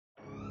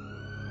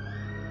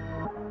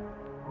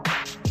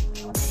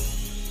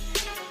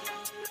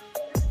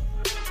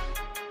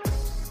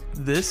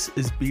This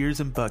is Beers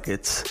and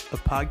Buckets, a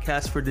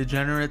podcast for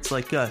degenerates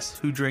like us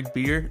who drink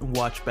beer and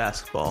watch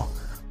basketball.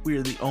 We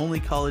are the only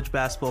college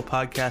basketball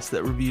podcast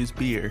that reviews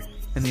beer,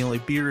 and the only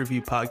beer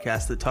review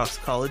podcast that talks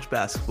college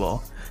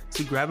basketball.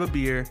 So grab a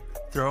beer,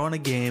 throw on a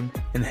game,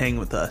 and hang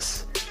with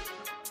us.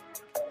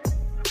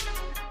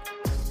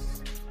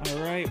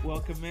 All right,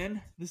 welcome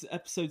in. This is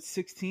episode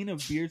 16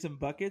 of Beers and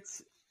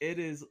Buckets.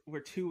 We're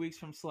 2 weeks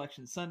from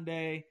Selection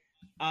Sunday.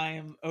 I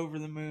am over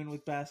the moon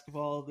with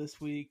basketball this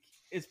week.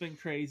 It's been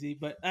crazy,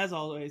 but as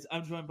always,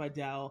 I'm joined by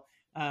Dal.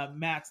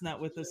 Matt's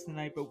not with us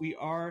tonight, but we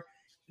are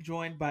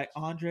joined by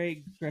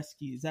Andre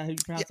Gretzky. Is that how you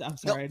pronounce it? I'm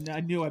sorry. No. I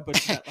knew I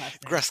butchered that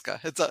last name.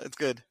 Greska. It's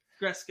good.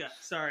 Gretzka.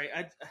 Sorry.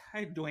 I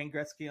had Dwayne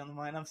Gretzky on the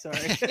mind. I'm sorry.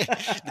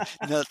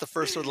 No, that's the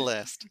first or the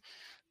last.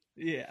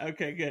 Yeah.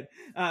 Okay. Good.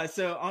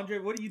 So Andre,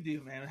 what do you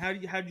do, man? How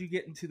did you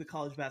get into the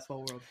college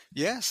basketball world?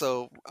 Yeah.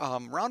 So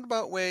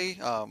roundabout way,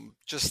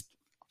 just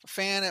a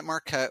fan at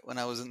Marquette when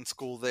I was in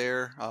school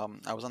there.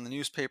 I was on the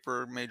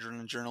newspaper, majoring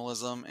in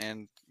journalism,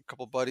 and a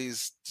couple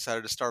buddies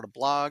decided to start a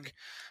blog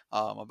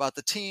about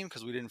the team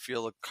because we didn't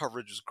feel the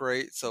coverage was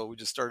great. So we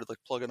just started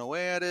plugging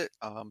away at it.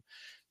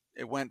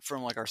 It went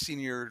from our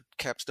senior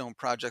capstone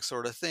project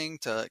sort of thing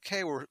to,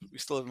 okay, we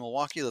still live in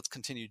Milwaukee. Let's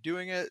continue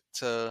doing it.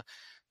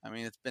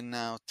 It's been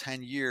now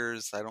 10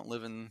 years. I don't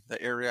live in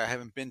the area. I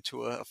haven't been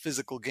to a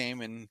physical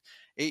game in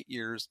 8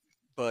 years.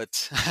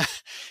 But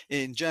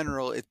in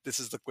general, this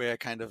is the way I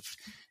kind of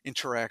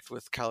interact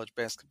with college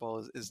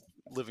basketball is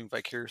living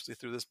vicariously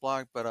through this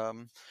blog. But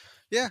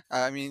do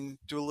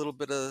a little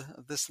bit of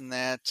this and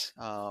that.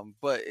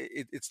 But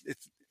it's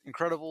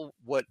incredible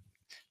what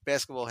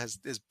basketball has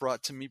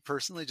brought to me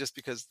personally, just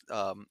because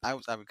I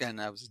was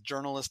a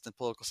journalist and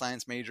political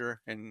science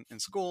major in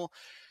school.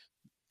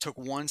 Took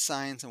one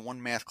science and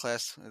one math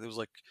class. There was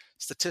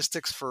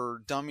statistics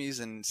for dummies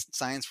and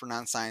science for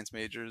non-science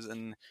majors.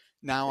 And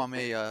now I'm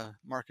a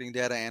marketing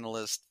data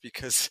analyst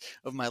because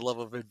of my love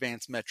of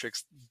advanced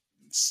metrics.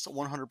 It's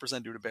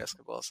 100% due to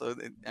basketball. So,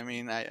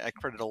 I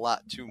credit a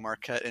lot to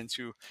Marquette and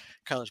to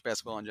college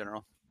basketball in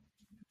general.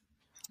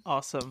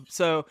 Awesome.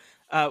 So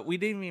we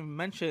didn't even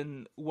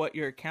mention what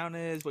your account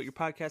is, what your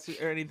podcast is,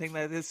 or anything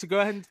like this. So go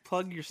ahead and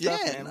plug your stuff,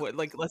 man.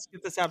 Let's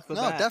get this out for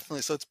that. No,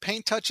 definitely. So it's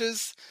Paint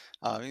Touches.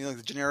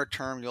 The generic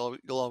term you'll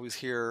always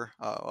hear.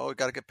 We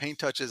got to get paint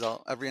touches.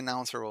 Every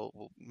announcer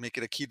will make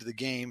it a key to the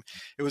game.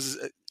 It was.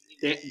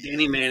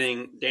 Danny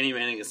Manning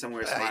is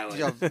somewhere smiling.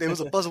 It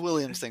was a Buzz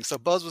Williams thing. So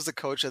Buzz was the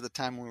coach at the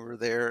time when we were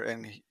there,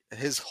 and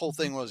his whole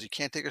thing was you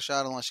can't take a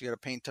shot unless you got a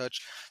paint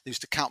touch. They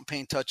used to count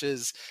paint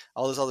touches,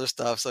 all this other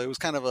stuff. So it was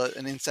kind of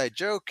an inside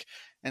joke.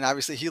 And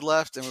obviously he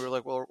left, and we were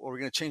like, well, are we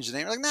going to change the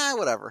name? We're like, nah,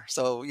 whatever.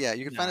 So yeah,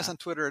 you can find us on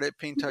Twitter at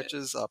Paint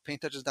Touches,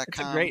 painttouches.com. It's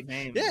a great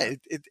name. Yeah,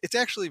 it's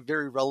actually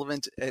very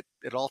relevant at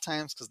all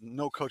times because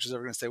no coach is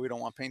ever going to say we don't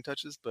want paint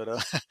touches. But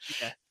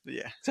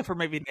yeah. Except for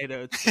maybe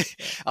NATO.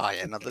 Oh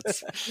yeah, no,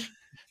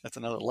 that's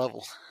another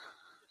level.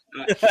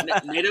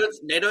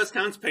 NATO's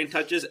counts paint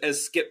touches as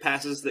skip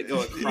passes that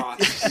go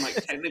across and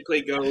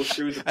technically go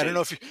through the paint. I don't know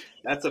if you.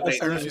 That's a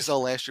paint. I don't know if you saw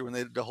last year when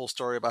they did the whole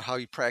story about how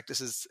he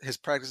practices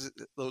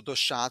those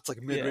shots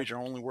mid range are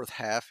only worth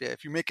half. Yeah,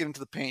 if you make it into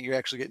the paint, you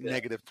actually get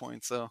negative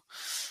points. So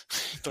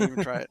don't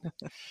even try it.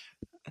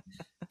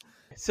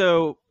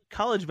 So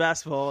college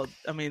basketball.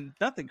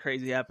 Nothing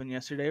crazy happened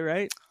yesterday,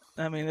 right?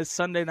 It's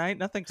Sunday night.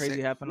 Nothing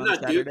crazy happened on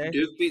Saturday.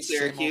 Duke beat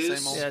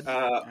Syracuse. Same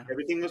old.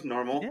 Everything was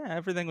normal. Yeah,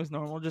 everything was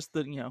normal. Just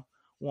the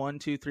 1,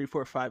 2, 3,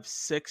 4, 5,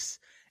 6,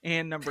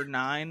 and number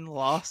 9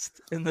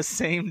 lost in the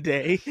same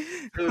day.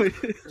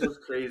 It was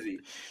crazy.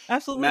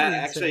 Absolutely. Matt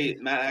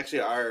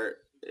actually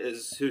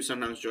is who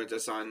sometimes joins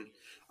us on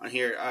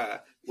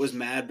here. Was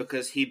mad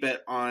because he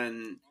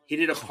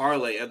did a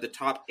parlay of the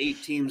top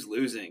 8 teams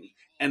losing,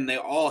 and they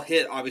all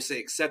hit obviously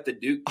except the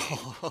Duke team.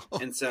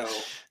 And so.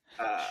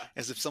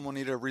 As if someone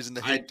needed a reason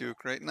to hate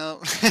Duke, right? No.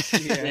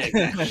 Yeah,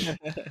 exactly.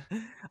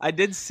 I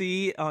did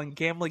see on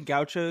Gambling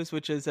Gauchos,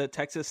 which is a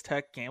Texas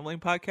Tech gambling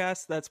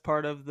podcast. That's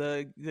part of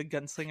the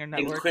Gunslinger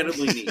Network.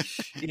 Incredibly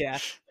niche. Yeah,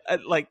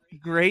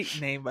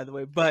 great name by the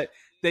way. But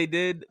they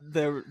did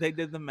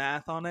the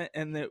math on it,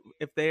 and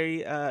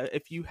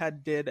if you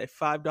did a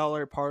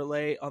 $5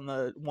 parlay on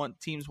the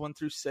teams 1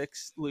 through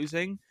 6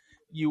 losing,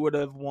 you would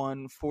have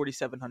won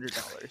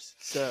 $4,700.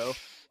 So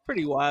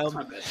pretty wild.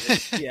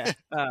 Yeah.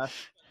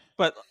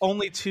 But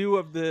only 2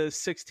 of the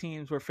 6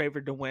 teams were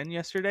favored to win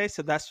yesterday,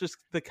 so that's just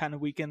the kind of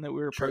weekend that we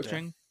were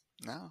approaching.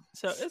 No,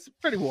 so it's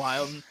pretty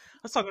wild. And I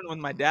was talking with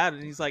my dad,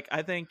 and he's like,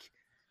 "I think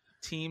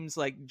teams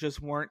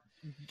just weren't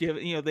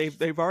given.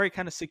 They've already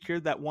kind of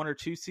secured that 1 or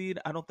 2 seed.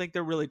 I don't think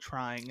they're really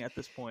trying at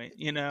this point.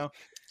 Yeah,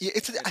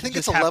 I think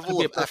it's a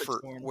level of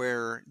effort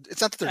where it's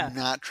not that they're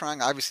not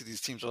trying. Obviously,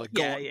 these teams are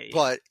going,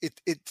 but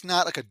it's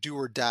not like a do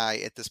or die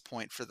at this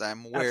point for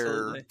them,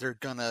 where they're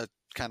gonna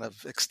kind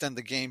of extend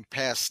the game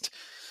past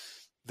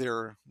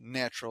their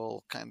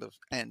natural kind of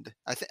end.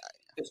 I think,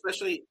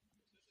 especially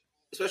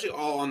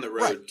all on the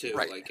road too.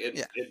 Right.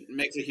 It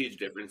makes a huge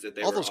difference that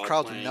all those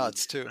crowds playing, are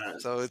nuts too.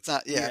 So it's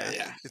not.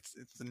 It's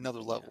another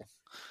level.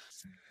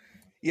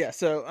 Yeah.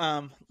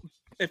 So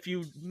if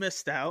you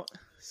missed out,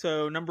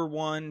 so number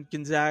one,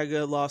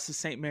 Gonzaga lost to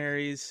St.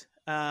 Mary's,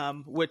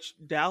 which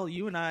Dal,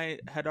 you and I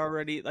had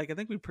already, like, I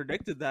think we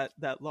predicted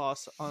that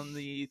loss on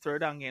the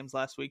throwdown games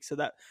last week. So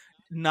that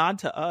nod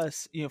to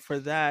us, for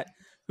that.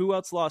 Who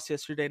else lost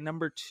yesterday?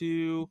 Number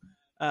two,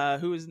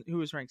 who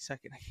was ranked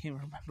second? I can't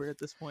remember at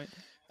this point.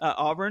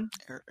 Auburn,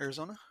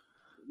 Arizona.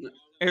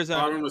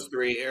 Arizona. Auburn was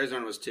 3.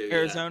 Arizona was 2.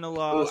 Arizona yeah.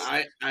 lost.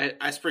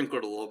 I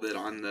sprinkled a little bit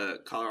on the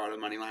Colorado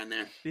money line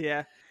there.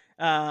 Yeah.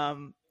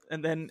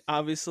 And then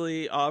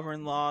obviously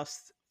Auburn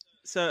lost.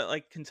 So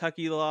like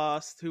Kentucky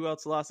lost. Who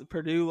else lost?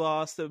 Purdue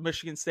lost to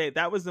Michigan State.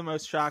 That was the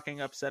most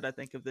shocking upset, I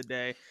think, of the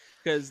day,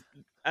 because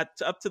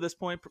up to this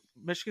point,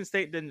 Michigan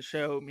State didn't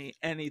show me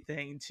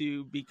anything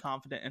to be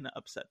confident in an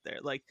upset there.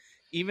 Like,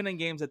 even in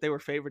games that they were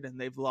favored in,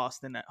 they've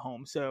lost in at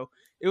home. So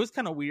it was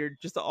kind of weird,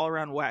 just an all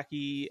around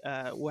wacky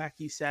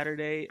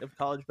Saturday of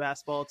college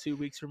basketball, 2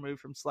 weeks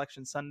removed from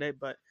Selection Sunday.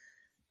 But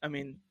I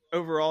mean,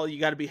 overall, you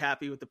got to be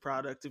happy with the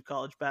product of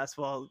college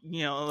basketball,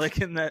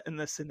 like in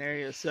this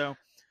scenario. So,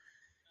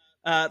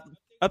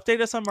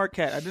 update us on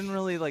Marquette. I didn't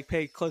really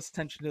pay close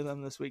attention to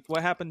them this week.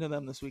 What happened to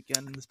them this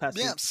weekend and this past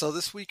week? Yeah, so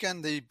this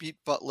weekend they beat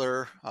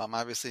Butler.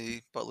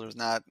 Obviously, Butler's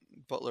not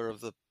Butler of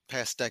the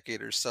past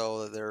decade or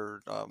so. They're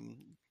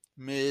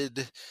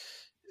mid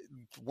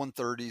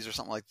 130s or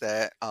something like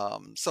that.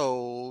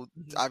 So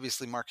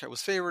obviously Marquette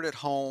was favored at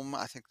home.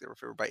 I think they were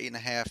favored by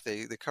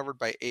 8.5. They covered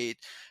by 8. It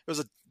was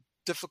a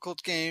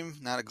difficult game,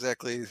 not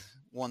exactly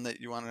one that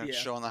you want to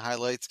show in the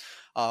highlights,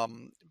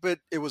 but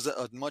it was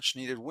a much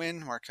needed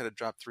win. Marquette had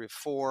dropped 3 of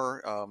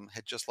 4,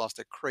 had just lost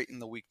at Creighton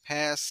the week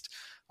past.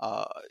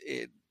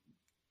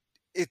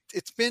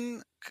 It's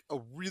been a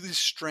really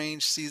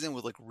strange season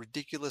with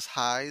ridiculous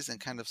highs and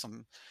kind of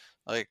some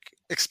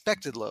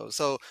expected lows.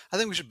 So I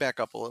think we should back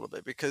up a little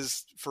bit,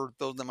 because for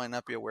those that might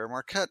not be aware,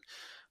 Marquette,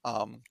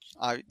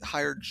 I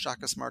hired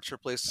Shaka Smart to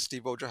replace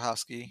Steve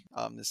Wojciechowski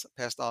this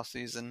past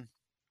offseason.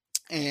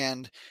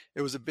 And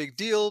it was a big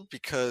deal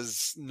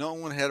because no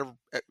one had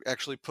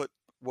actually put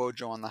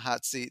Wojo on the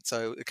hot seat.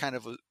 So it kind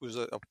of was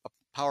a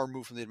power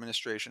move from the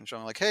administration,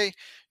 showing hey,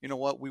 you know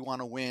what? We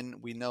want to win.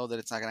 We know that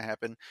it's not going to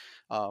happen.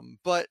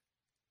 But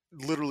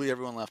literally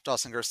everyone left.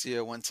 Dawson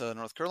Garcia went to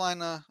North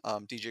Carolina.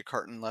 DJ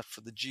Carton left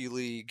for the G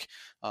League.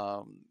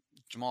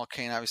 Jamal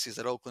Cain obviously is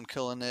at Oakland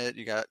killing it.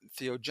 You got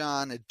Theo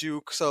John at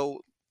Duke.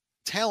 So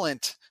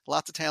talent,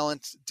 lots of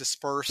talent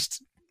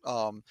dispersed.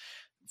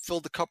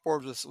 Filled the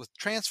cupboards with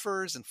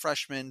transfers and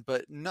freshmen,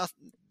 but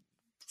nothing.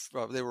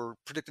 They were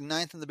predicted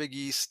 9th in the Big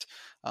East.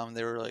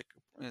 They were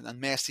on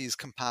Massey's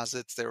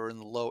composites, they were in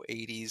the low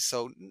 80s.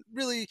 So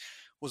really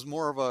was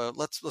more of a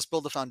let's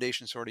build a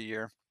foundation sort of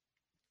year.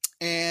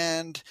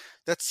 And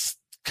that's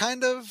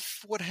kind of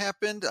what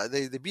happened.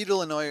 They beat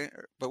Illinois,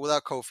 but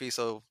without Kofi,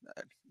 so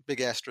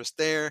big asterisk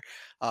there.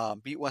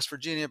 Beat West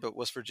Virginia, but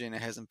West Virginia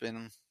hasn't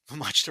been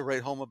much to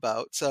write home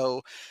about.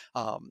 So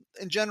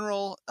in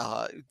general,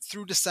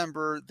 through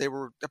December, they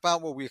were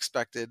about what we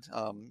expected,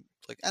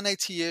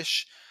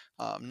 NIT-ish,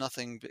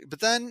 nothing big. But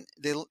then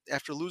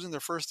after losing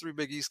their first 3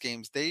 Big East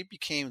games, they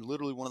became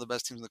literally one of the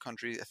best teams in the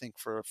country. I think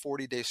for a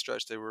 40-day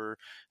stretch, they were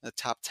in the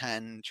top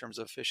 10 in terms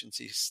of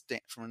efficiency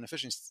from an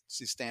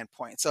efficiency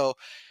standpoint. So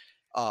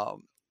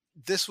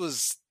this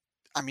was,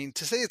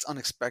 to say it's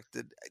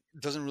unexpected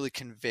doesn't really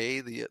convey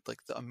the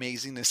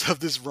amazingness of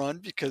this run,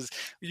 because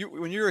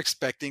when you're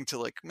expecting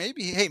to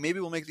maybe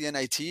we'll make the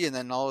NIT, and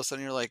then all of a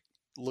sudden you're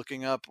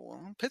looking up,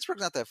 well,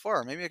 Pittsburgh's not that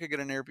far. Maybe I could get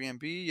an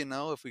Airbnb,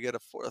 if we get a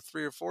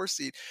 3 or 4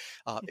 seat.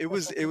 It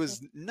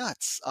was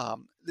nuts.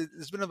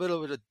 There's been a bit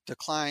of a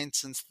decline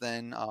since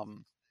then.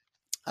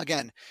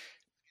 Again,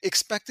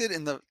 expected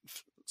in the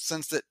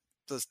sense that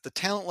the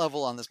talent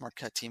level on this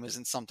Marquette team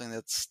isn't something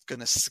that's going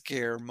to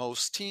scare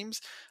most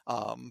teams,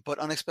 but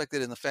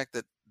unexpected in the fact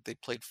that they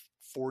played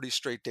 40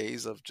 straight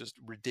days of just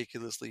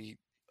ridiculously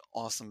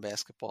awesome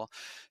basketball.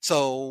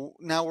 So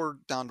now we're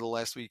down to the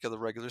last week of the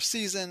regular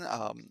season.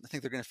 I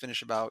think they're going to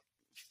finish about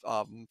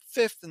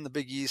 5th in the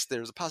Big East.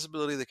 There's a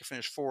possibility they could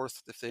finish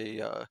 4th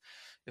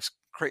if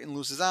Creighton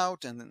loses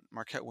out and then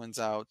Marquette wins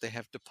out.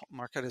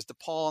 Marquette has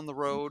DePaul on the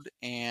road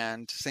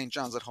and St.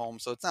 John's at home,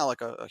 so it's not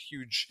a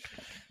huge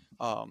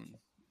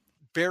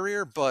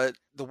barrier. But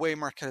the way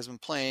Marquette has been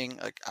playing,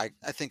 I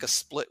think a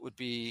split would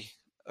be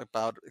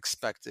about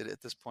expected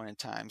at this point in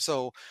time.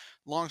 So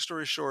long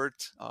story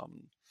short,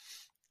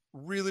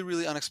 really,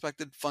 really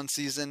unexpected fun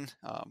season.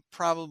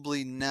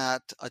 Probably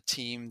not a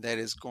team that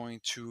is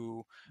going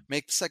to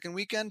make the second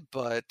weekend,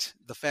 but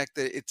the fact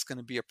that it's going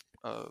to be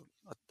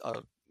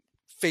a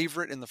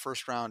favorite in the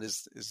first round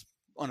is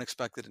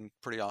unexpected and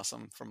pretty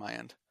awesome from my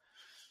end.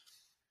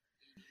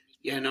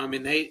 Yeah, no,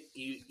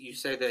 you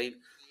say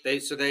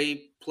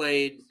they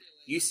played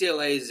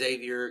UCLA,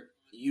 Xavier,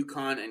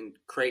 UConn, and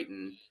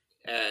Creighton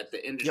at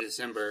the end of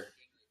December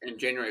and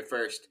January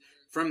 1st.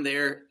 From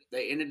there,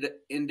 they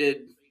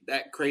ended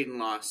that Creighton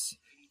loss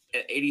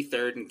at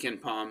 83rd in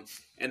KenPom,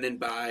 and then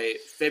by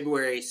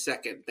February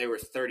 2nd, they were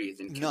 30th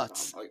in KenPom.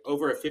 Nuts.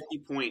 Over a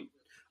 50-point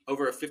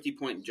over a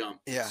 50-point jump.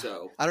 Yeah.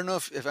 So I don't know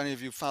if any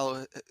of you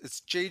follow.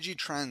 It's JG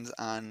Trends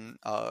on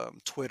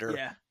Twitter.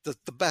 Yeah.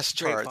 The best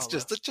Great charts,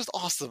 follow. just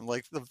awesome,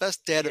 like the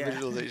best data Yeah.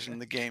 visualization in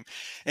the game.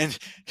 And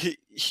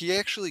he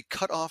actually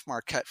cut off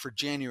Marquette for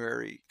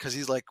January because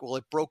he's like, well,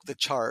 it broke the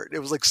chart. It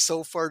was like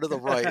so far to the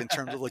right in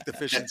terms of like the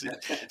efficiency.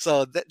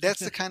 So that's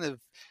the kind of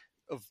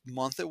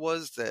month it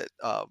was that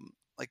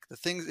like the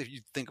things if you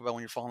think about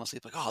when you're falling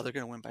asleep, like, oh, they're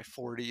gonna win by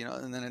 40, you know,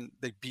 and then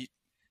they beat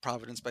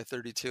Providence by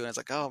 32, and it's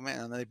like, oh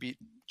man, and then they beat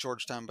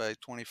Georgetown by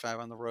 25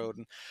 on the road,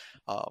 and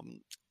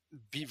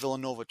beat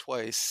Villanova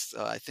twice.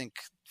 I think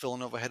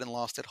Villanova hadn't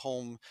lost at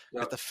home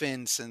at the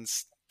Finn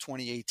since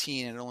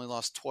 2018, and only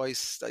lost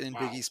twice in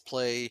Big East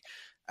play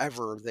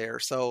ever there.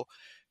 So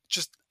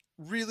just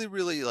really,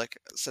 really, like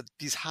I said,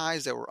 these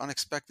highs that were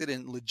unexpected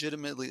and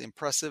legitimately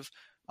impressive.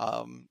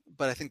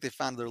 But I think they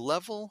found their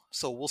level.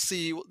 So we'll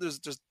see. There's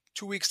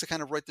 2 weeks to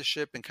kind of right the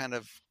ship and kind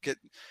of get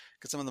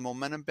some of the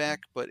momentum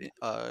back. But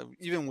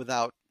even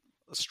without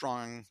a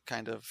strong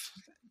kind of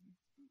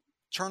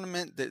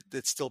tournament,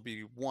 that'd still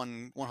be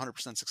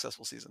 100%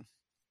 successful season.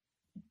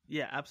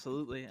 Yeah,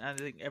 absolutely. I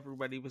think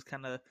everybody was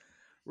kind of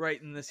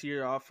writing this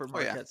year off for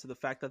Marquette. So the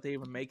fact that they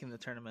even making the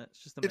tournament,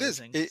 it's just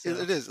amazing. It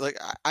is. Like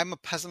I'm a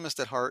pessimist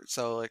at heart,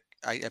 so like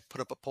I put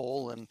up a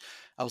poll and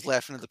I was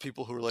laughing at the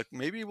people who were like,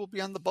 maybe we'll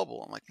be on the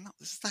bubble. I'm like, no,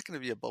 this is not going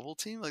to be a bubble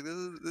team. Like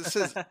this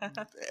is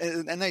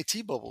an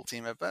NIT bubble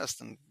team at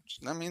best. And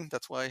I mean,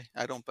 that's why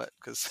I don't bet,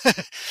 because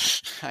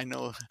I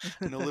know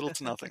little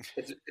to nothing.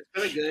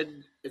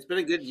 It's been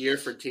a good year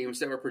for teams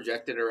that were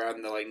projected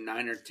around the like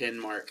 9 or 10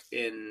 mark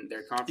in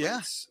their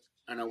conference.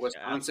 Yeah. I know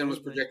Wisconsin was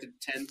projected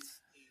 10th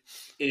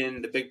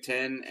in the Big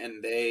Ten,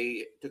 and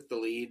they took the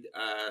lead.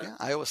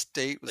 Iowa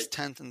State was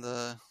 10th in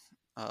the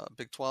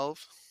Big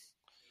 12.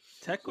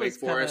 Wake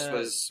Forest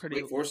was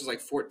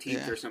like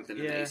 14th or something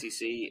in the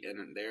ACC,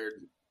 and they're.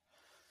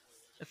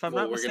 If I'm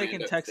not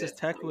mistaken, Texas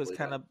Tech was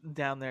kind of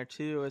down there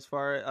too. As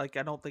far like,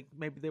 I don't think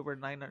maybe they were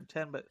 9 or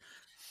 10, but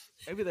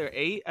maybe they're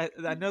 8.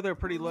 I know they're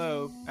pretty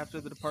low after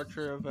the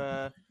departure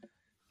of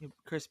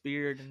Chris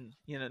Beard,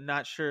 and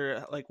not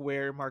sure like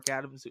where Mark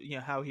Adams,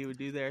 how he would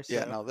do there.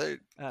 So,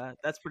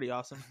 that's pretty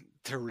awesome.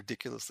 They're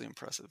ridiculously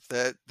impressive.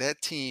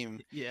 That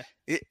team. Yeah.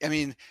 I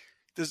mean,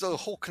 there's a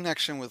whole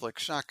connection with like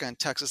Shotgun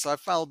Texas.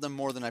 I've followed them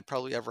more than I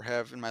probably ever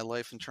have in my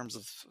life in terms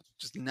of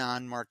just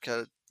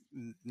non-Marquette,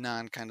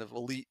 non-kind of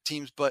elite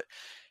teams. But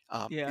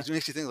it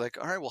makes you think like,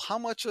 all right, well, how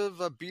much of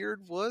a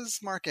Beard was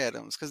Mark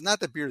Adams? Because not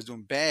that Beard is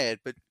doing bad,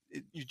 but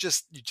you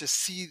just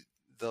see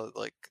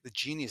the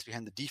genius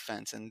behind the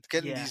defense and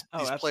getting these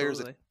players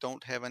that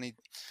don't have any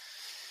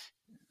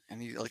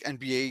like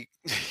NBA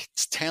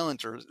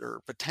talent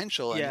or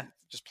potential, and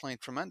just playing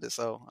tremendous.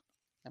 So,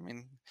 I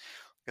mean,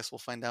 I guess we'll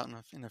find out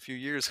in a few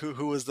years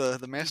who was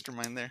the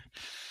mastermind there.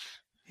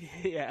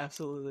 Yeah,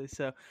 absolutely.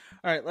 So, all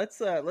right,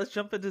 let's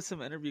jump into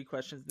some interview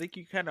questions. I think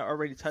you kind of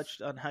already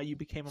touched on how you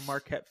became a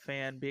Marquette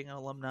fan, being an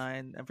alumni,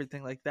 and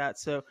everything like that.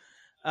 So,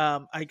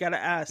 I got to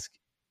ask,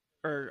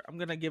 or I'm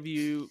going to give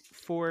you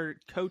 4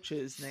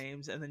 coaches'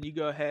 names, and then you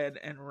go ahead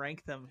and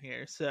rank them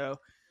here. So,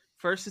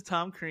 first is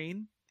Tom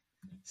Crean.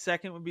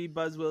 Second would be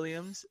Buzz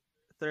Williams.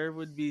 Third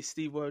would be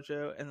Steve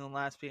Wojo. And then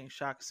last being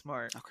Shaka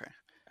Smart. Okay.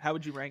 How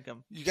would you rank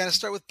them? You got to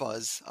start with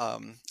Buzz.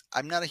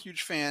 I'm not a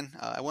huge fan.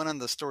 I went on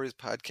the Stories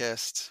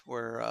podcast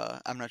where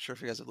I'm not sure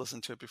if you guys have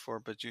listened to it before,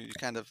 but you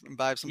kind of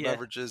imbibe some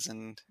beverages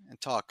and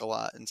talk a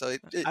lot. And so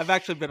I've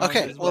actually been on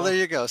it as well, there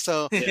you go.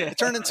 So it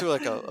turned into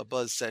like a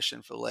Buzz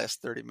session for the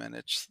last 30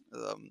 minutes.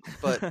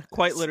 But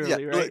quite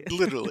literally, right?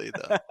 Literally,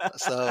 though.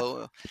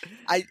 So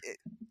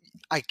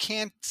I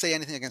can't say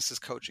anything against his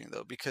coaching,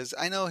 though, because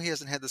I know he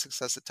hasn't had the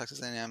success at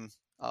Texas A&M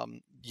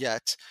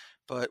yet.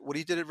 But what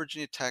he did at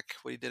Virginia Tech,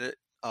 what he did at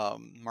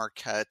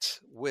Marquette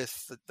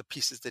with the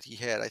pieces that he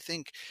had, I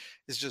think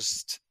is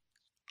just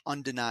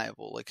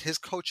undeniable. Like his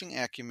coaching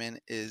acumen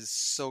is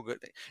so good.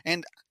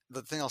 And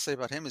the thing I'll say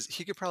about him is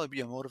he could probably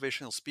be a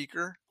motivational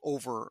speaker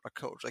over a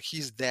coach. Like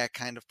he's that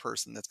kind of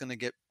person that's going to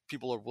get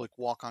people to like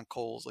walk on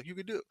coals like you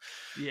could do.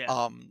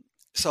 Yeah.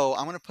 So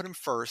I'm going to put him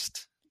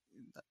first,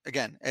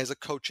 again, as a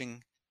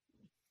coaching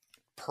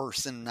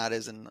person, not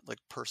as in like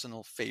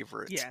personal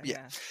favorites.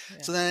 Yeah.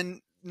 So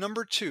then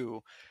number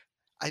 2,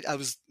 I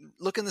was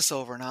looking this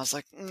over and I was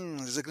like,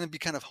 is it going to be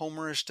kind of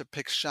homerish to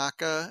pick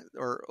Shaka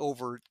or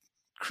over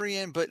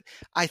Crean? But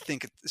I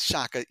think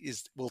Shaka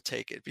will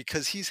take it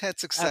because he's had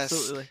success.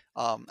 Absolutely.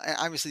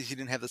 Obviously, he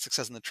didn't have the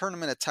success in the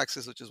tournament at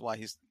Texas, which is why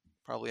he's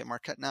probably at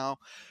Marquette now.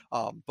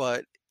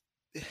 But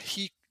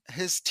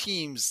his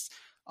teams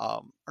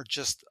are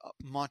just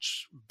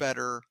much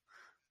better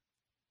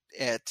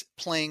at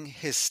playing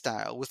his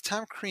style. With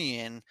Tom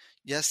Crean,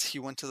 yes, he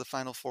went to the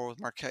Final Four with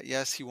Marquette.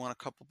 Yes, he won a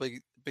couple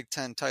Big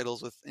Ten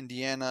titles with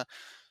Indiana.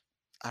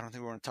 I don't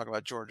think we're going to talk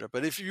about Georgia,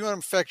 but if you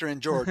want to factor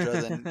in Georgia,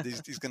 then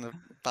he's going to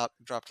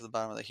drop to the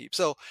bottom of the heap.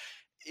 So,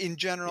 in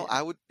general,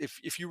 I would,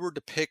 if you were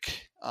to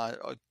pick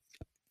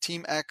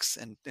Team X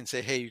and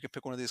say, hey, you can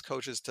pick one of these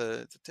coaches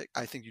to take,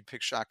 I think you'd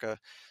pick Shaka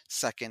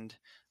second,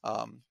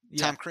 Tom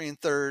Crean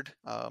third.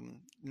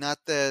 Not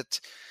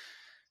that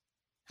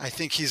I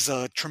think he's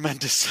a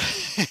tremendous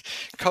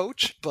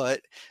coach,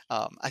 but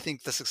I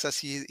think the success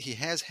he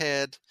has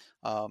had,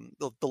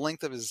 the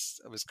length of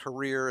his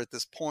career at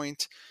this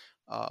point,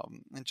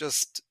 and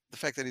just the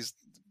fact that he's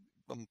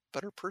a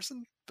better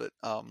person. But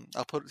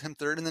I'll put him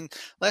third, and then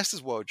last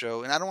is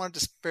Wojo, and I don't want to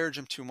disparage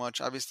him too much.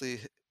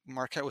 Obviously,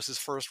 Marquette was his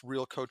first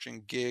real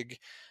coaching gig.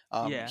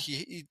 Yeah.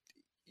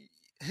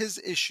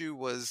 His issue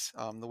was,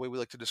 the way we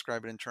like to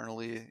describe it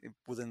internally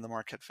within the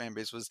Marquette fan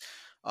base, was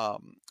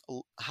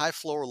high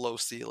floor, low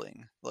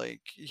ceiling.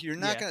 Like, you're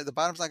not going to, the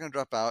bottom's not going to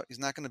drop out. He's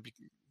not going to be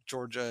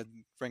Georgia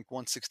ranked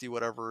 160,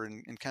 whatever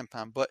in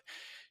KenPom, but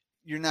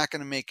you're not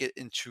going to make it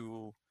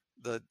into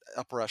the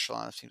upper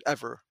echelon of teams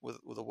ever with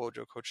a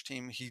Wojo coach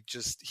team.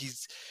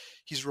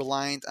 He's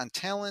reliant on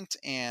talent,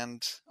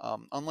 and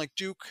unlike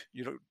Duke,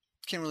 you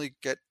can't really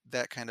get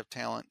that kind of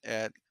talent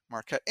at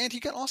Marquette. And he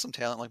got awesome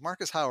talent like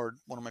Marcus Howard,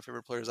 one of my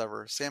favorite players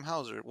ever, Sam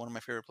Hauser, one of my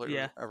favorite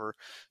players ever,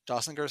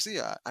 Dawson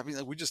Garcia. I mean,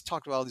 like, we just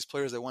talked about all these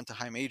players that went to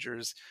high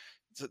majors.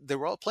 They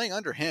were all playing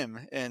under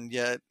him, and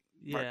yet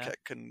Marquette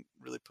couldn't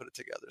really put it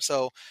together.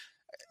 So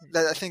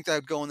I think that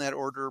would go in that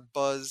order: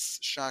 Buzz,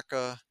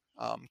 Shaka,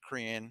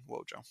 Crean,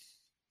 Wojo.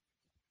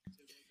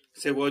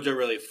 Say Wojo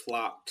really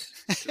flopped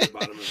to the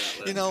bottom of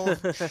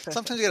that list.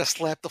 Sometimes you got to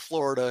slap the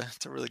floor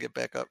to really get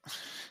back up.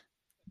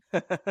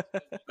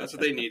 That's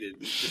what they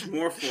needed. Just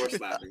more floor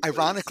slapping.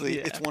 Ironically,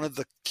 it's one of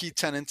the key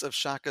tenets of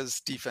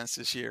Shaka's defense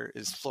this year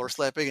is floor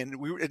slapping. And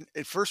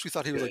at first we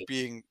thought he was like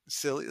being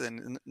silly,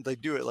 and they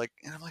do it like,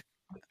 and I'm like,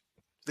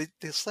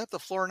 they slap the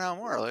floor now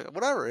more. Like,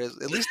 whatever,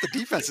 at least the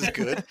defense is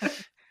good.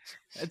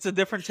 It's a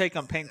different take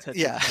on paint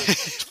touching. Yeah,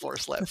 floor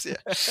slaps. Yeah.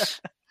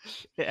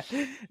 Yeah,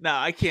 no,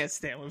 I can't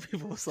stand when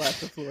people slap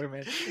the floor,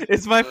 man.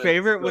 It's my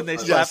favorite when they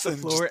slap the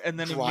floor and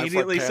then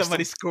immediately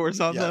somebody scores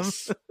on them.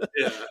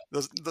 Yeah,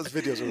 those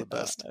videos are the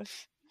best.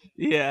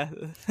 Yeah,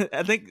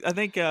 I think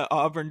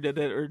Auburn did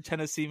it, or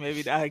Tennessee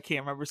maybe. I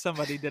can't remember.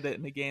 Somebody did it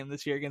in the game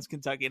this year against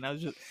Kentucky,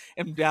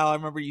 and Dal, I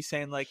remember you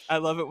saying, like, I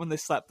love it when they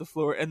slap the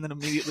floor and then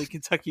immediately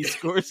Kentucky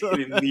scores.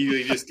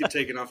 Immediately just get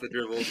taken off the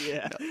dribble.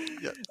 Yeah.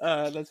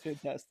 That's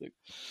fantastic.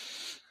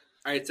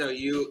 All right, so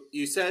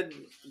you said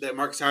that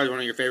Marcus Howard is one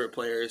of your favorite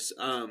players.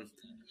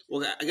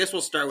 Well, I guess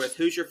we'll start with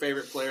who's your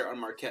favorite player on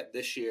Marquette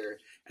this year,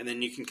 and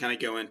then you can kind of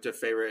go into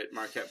favorite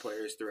Marquette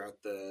players throughout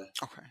the.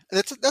 Okay,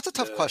 that's a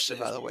tough question,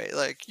 by the way.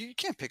 Like, you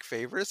can't pick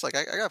favorites. Like,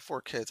 I got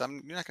 4 kids. You're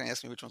not going to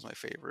ask me which one's my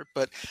favorite,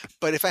 but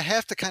if I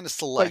have to kind of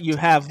select, but you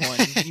have one.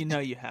 You know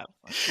you have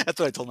one. That's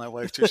what I told my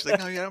wife too. She's like,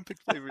 "No, I don't pick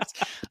favorites."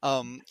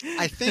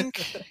 I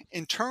think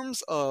in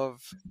terms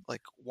of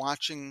like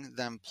watching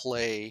them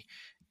play,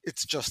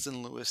 it's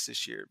Justin Lewis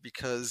this year,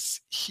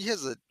 because he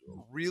has a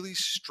really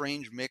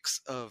strange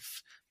mix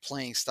of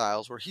playing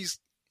styles where he's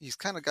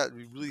kind of got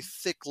really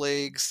thick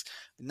legs,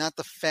 not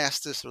the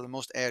fastest or the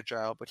most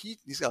agile, but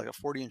he's got like a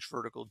 40-inch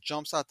vertical,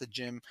 jumps out the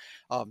gym.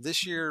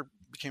 This year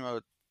became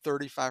a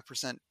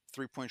 35%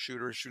 three-point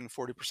shooter, shooting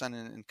 40%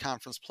 in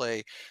conference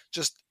play,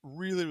 just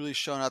really, really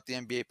showing out the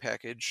NBA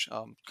package.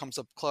 Comes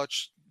up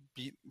clutch,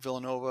 beat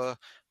Villanova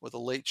with a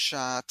late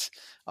shot,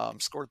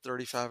 scored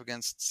 35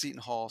 against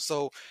Seton Hall.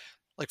 So,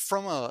 like,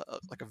 from a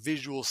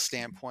visual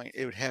standpoint,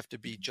 it would have to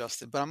be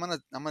Justin. But I'm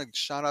gonna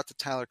shout out to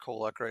Tyler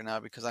Kolek right now,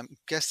 because I'm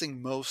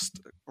guessing most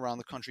around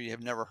the country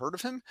have never heard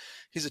of him.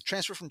 He's a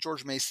transfer from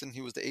George Mason.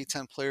 He was the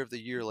A-10 Player of the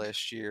Year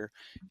last year,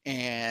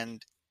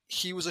 and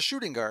he was a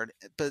shooting guard.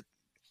 But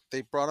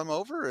they brought him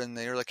over, and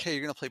they were like, "Hey,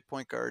 you're gonna play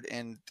point guard,"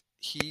 and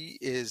he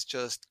is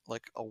just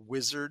like a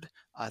wizard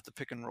at the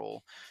pick and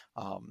roll.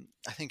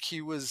 I think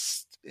he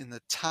was in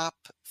the top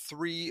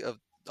 3 of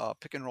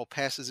pick and roll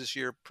passes this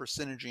year per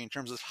synergy in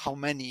terms of how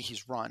many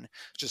he's run.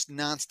 Just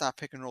nonstop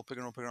pick and roll.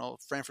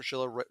 Fran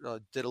Fraschilla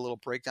did a little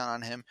breakdown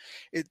on him.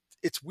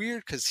 It's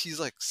weird because he's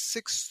like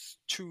 6'2",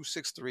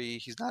 6'3".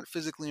 He's not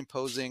physically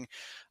imposing.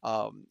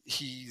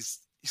 He's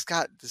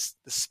got this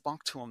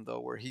spunk to him, though,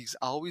 where he's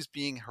always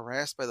being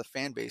harassed by the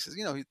fan bases.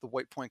 You know, the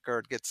white point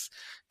guard gets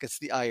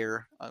the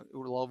ire. It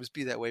will always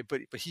be that way.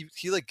 But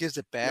he like gives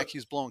it back. Yep. He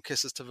was blowing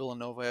kisses to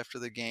Villanova after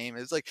the game.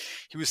 It's like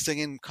he was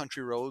singing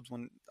Country Roads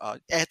when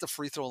at the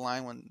free throw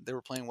line when they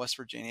were playing West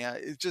Virginia.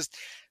 It's just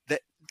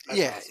that.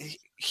 That's awesome.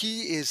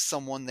 He is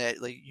someone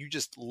that, like, you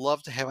just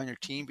love to have on your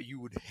team, but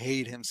you would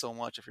hate him so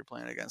much if you're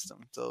playing against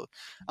him. So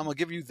I'm gonna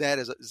give you that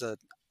as a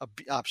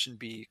option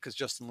B, because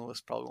Justin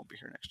Lewis probably won't be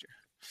here next year.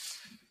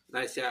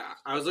 Nice, yeah.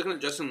 I was looking at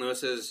Justin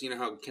Lewis's, you know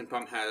how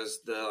KenPom has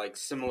the, like,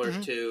 similar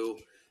to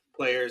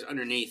players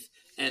underneath,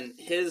 and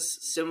his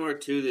similar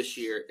to this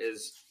year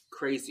is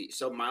crazy.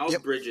 So Miles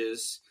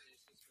Bridges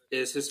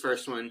is his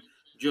first one.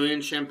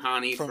 Julian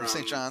Champagny from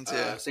St. John's,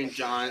 St.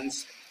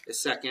 John's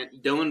is second.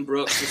 Dylan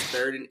Brooks is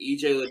third, and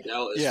EJ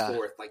Liddell is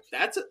fourth. Like,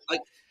 that's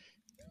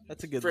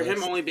a good for list.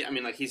 him only. I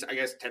mean, like, he's, I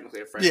guess,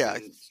 technically a freshman. Yeah,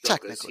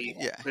 technically,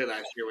 he played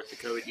last year with the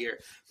COVID year,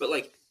 but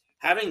like,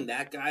 having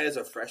that guy as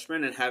a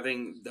freshman and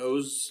having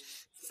those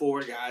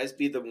 4 guys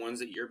be the ones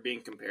that you're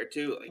being compared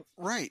to, like,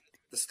 right,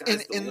 the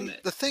sky's the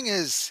limit. The thing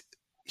is,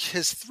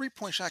 his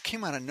 3-point shot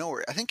came out of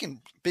nowhere. I think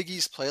in Big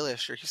East play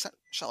last year, he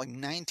shot like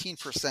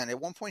 19%. At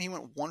one point, he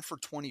went 1 for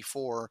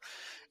 24.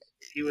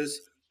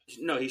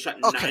 He shot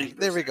 9%. Okay,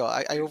 there we go.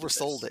 I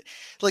oversold it.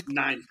 Like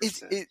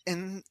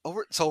 9%.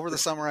 over the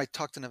summer, I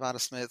talked to Nevada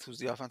Smith, who's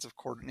the offensive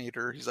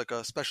coordinator. He's like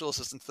a special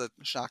assistant to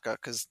Shaka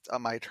because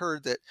I'd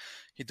heard that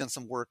he'd done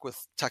some work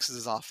with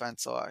Texas's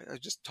offense. So I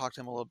just talked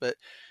to him a little bit,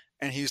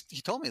 and he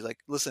told me, like,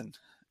 listen,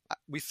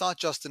 we thought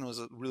Justin was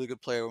a really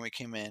good player when we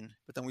came in,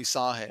 but then we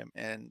saw him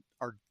and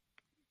our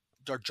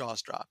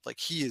jaws dropped. Like,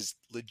 he is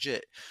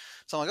legit.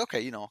 So I'm like,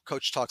 okay,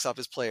 coach talks off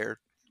his player,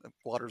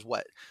 water's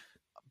wet.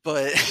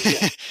 But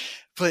Yeah.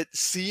 but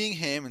seeing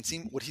him and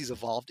seeing what he's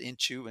evolved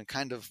into and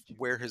kind of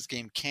where his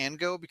game can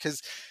go,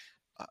 because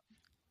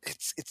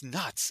it's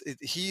nuts.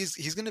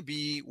 He's going to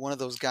be one of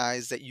those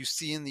guys that you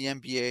see in the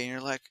NBA and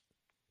you're like,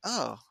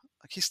 oh,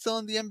 like he's still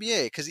in the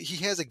NBA, because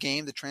he has a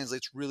game that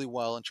translates really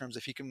well in terms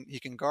of he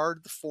can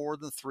guard the 4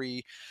 and the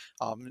 3,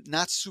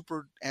 not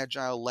super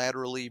agile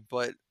laterally,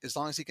 but as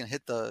long as he can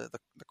hit the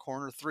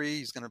corner 3,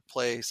 he's going to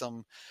play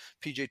some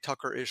PJ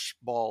Tucker-ish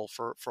ball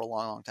for a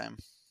long time.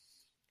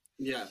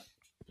 Yeah.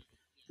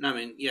 No, I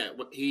mean, yeah,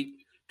 he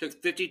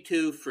took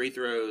 52 free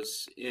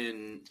throws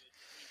in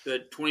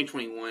his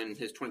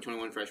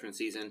 2021 freshman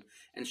season,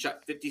 and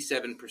shot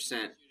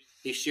 57%.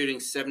 He's shooting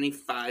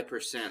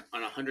 75%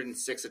 on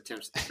 106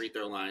 attempts at the free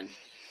throw line,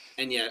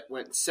 and yet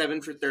went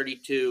 7 for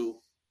 32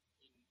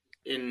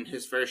 in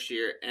his first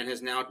year, and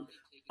has now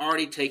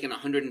already taken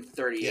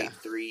 138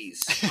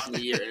 threes on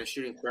the year and is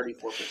shooting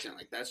 34%.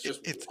 Like, that's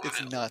just it's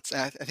wild. nuts.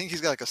 And I think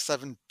he's got like a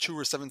 7'2"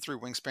 or 7'3"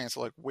 wingspan,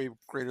 so like way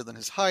greater than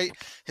his height.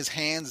 His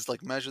hands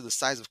like measure the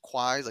size of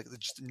quads, like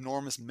just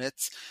enormous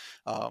mitts.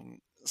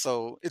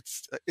 So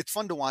it's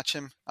fun to watch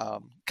him.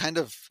 Kind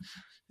of,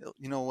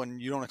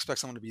 when you don't expect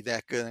someone to be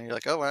that good, and you're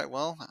like, oh, all right,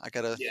 well, I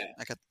got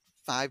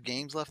 5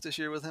 games left this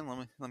year with him.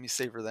 Let me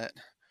savor that.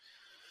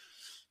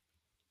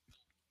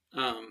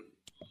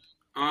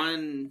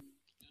 On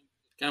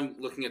kind of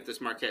looking at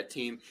this Marquette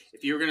team,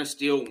 if you were going to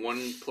steal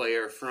one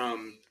player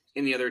from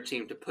any other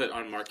team to put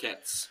on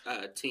Marquette's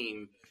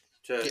team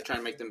to try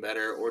and make them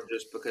better, or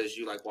just because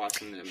you like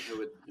watching them, who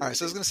would? All right,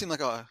 so it's going to seem like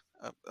a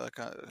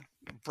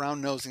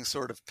brown nosing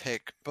sort of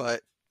pick,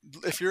 but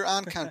if you're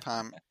on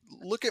KenPom,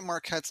 look at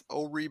Marquette's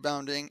O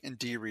rebounding and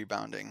D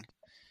rebounding.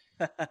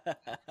 I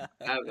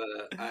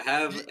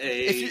have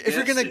a. If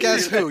you're going to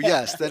guess who,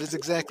 yes, that is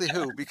exactly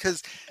who,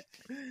 because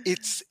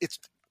it's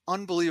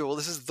unbelievable.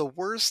 This is the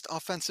worst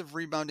offensive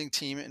rebounding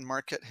team in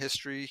Marquette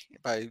history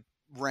by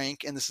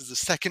rank, and this is the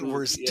second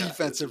worst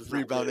defensive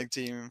rebounding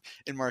team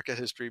in Marquette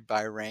history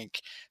by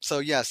rank. So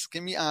yes,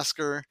 give me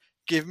Oscar.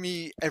 Give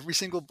me every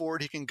single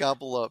board he can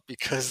gobble up,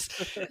 because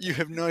you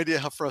have no idea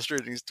how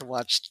frustrating it is to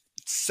watch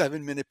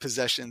 7-minute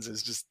possessions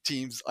as just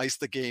teams ice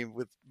the game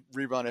with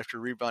rebound after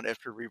rebound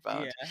after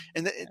rebound.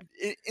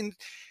 Yeah. And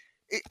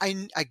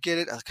I get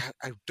it.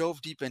 I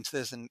dove deep into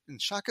this, and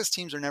Shaka's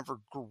teams are never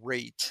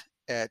great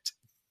at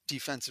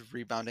defensive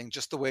rebounding.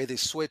 Just the way they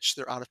switch,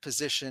 they're out of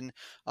position.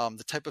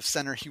 The type of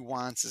center he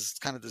wants is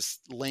kind of this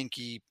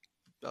lanky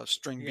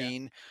string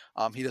bean.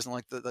 He doesn't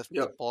like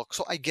the bulk.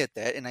 So I get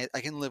that, and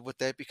I can live with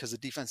that, because the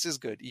defense is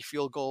good.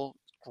 Field goal,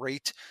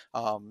 great.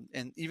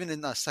 And even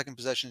in the second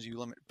possessions, you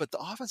limit. But the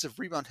offensive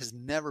rebound has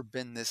never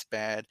been this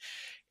bad.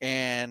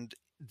 And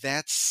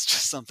that's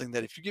just something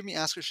that if you give me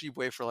Oscar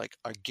Tshiebwe for like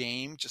a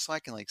game, just so I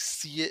can like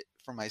see it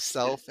for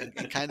myself and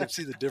kind of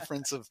see the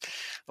difference of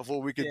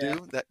what we could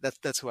do,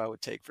 that's who I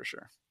would take for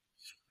sure.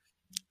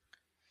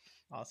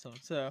 Awesome.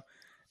 So,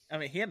 I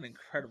mean, he had an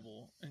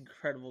incredible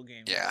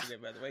game yesterday.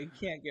 By the way,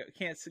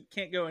 you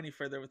can't go any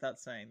further without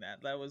saying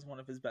that. That was one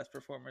of his best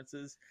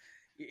performances.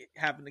 It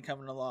happened to come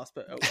in a loss,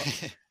 but oh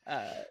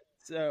well.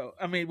 So,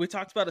 I mean, we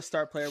talked about a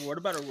star player. What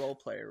about a role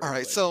player? All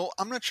right. So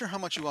I'm not sure how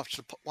much you watched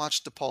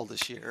DePaul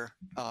this year,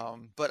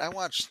 but I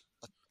watched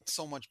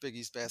so much Big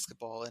East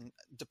basketball, and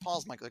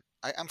DePaul's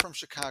I'm from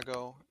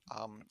Chicago.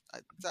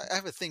 I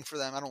have a thing for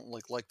them. I don't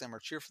like them or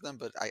cheer for them,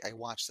 but I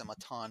watch them a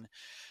ton.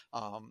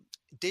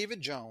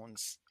 David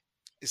Jones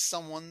is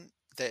someone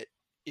that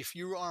if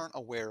you aren't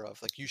aware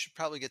of, like, you should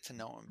probably get to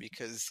know him,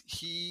 because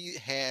he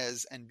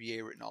has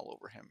NBA written all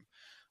over him.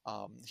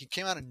 He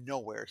came out of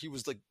nowhere. He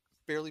was like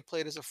barely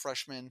played as a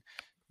freshman,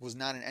 was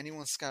not in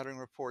anyone's scouting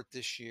report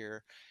this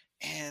year.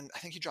 And I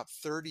think he dropped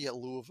 30 at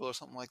Louisville or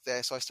something like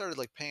that. So I started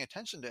like paying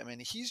attention to him,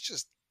 and he's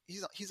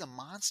a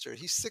monster.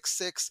 He's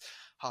 6'6",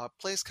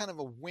 plays kind of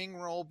a wing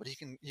role, but he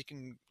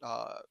can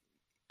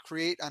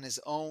create on his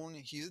own.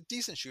 He's a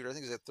decent shooter. I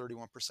think he's at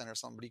 31% or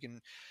something, but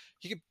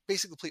he can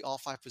basically play all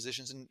 5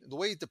 positions. And the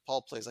way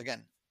DePaul plays,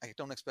 again, I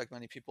don't expect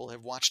many people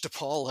have watched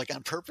DePaul like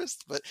on purpose,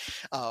 but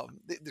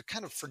they're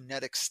kind of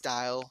frenetic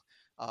style.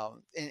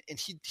 And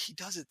he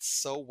does it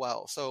so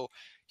well. So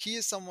he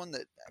is someone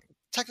that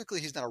technically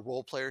he's not a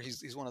role player.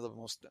 He's one of the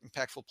most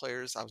impactful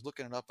players. I was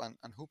looking it up on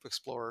Hoop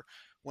Explorer.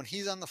 When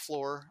he's on the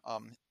floor,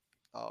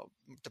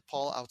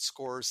 DePaul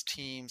outscores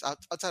teams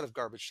outside of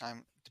garbage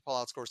time.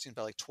 DePaul outscores teams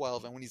by like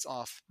 12, and when he's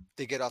off,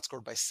 they get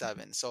outscored by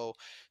 7. So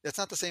that's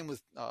not the same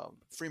with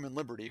Freeman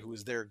Liberty, who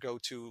is their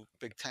go-to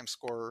big-time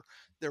scorer.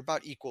 They're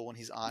about equal when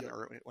he's on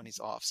or when he's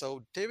off.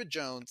 So David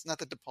Jones, not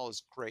that DePaul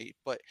is great,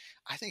 but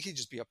I think he'd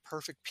just be a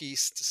perfect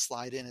piece to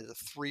slide in at a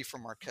 3 for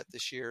Marquette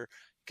this year.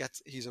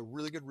 He's a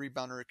really good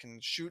rebounder, can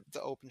shoot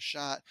the open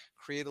shot,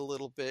 create a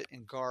little bit,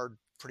 and guard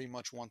pretty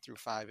much 1 through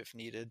 5 if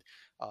needed,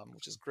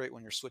 which is great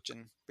when you're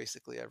switching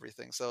basically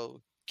everything.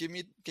 So give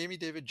me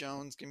David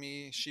Jones, give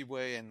me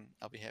Shibwe, and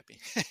I'll be happy.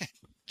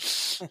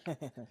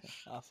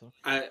 Awesome.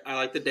 I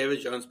like the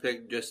David Jones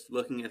pick. Just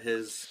looking at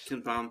his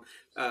from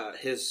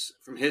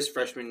his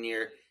freshman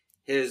year,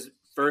 his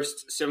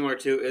first similar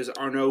to is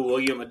Arno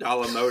William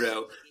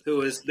Adalamoto, who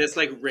was this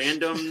like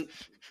random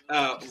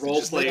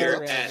role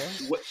player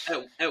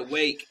at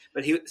Wake,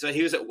 but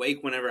he was at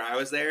Wake whenever I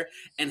was there,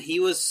 and he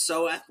was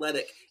so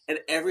athletic. And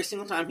every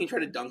single time he tried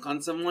to dunk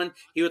on someone,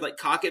 he would like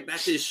cock it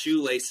back to his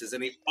shoelaces,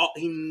 and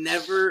he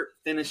never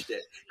finished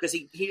it because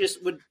he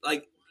just would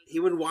like. He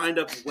would wind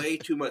up way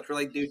too much. We're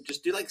like, dude,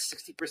 just do like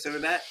 60%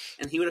 of that,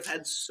 and he would have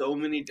had so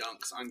many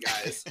dunks on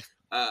guys.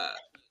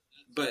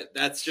 But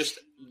that's just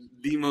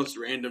the most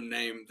random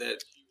name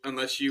that,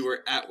 unless you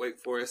were at Wake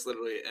Forest,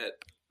 literally at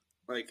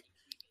like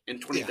in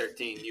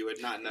 2013, you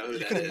would not know who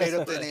that is. You could have made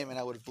up the name, and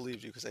I would have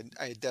believed you because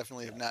I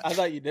definitely have not. I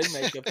thought you did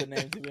make up the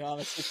name, to be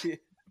honest with you.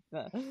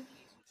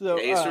 So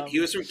he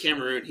was from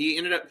Cameroon. He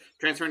ended up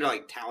transferring to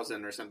like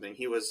Towson or something.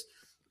 He was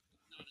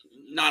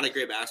not a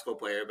great basketball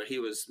player, but he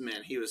was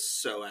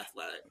so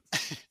athletic.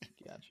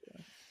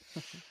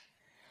 Gotcha.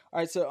 All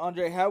right, so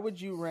Andre, how would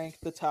you rank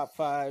the top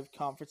 5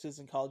 conferences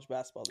in college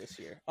basketball this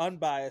year?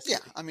 Unbiased. Yeah,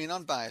 I mean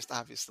unbiased,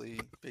 obviously.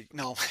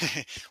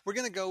 We're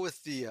gonna go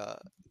with the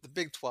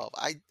Big 12.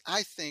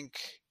 I think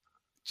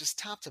just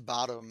top to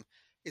bottom,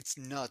 it's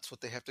nuts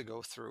what they have to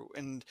go through,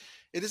 and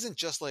it isn't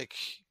just like,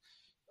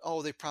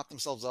 oh, they prop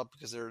themselves up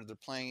because they're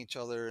playing each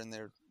other and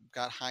they're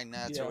got high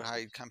nets or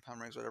high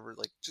compound ranks, whatever.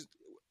 Like just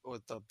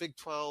with the Big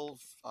 12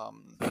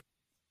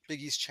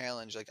 Big East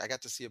Challenge, like I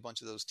got to see a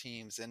bunch of those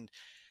teams, and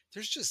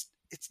there's just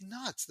it's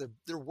nuts.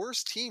 Their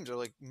worst teams are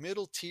like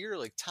middle tier,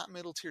 like top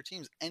middle tier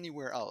teams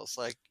anywhere else.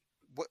 Like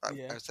what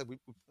I said, we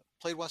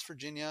played West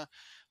Virginia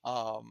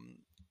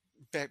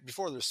back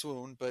before their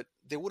swoon, but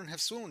they wouldn't have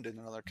swooned in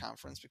another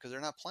conference because they're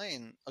not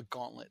playing a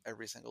gauntlet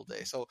every single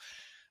day. So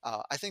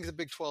I think the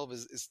Big 12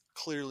 is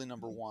clearly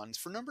number 1.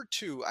 For number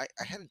 2, I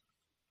had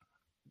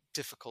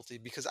difficulty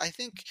because I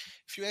think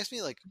if you asked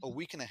me like a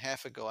week and a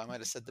half ago, I might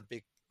have said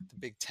the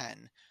Big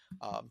 10,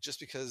 just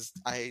because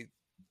I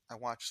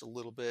watched a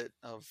little bit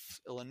of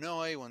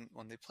Illinois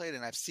when they played,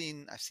 and I've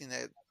seen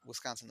that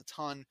Wisconsin a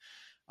ton,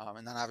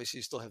 and then obviously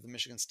you still have the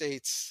Michigan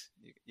States,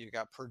 you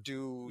got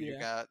Purdue, you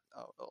got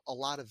a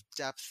lot of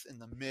depth in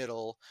the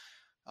middle,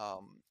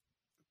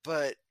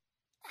 but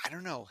I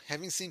don't know,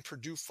 having seen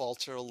Purdue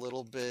falter a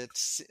little bit,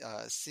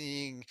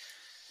 seeing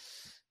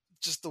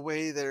just the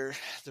way they're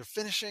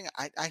finishing,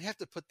 I'd have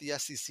to put the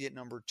SEC at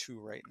number 2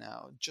 right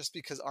now, just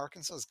because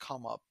Arkansas's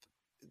come up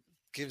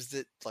gives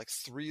it like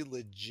 3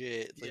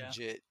 legit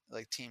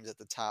like teams at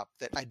the top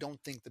that I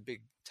don't think the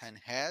Big 10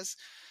 has.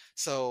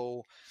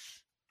 So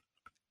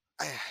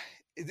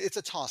it's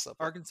a toss up.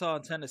 Arkansas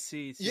and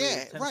Tennessee. Too.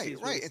 Yeah, right.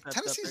 Really and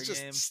Tennessee's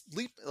just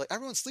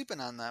everyone's sleeping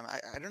on them.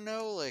 I don't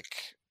know, like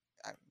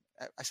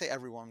I say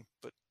everyone,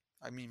 but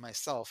I mean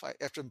myself.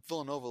 After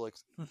Villanova like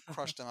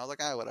crushed them, I was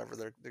like, whatever.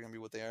 They're gonna be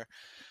what they are.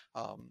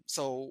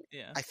 So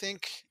I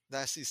think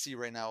the SEC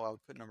right now I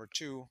would put number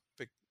 2,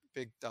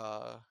 Big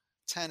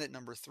 10 at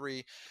number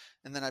 3,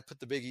 and then I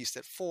put the Big East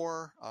at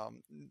 4.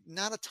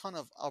 Not a ton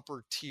of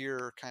upper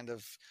tier kind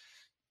of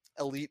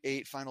Elite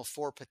 8, Final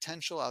 4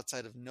 potential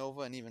outside of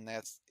Nova, and even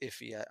that's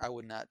iffy. I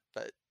would not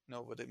bet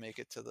Nova to make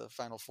it to the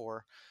Final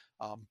 4.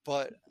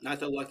 But not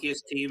the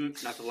luckiest team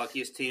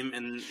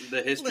in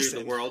the history of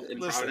the world in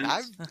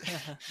Providence.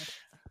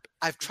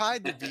 I've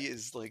tried to be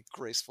as like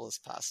graceful as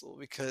possible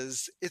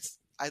because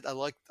I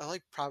like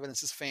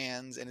Providence's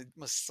fans, and it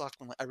must suck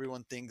when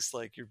everyone thinks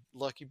like you're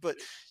lucky. But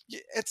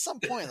at some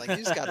point, like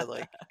you just gotta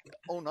like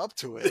own up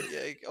to it.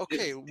 Like,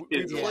 okay,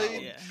 we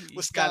played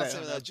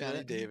Wisconsin without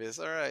Johnny Davis.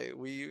 All right,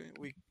 we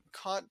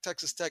caught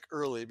Texas Tech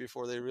early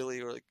before they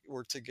really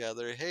were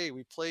together. Hey,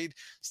 we played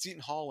Seton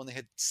Hall when they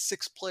had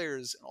 6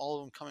 players and all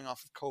of them coming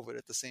off of COVID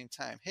at the same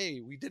time. Hey,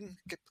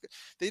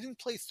 they didn't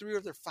play 3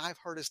 of their 5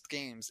 hardest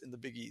games in the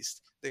Big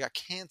East. They got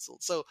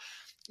canceled. So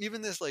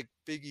even this like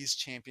Big East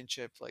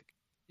championship, like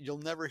you'll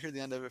never hear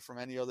the end of it from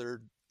any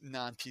other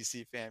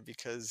non-PC fan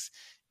because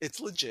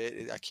it's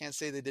legit. I can't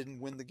say they didn't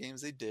win the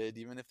games they did,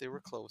 even if they were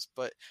close,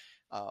 but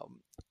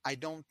I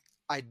don't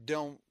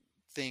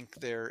think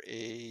they're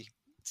a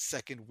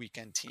second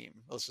weekend team.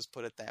 Let's just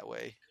put it that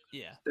way.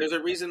 Yeah. There's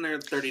a reason they're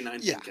 39th.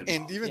 Yeah,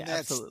 and even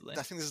that's absolutely.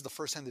 I think this is the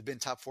first time they've been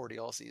top 40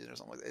 all season or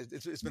something like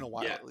that. It's been a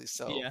while at least.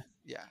 So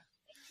yeah,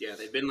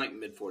 they've been like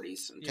mid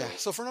 40s.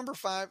 So for number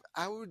 5,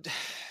 I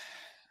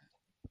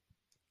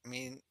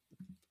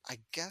I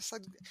guess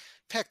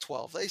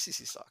Pac-12. The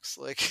ACC sucks.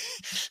 Like,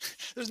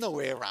 there's no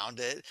way around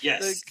it.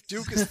 Yes. Like,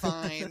 Duke is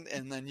fine,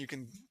 and then you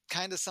can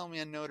kind of sell me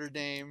on Notre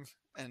Dame,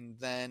 and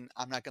then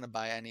I'm not going to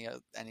buy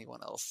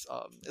anyone else.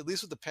 At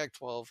least with the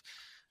Pac-12,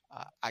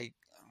 I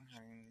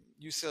mean,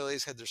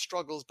 UCLA's had their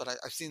struggles, but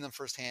I've seen them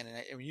firsthand,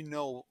 and you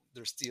know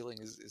their stealing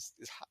is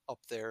up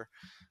there.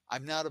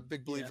 I'm not a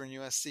big believer in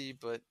USC,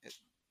 but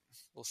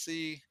we'll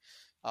see.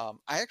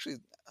 I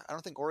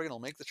don't think Oregon will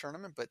make the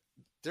tournament, but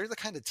they're the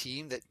kind of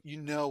team that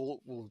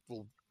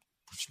will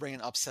bring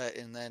an upset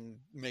and then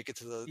make it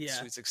to the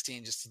Sweet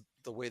 16, just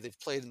the way they've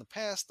played in the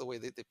past, the way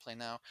they play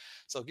now.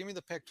 So give me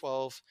the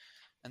Pac-12,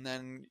 and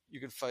then you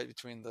can fight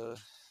between the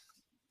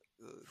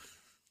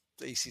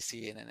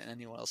ACC and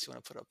anyone else you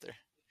want to put up there.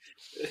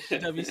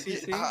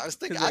 WCC. I was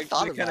thinking. I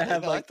thought about it.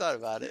 I thought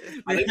about it.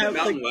 I think the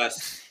Mountain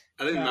West.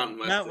 I think the Mountain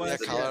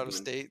West. Yeah, Colorado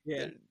State.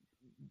 Yeah,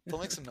 they'll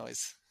make some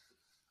noise.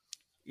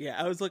 Yeah,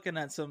 I was looking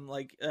at some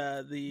like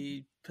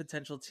the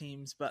potential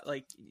teams, but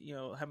like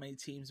how many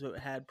teams it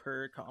had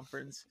per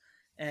conference,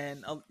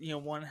 and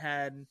one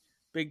had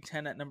Big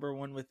Ten at number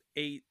 1 with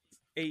eight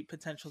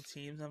potential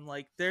teams. I'm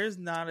like, there's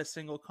not a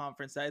single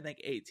conference that I think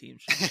 8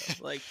 teams should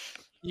go. Like,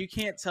 you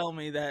can't tell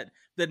me that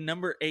the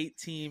number 8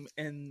 team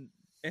in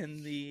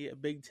the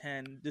Big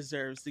Ten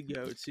deserves to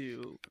go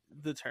to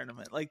the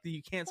tournament. Like,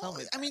 you can't tell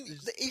me that. I mean,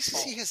 the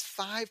ACC has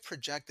 5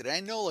 projected. I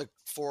know like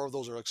 4 of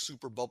those are like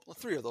super bubble.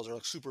 3 of those are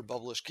like super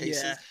bubblish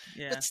cases.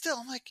 Yeah. But still,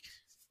 I'm like,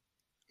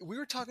 we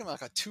were talking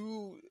about like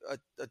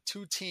a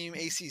 2-team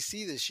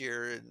ACC this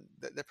year, and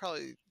that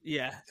probably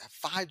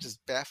 5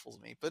 just baffles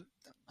me. But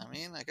I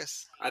mean, I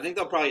guess I think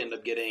they'll probably end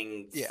up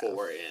getting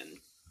 4 in,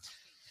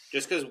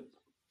 just because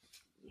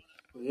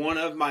one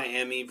of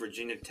Miami,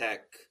 Virginia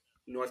Tech,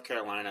 North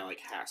Carolina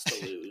has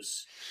to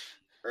lose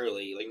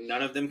early. Like,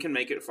 none of them can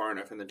make it far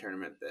enough in the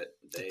tournament that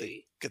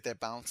they get that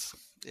bounce.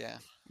 Yeah,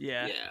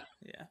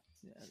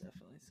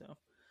 definitely. So,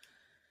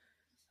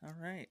 all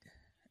right,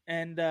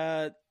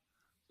 and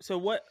so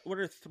what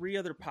are 3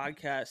 other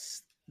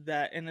podcasts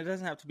that, and it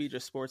doesn't have to be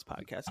just sports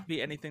podcasts, it could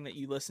be anything that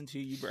you listen to,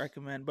 you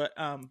recommend, but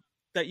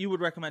that you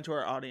would recommend to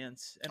our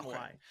audience, and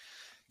why?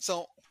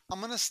 So I'm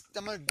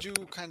gonna do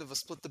kind of a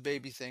split the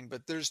baby thing,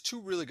 but there's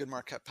 2 really good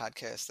Marquette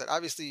podcasts that,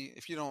 obviously,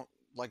 if you don't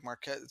like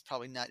Marquette, it's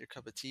probably not your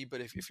cup of tea.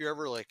 But if you're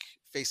ever like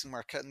facing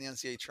Marquette in the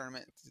NCAA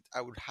tournament,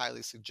 I would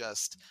highly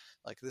suggest,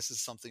 like, this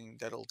is something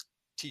that'll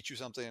teach you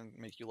something and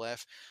make you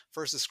laugh.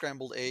 First is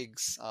Scrambled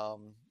Eggs,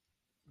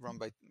 run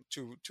by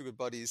two good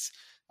buddies.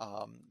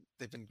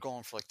 They've been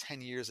going for like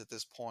 10 years at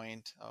this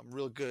point.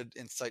 Real good,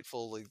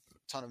 insightful, like,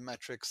 ton of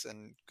metrics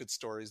and good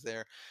stories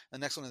there. The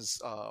next one is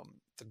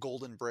The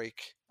Golden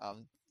Break.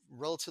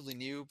 Relatively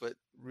new, but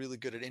really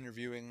good at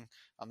interviewing.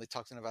 They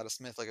talked to Nevada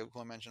Smith, like who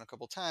I mentioned a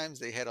couple of times.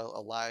 They had a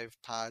live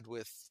pod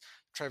with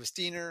Travis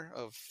Diener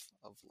of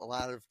a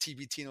lot of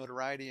TBT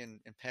notoriety and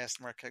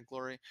past Marquette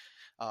glory.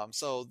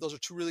 So those are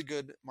 2 really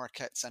good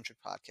Marquette-centric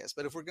podcasts.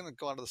 But if we're going to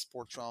go out of the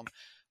sports realm,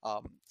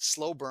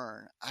 Slow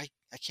Burn, I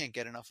can't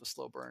get enough of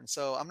Slow Burn.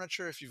 So I'm not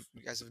sure if you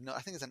guys have known. I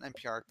think it's an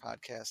NPR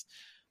podcast.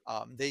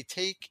 They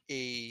take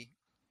a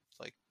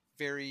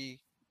very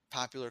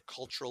popular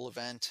cultural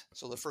event.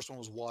 So the first one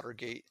was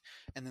Watergate,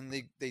 and then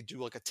they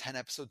do like a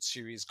 10-episode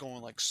series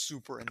going like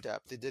super in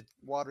depth. They did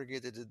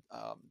Watergate, they did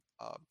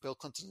Bill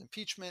Clinton's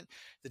impeachment,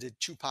 they did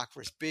Tupac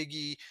versus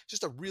Biggie,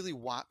 just a really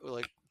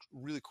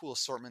really cool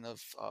assortment of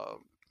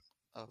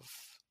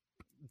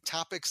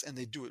topics, and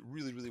they do it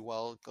really, really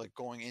well, like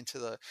going into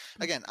the,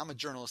 again, I'm a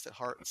journalist at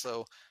heart,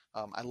 so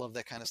I love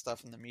that kind of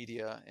stuff in the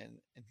media, and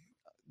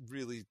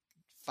really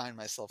find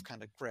myself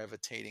kind of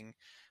gravitating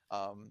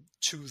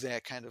to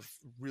that kind of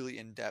really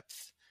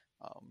in-depth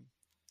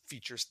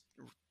features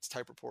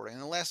type reporting.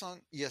 And the last one,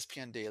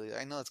 ESPN Daily.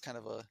 I know it's kind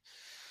of a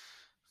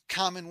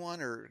common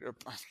one, or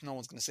no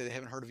one's going to say they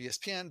haven't heard of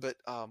ESPN, but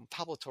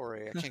Pablo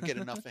Torre, I can't get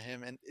enough of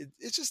him, and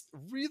it's just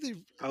really,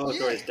 Pablo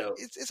Torre is dope.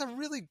 It's a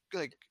really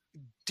like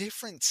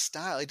different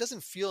style. It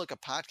doesn't feel like a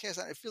podcast.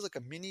 It feels like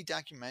a mini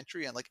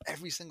documentary on like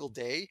every single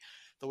day,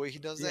 the way he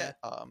does that.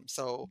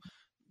 So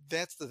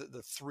that's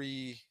the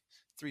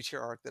 3-tier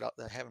arc that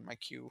I have in my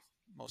queue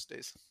most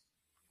days.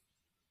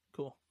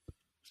 Cool.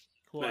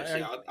 Nice.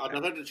 I'd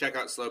love to check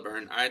out Slow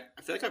Burn. I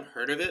feel like I've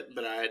heard of it,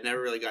 but I had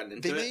never really gotten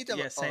into it. They made a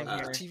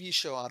TV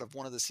show out of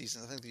one of the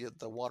seasons. I think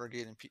the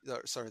Watergate,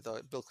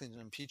 the Bill Clinton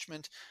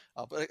impeachment.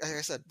 But like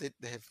I said,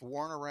 they have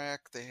War in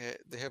Iraq.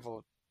 They have a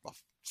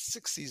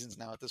 6 seasons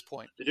now at this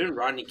point. They're doing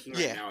Rodney King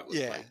right now. It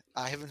looks like.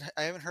 I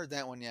haven't heard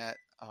that one yet.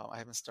 I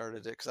haven't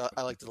started it because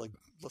I like to like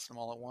listen to them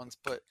all at once.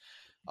 But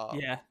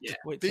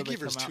Biggie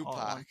vs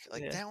Tupac,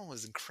 that one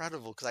was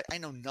incredible because I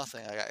know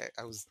nothing.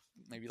 I was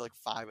maybe like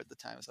 5 at the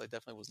time, so I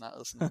definitely was not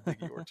listening to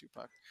Biggie or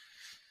Tupac.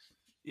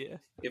 Yeah.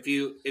 If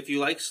you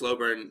like Slow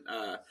Burn,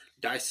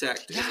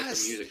 Dissect is like a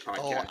music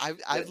podcast. Oh,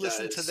 I've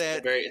listened to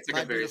that. It's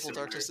like My Beautiful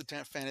Dark Twisted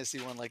Fantasy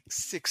one like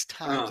 6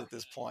 times at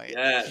this point.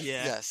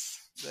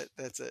 Yes.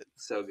 That's it.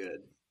 So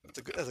good.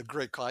 That's a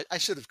great call. I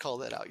should have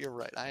called that out. You're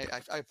right.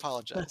 I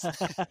apologize.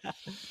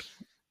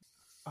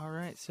 All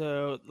right,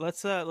 so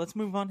let's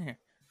move on here.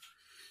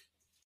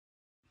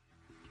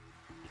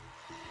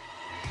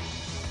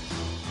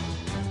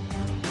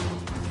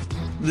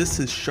 This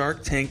is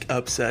Shark Tank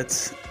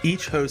Upsets.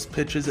 Each host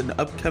pitches an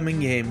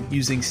upcoming game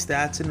using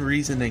stats and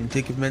reasoning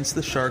to convince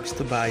the sharks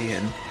to buy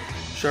in.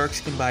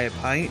 Sharks can buy a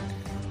pint,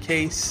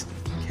 case,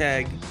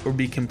 keg, or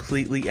be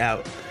completely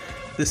out.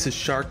 This is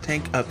Shark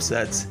Tank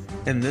Upsets,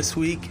 and this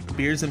week,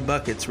 Beers and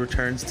Buckets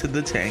returns to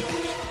the tank.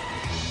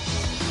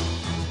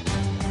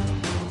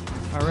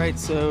 All right,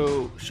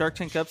 so Shark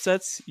Tank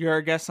Upsets, you're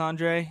our guest,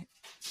 Andre.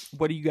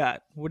 What do you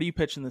got? What are you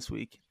pitching this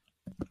week?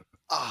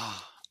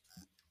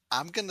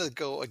 I'm going to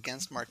go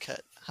against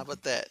Marquette. How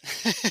about that?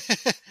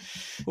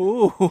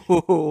 Ooh,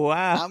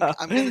 wow.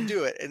 I'm going to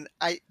do it. And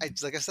I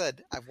like I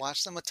said, I've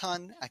watched them a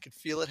ton. I could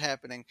feel it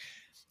happening.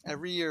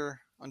 Every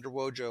year under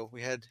Wojo,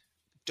 we had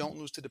 "Don't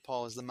lose to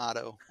DePaul" as the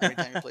motto. Every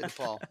time you play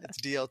DePaul,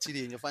 it's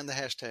DLTD, and you'll find the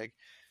hashtag.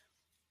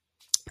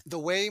 The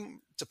way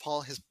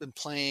DePaul has been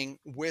playing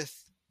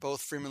with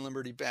both Freeman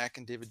Liberty back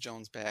and David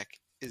Jones back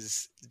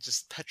is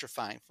just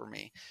petrifying for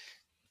me.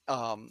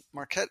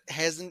 Marquette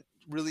hasn't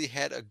really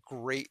had a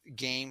great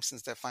game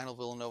since that final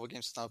Villanova game.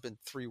 It's now been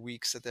 3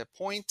 weeks at that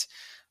point.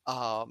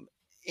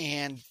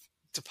 And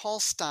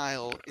DePaul's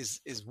style is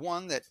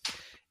one that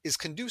is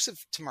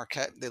conducive to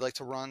Marquette. They like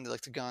to run, they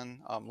like to gun,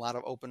 a lot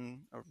of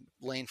open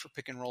lane for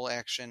pick and roll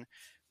action.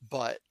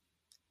 But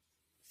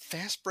the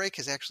fast break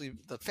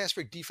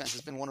defense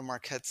has been one of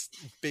Marquette's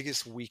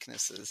biggest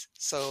weaknesses.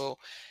 So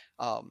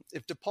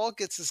if DePaul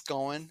gets this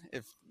going,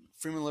 if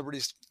Freeman Liberty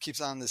keeps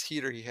on this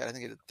heater he had, I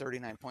think he had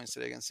 39 points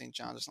today against St.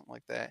 John's or something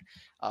like that.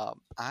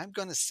 I'm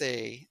going to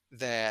say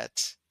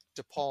that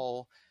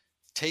DePaul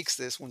takes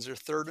this, wins their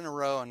third in a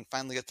row, and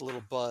finally get the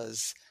little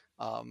buzz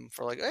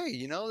for like,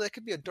 hey, that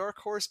could be a dark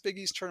horse Big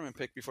East tournament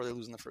pick before they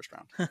lose in the first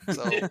round.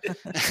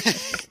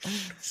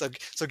 So,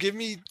 so give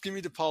me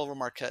DePaul over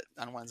Marquette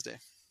on Wednesday.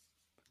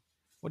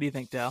 What do you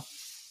think, Dal?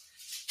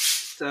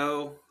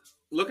 So,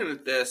 looking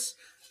at this,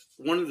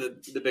 one of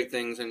the big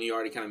things, and you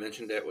already kind of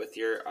mentioned it with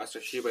your Oscar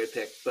Tshiebwe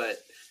pick, but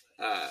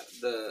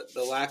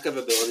the lack of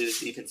ability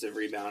to defensive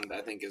rebound,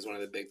 I think, is one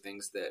of the big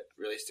things that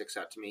really sticks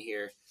out to me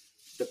here.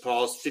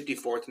 DePaul's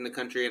 54th in the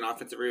country in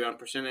offensive rebound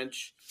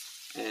percentage,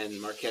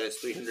 and Marquette is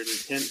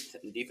 310th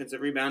in defensive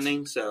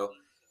rebounding. So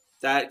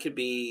that could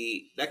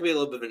be a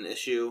little bit of an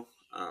issue.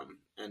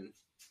 And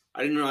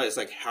I didn't realize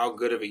how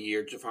good of a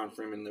year Javon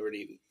Freeman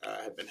Liberty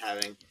had been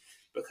having,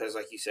 because,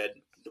 like you said,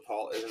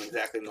 DePaul isn't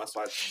exactly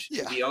must-watch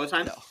TV all the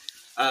time. No.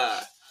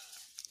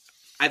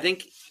 I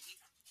think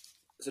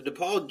so.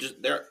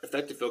 DePaul, their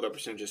effective field goal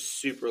percentage is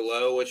super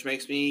low, which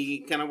makes me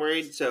kind of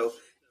worried. So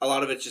a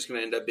lot of it's just going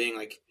to end up being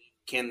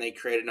can they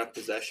create enough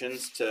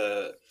possessions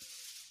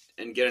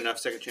and get enough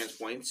second chance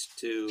points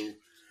to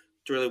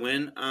really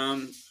win?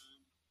 I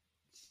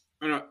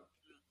don't know.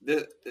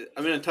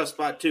 I'm in a tough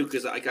spot too,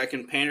 because I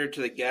can pander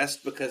to the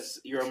guest because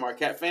you're a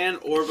Marquette fan,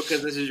 or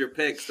because this is your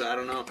pick. So I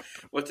don't know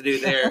what to do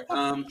there.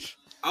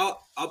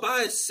 I'll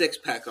buy a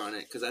 6-pack on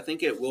it because I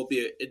think it will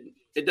be.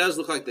 It does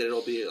look like that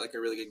it'll be a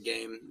really good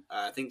game.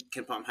 I think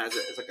KenPom has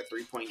it as a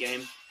 3-point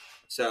game,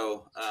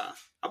 so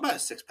I'll buy a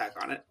 6-pack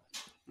on it.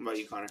 What about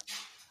you, Connor?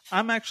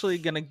 I'm actually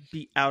gonna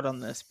be out on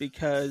this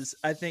because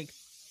I think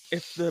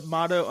if the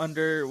motto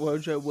under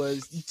Wojo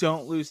was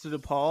 "Don't lose to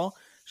DePaul,"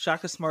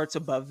 Shaka Smart's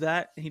above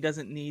that. He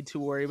doesn't need to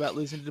worry about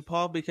losing to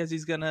DePaul because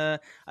he's gonna.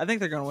 I think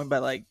they're gonna win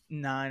by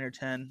 9 or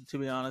 10. To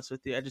be honest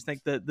with you, I just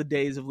think the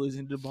days of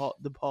losing to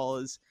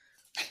DePaul is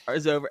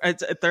over.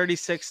 It's a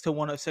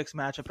 36-106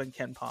 matchup in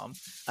KenPom.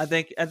 I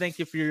think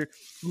if you're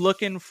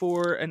looking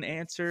for an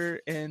answer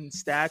in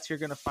stats, you're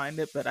gonna find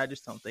it, but I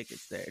just don't think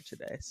it's there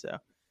today. So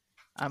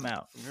I'm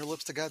out. From your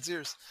lips to God's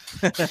ears.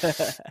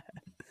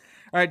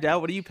 All right,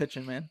 Dal, what are you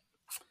pitching, man?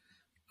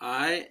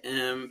 I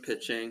am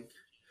pitching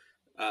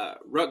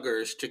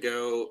Rutgers to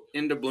go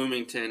into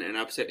Bloomington and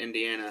upset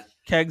Indiana.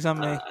 Kegs on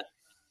me.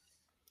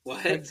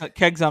 What?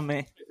 Kegs on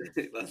me.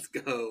 Let's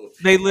go.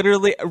 They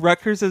literally,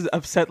 Rutgers has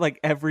upset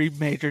every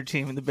major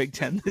team in the Big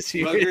Ten this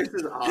year. Rutgers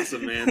is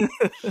awesome, man.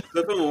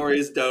 Cliff Amore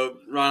is dope.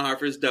 Ron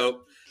Harper's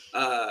dope.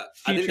 I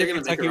think they're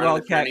going to make a run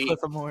Wildcat, in the Cliff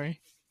Amore.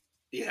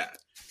 Yeah.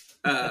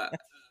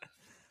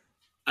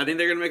 I think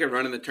they're going to make a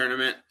run in the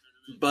tournament,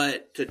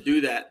 but to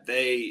do that,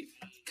 they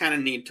kind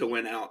of need to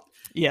win out.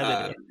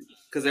 Yeah, they do.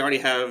 Because they already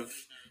have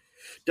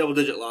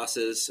double-digit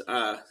losses,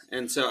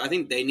 and so I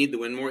think they need to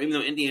win more. Even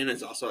though Indiana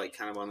is also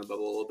kind of on the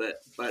bubble a little bit,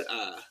 but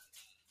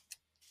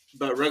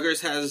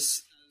Rutgers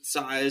has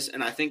size,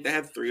 and I think they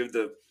have 3 of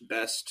the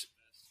best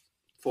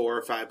 4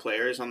 or 5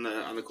 players on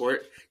the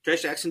court.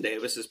 Trace Jackson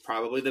Davis is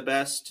probably the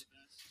best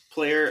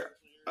player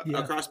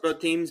across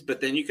both teams,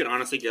 but then you could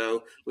honestly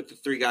go with the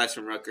 3 guys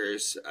from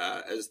Rutgers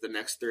as the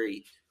next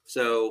 3.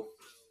 So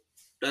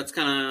that's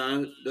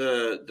kind of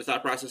the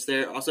thought process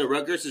there. Also,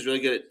 Rutgers is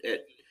really good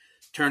at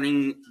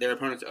turning their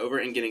opponents over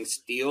and getting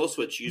steals,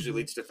 which usually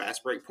leads to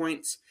fast break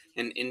points.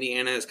 And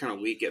Indiana is kind of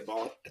weak at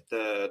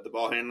the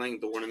ball handling,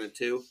 the 1 and the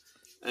 2,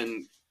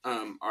 and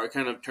are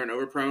kind of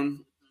turnover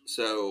prone.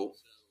 So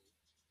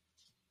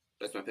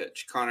that's my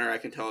pitch. Connor, I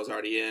can tell, is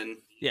already in.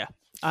 Yeah,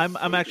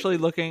 I'm actually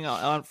looking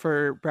on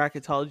for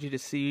bracketology to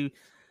see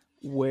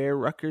where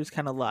Rutgers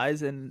kind of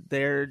lies, and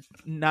they're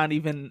not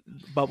even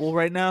bubble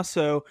right now,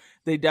 so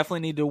they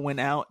definitely need to win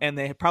out, and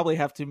they probably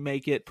have to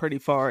make it pretty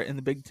far in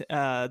the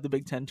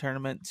Big Ten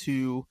tournament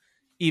to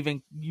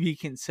even be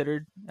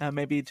considered,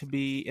 maybe to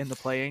be in the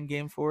play-in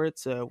game for it.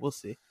 So we'll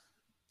see.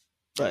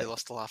 But they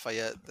lost to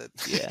Lafayette. That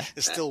yeah,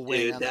 is still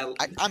weighing on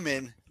that. I'm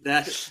in.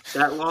 That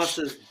loss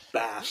is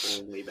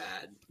bafflingly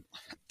bad.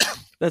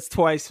 That's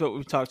twice what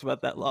we've talked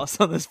about that loss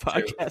on this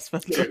podcast.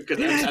 Because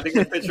I think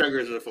the pitch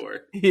Rutgers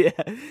before. Yeah,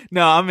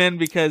 no, I'm in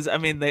because I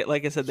mean, they,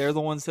 like I said, they're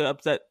the ones who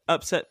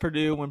upset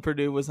Purdue when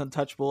Purdue was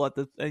untouchable at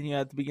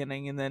the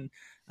beginning, and then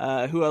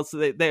who else?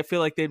 They feel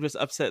like they've just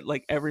upset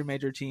like every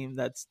major team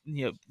that's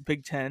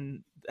Big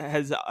Ten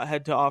has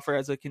had to offer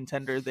as a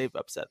contender. They've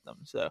upset them.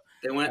 So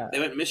they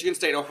went Michigan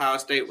State, Ohio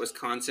State,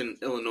 Wisconsin,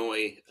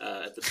 Illinois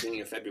at the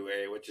beginning of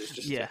February, which is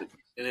just an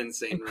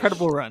insane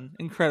incredible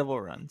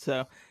run.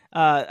 So.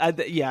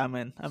 I'm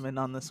in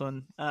on this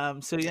one.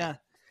 So yeah,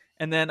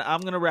 and then I'm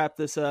gonna wrap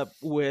this up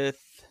with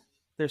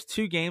there's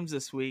 2 games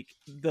this week.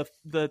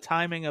 The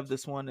timing of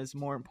this one is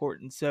more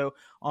important. So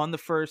on the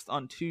first,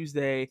 on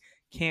Tuesday,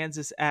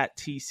 Kansas at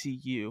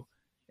TCU,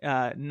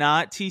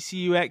 not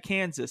TCU at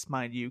Kansas,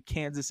 mind you,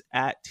 Kansas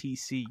at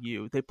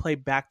TCU. They play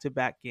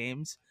back-to-back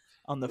games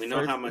on the. We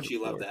know how much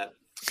you love that.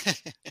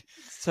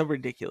 So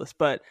ridiculous,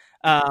 but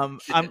I'm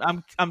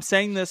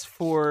saying this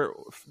for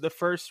the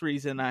first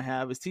reason I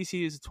have is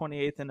TCU is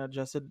 28th in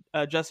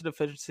adjusted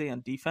efficiency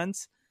on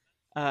defense,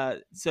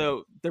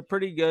 so they're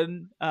pretty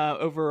good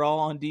overall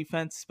on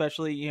defense,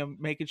 especially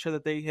making sure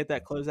that they hit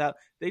that closeout.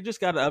 They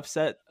just got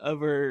upset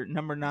over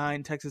number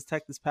 9 Texas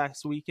Tech this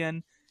past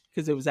weekend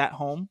because it was at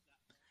home.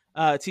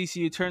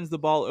 TCU turns the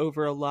ball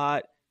over a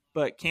lot,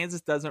 but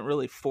Kansas doesn't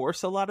really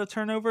force a lot of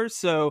turnovers,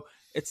 so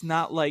it's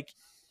not like.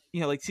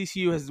 Like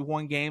TCU has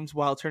won games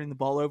while turning the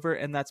ball over,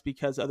 and that's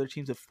because other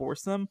teams have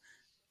forced them.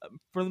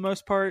 For the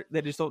most part,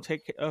 they just don't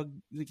take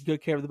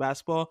good care of the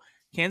basketball.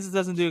 Kansas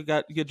doesn't do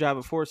a good job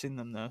of forcing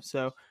them, though.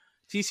 So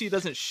TCU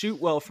doesn't shoot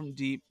well from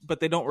deep, but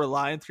they don't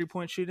rely on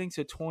three-point shooting.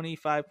 So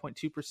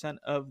 25.2%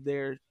 of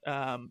their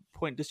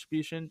point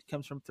distribution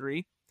comes from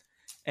 3.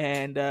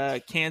 And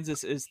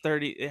Kansas is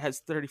 30. It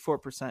has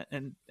 34%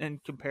 in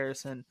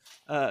comparison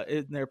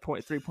in their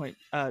 3-point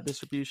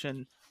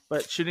distribution.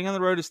 But shooting on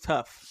the road is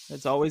tough.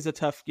 It's always a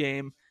tough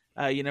game.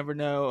 You never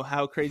know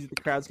how crazy the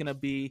crowd's going to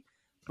be.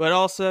 But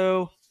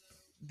also,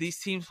 these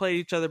teams play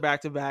each other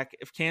back to back.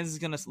 If Kansas is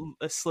going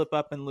to slip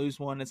up and lose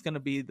one, it's going to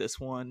be this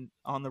one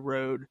on the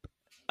road,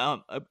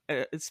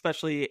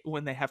 especially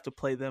when they have to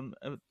play them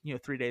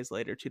 3 days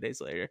later, 2 days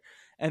later.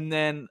 And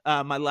then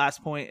my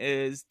last point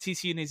is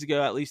TCU needs to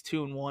go at least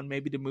 2-1,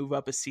 maybe to move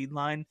up a seed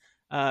line.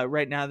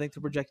 Right now, I think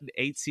they're projected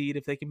 8 seed.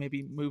 If they can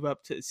maybe move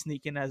up to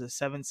sneak in as a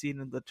 7 seed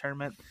in the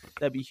tournament,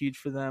 that'd be huge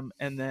for them.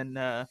 And then,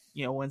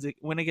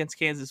 win against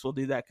Kansas will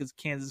do that because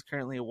Kansas is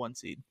currently a 1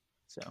 seed.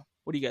 So,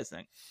 what do you guys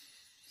think?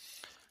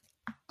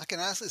 I can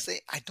honestly say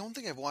I don't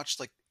think I've watched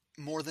like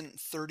more than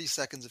 30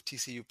 seconds of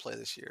TCU play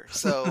this year.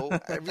 So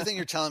everything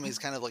you're telling me is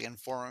kind of like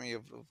informing me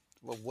of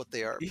what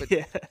they are. But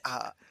yeah.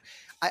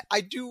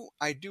 I do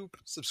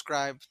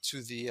subscribe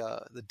to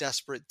the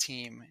desperate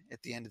team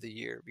at the end of the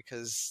year,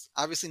 because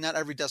obviously not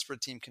every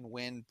desperate team can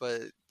win,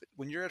 but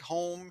when you're at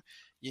home,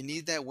 you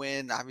need that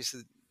win.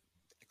 Obviously,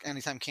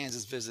 anytime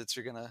Kansas visits,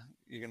 you're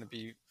gonna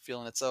be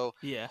feeling it. So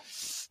yeah,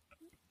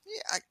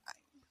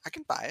 I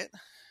can buy it.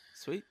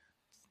 Sweet,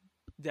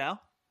 Dow.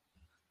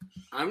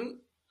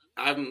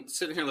 I'm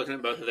sitting here looking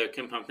at both of their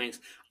KenPom things.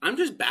 I'm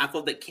just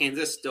baffled that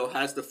Kansas still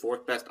has the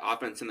 4th best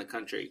offense in the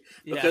country,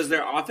 because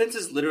their offense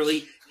is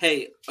literally,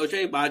 hey,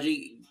 Ochai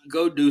Agbaji,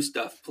 go do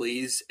stuff,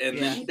 please. And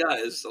then he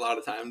does a lot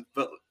of time.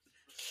 But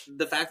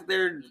the fact that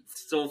they're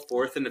still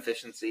 4th in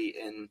efficiency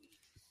in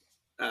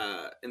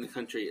the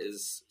country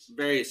is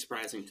very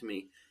surprising to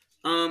me.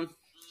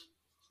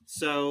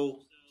 So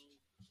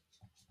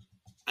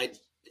I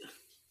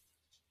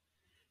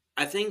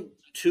think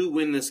to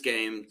win this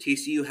game,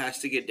 TCU has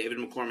to get David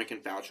McCormick in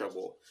foul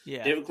trouble.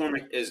 Yeah. David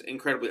McCormick is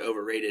incredibly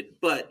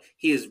overrated, but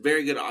he is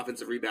very good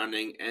offensive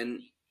rebounding and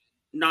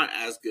not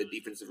as good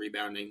defensive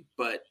rebounding,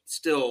 but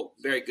still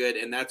very good.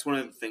 And that's one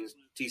of the things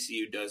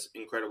TCU does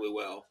incredibly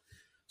well.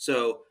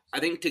 So I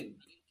think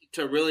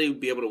to really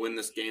be able to win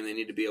this game, they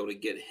need to be able to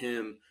get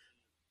him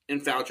in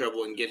foul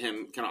trouble and get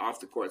him kind of off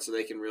the court so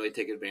they can really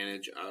take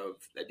advantage of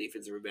that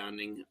defensive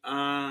rebounding.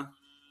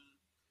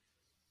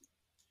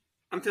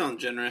 I'm feeling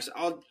generous.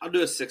 I'll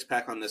do a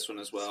 6-pack on this one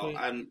as well.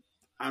 Sweet.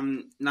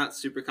 I'm not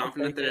super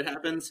confident that it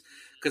happens,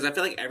 because I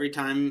feel like every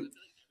time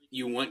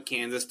you want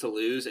Kansas to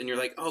lose and you're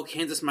like, oh,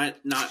 Kansas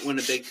might not win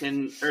a Big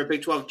 10 or a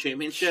Big 12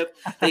 championship,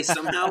 they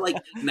somehow like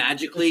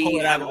magically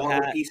have all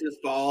the pieces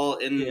fall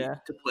into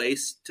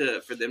place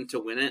for them to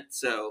win it.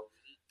 So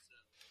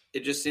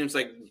it just seems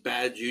like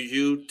bad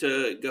juju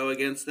to go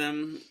against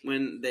them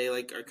when they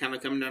like are kind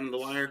of coming down to the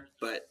wire.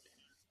 But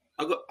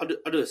I'll do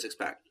a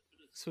 6-pack.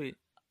 Sweet.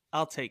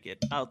 I'll take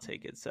it.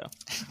 So, all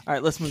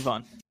right, let's move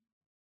on.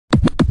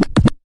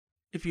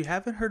 If you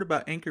haven't heard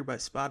about Anchor by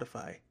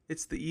Spotify,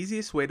 it's the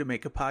easiest way to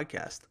make a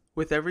podcast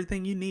with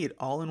everything you need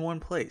all in one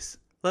place.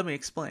 Let me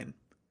explain.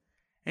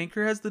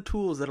 Anchor has the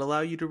tools that allow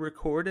you to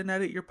record and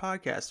edit your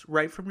podcast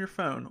right from your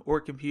phone or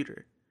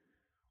computer.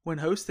 When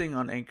hosting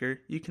on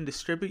Anchor, you can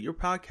distribute your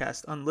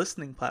podcast on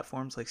listening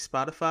platforms like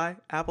Spotify,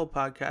 Apple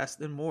Podcasts,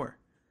 and more.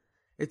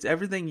 It's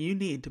everything you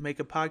need to make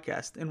a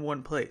podcast in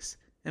one place.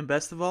 And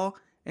best of all,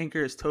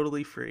 Anchor is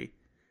totally free.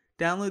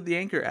 Download the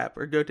Anchor app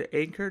or go to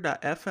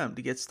anchor.fm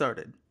to get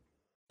started.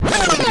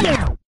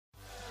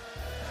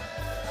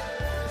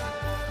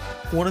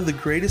 One of the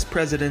greatest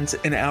presidents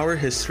in our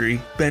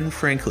history, Ben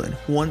Franklin,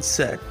 once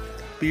said,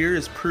 "Beer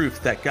is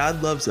proof that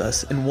God loves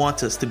us and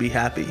wants us to be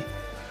happy."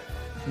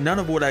 None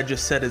of what I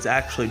just said is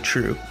actually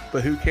true,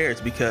 but who cares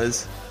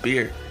because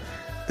beer.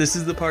 This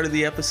is the part of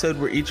the episode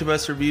where each of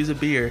us reviews a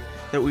beer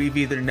that we've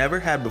either never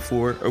had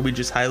before or we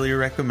just highly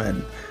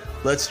recommend.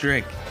 Let's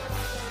drink.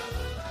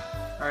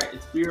 All right,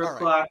 it's beer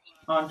o'clock.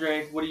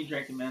 Andre, what are you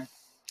drinking, man?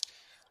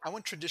 I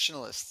went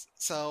traditionalist.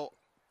 So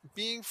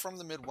being from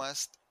the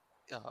Midwest,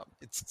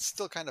 it's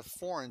still kind of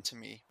foreign to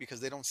me because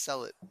they don't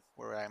sell it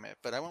where I'm at.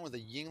 But I went with a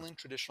Yuengling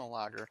traditional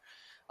lager.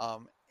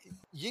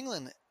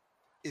 Yuengling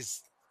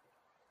is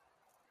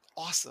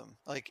awesome.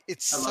 Like,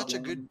 it's such a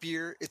good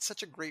beer. It's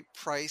such a great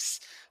price.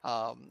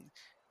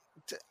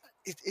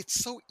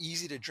 It's so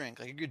easy to drink.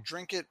 Like, you could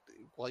drink it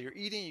while you're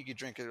eating. You could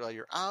drink it while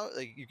you're out.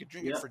 Like, you could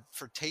drink it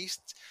for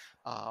taste.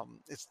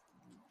 It's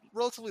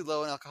relatively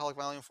low in alcoholic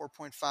volume,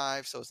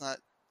 4.5. So it's not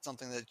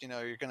something that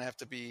you're going to have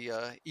to be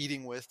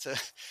eating with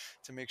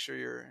to make sure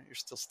you're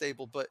still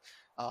stable. But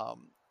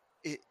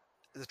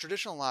the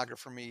traditional lager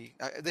for me,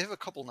 they have a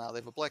couple now. They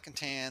have a black and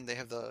tan. They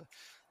have a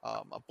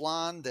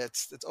blonde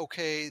that's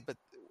okay, but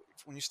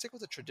when you stick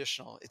with the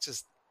traditional,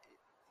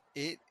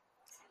 it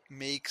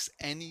makes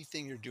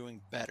anything you're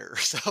doing better.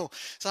 So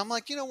I'm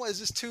like, what, is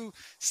this too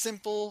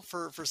simple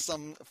for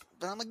some?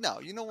 But I'm like, no,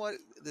 you know what?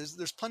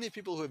 There's plenty of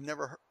people who have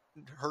never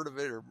heard of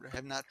it or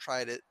have not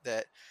tried it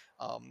that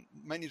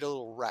might need a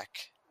little rec.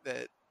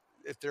 That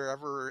if they're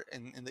ever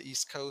in the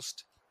East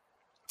Coast,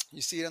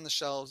 you see it on the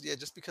shelves. Yeah,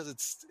 just because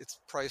it's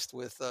priced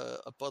with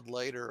a Bud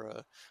Light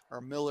or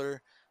a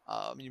Miller.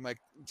 You might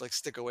like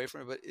stick away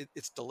from it, but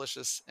it's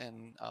delicious,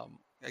 and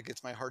it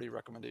gets my hearty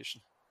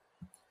recommendation.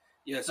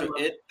 Yeah, so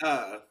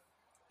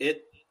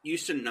it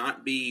used to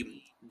not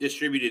be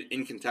distributed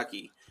in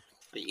Kentucky,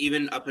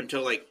 even up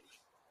until like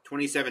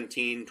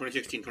 2016,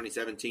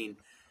 2017.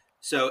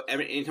 So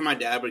anytime my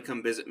dad would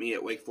come visit me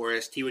at Wake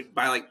Forest, he would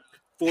buy like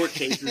 4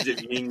 cases of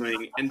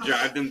Yuengling and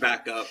drive them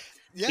back up.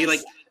 Yes.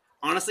 He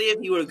honestly, if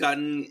he would have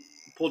gotten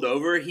pulled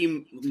over,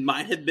 he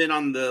might have been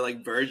on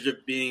the verge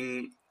of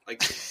being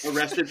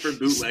arrested for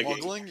bootlegging.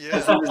 Smuggling,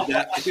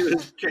 yeah. He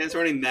was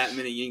transporting that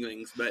many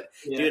Yuenglings, but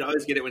he would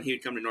always get it when he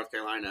would come to North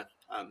Carolina.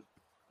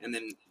 And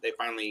then they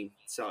finally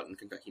sell it in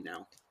Kentucky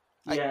now.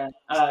 Yeah,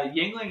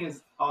 Yuengling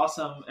is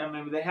awesome. I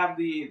mean, they have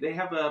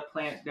a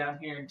plant down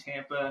here in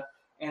Tampa,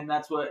 and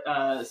that's what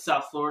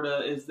South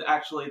Florida is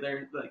actually.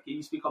 It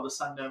used to be called the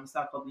Sun Dome. It's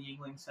now called the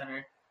Yuengling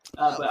Center.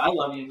 But I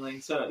love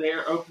Yuengling. So they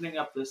are opening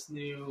up this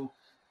new.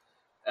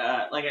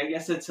 I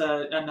guess it's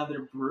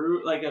another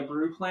brew, like a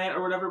brew plant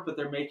or whatever, but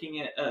they're making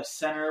it a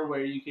center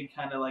where you can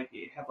kind of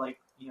they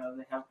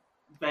have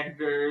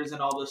vendors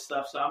and all this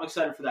stuff. So I'm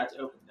excited for that to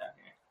open down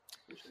here.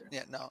 For sure.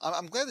 Yeah, no,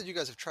 I'm glad that you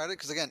guys have tried it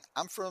because again,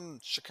 I'm from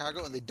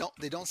Chicago and they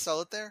don't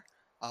sell it there.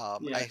 I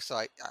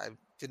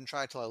didn't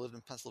try it till I lived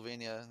in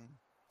Pennsylvania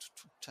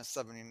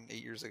 7,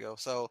 8 years ago.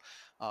 So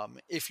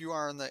if you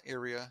are in the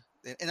area,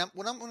 and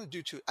what I'm going to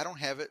do too, I don't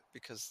have it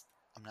because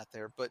I'm not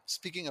there. But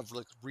speaking of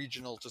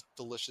regional, just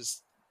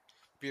delicious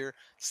beer,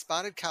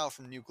 Spotted Cow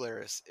from New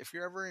Glarus. If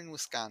you're ever in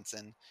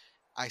Wisconsin,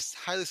 I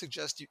highly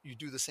suggest you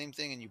do the same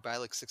thing and you buy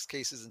 6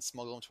 cases and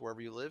smuggle them to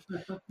wherever you live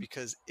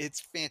because it's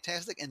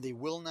fantastic and they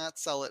will not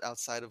sell it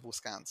outside of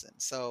Wisconsin.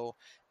 So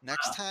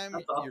next time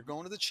you're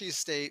going to the cheese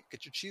state,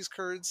 get your cheese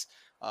curds,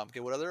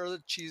 get what other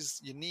cheese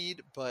you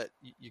need, but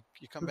you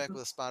come back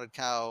with a Spotted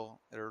Cow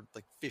that are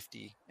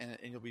 50 and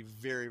you'll be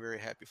very, very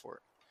happy for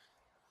it.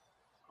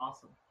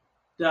 Awesome.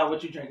 Dad,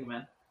 what you drinking,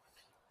 man?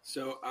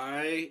 So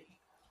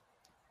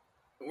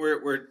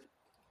we're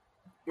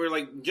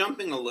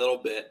jumping a little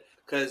bit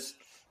because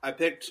I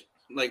picked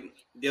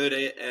the other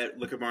day at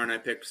Liquor Barn. I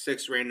picked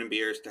 6 random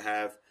beers to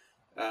have.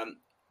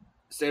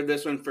 Saved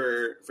this one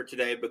for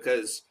today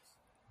because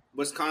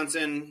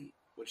Wisconsin,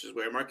 which is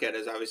where Marquette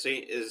is, obviously,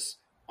 is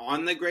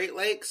on the Great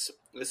Lakes.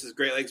 This is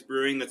Great Lakes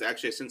Brewing. That's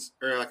actually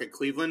a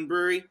Cleveland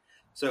brewery,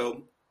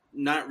 so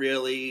not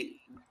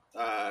really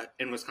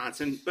in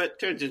Wisconsin, but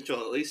tangential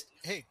at least.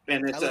 Hey,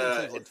 and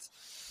it's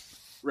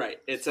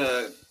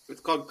it's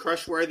called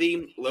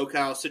Crushworthy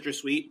Low-Cal Citrus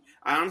Sweet.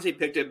 I honestly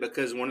picked it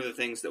because one of the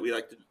things that we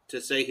like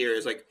to say here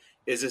is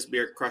is this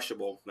beer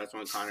crushable? That's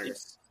one of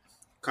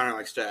Connor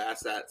likes to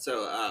ask that.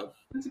 So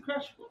it's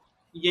crushable.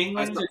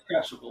 Yuenglings are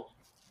crushable.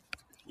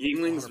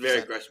 Yuenglings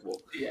very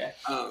crushable. Yeah.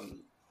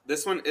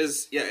 This one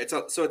is it's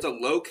a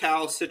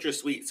low-cal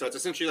citrus sweet. So it's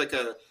essentially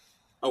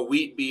a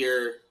wheat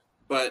beer,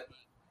 but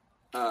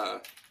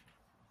a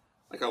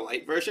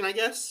light version, I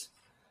guess.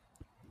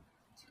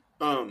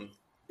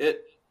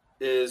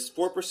 is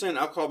 4%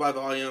 alcohol by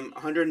volume,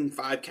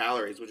 105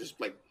 calories, which is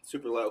like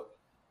super low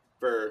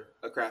for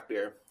a craft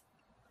beer.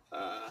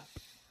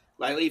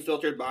 Lightly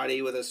filtered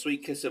body with a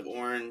sweet kiss of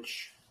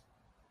orange.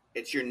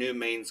 It's your new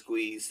main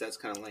squeeze. That's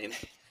kind of lame.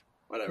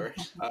 Whatever.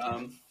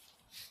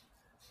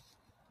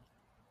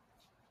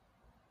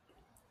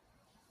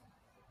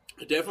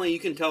 Definitely, you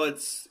can tell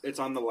it's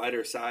on the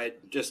lighter side,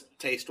 just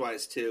taste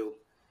wise too.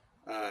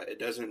 It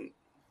doesn't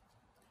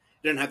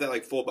have that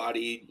like full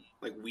bodied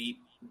like wheat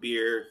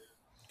beer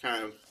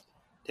kind of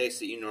taste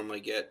that you normally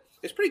get.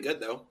 It's pretty good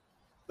though.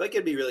 Like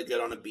it'd be really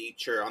good on a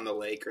beach or on the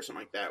lake or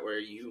something like that, where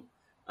you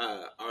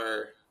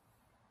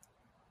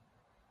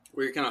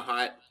where you're kind of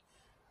hot.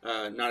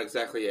 Not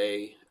exactly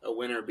a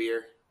winter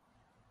beer,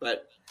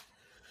 but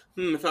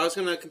if I was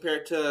going to compare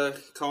it to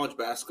college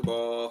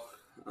basketball,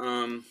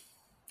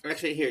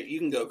 actually here you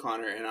can go,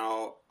 Connor, and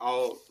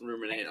I'll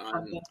ruminate on.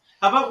 Okay.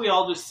 How about we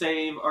all just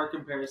save our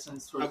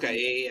comparisons towards?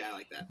 Okay, yeah, I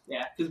like that.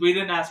 Yeah, because we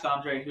didn't ask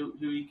Andre who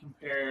you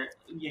compare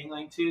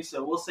Yingling to,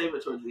 so we'll save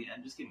it towards the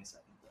end. Just give me a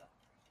second,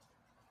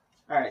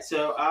 though. All right,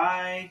 so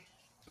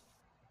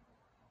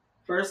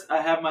First,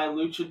 I have my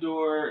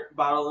Luchador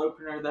bottle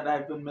opener that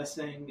I've been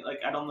missing.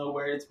 Like, I don't know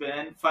where it's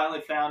been.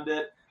 Finally found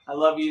it. I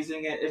love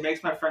using it. It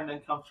makes my friend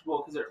uncomfortable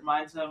because it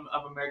reminds him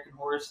of American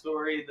Horror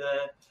Story,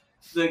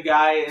 the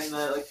guy in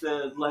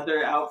the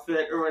leather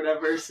outfit or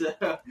whatever. So,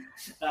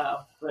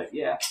 but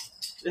yeah,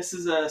 this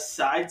is a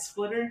side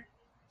splitter,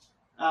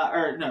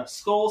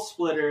 skull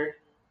splitter.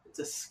 It's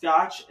a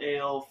Scotch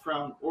ale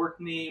from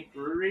Orkney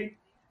Brewery.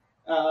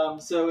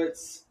 So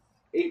it's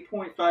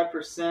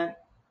 8.5%.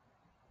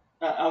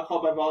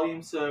 Alcohol by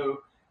volume,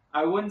 so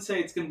I wouldn't say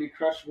it's going to be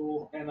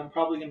crushable, and I'm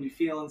probably going to be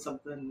feeling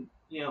something,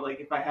 like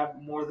if I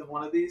have more than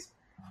one of these.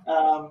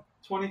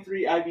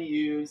 23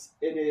 IBUs.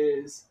 It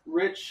is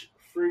rich,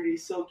 fruity,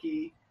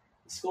 silky.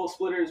 The Skull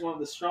Splitter is one of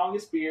the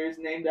strongest beers,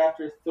 named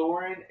after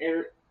Thorfinn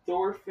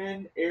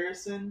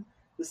Erisson,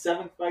 the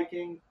 7th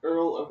Viking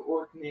Earl of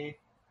Orkney.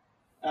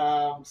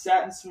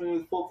 Satin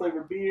smooth, full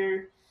flavor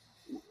beer.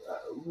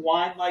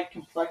 Wine-like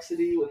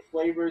complexity with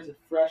flavors of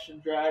fresh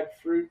and dried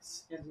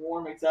fruits and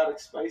warm exotic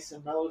spice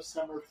and mellow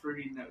summer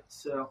fruity notes.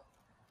 So,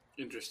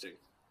 interesting.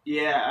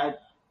 Yeah,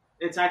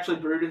 it's actually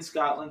brewed in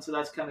Scotland, so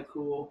that's kind of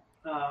cool.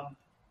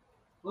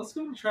 Let's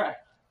give it a try.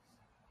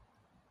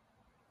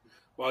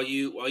 While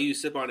you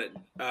sip on it,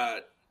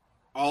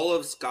 all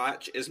of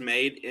Scotch is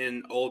made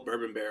in old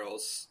bourbon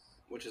barrels,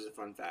 which is a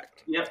fun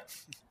fact. Yep.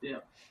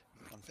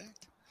 Fun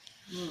fact.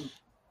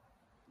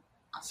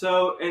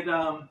 So it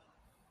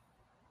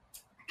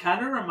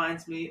kind of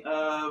reminds me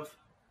of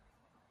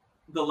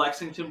the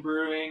Lexington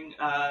Brewing,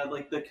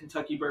 like the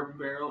Kentucky Bourbon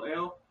Barrel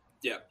Ale.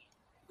 Yeah,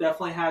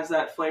 definitely has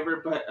that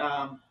flavor. But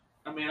I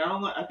don't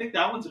know. I think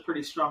that one's a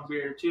pretty strong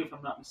beer too, if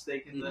I'm not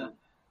mistaken. Mm-hmm.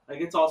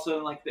 It's also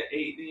in like the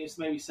 8, it's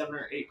maybe 7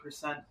 or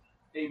 8%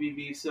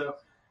 ABV. So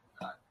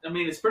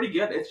it's pretty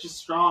good. It's just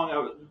strong.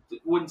 I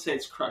wouldn't say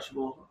it's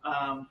crushable,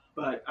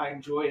 but I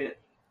enjoy it.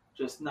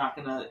 Just not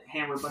gonna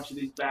hammer a bunch of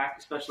these back,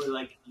 especially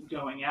like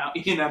going out.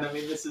 You know what I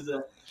mean? This is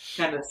a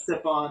kind of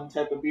sip-on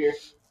type of beer.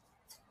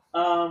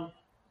 So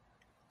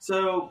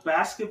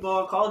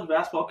college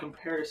basketball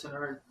comparison,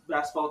 or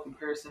basketball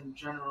comparison in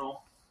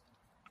general.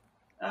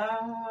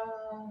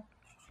 I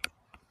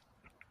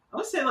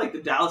would say like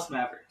the Dallas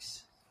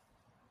Mavericks,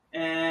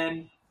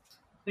 and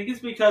I think it's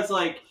because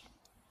like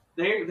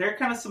they're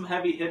kind of some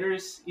heavy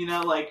hitters.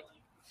 Like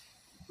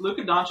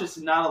Luka Doncic is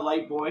not a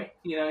light boy.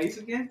 He's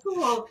a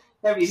little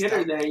heavy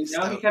hitter there. He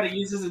kind of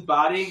uses his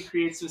body and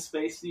creates some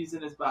space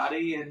using his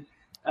body, and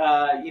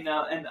I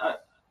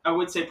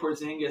would say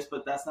Porzingis,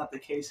 but that's not the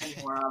case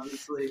anymore,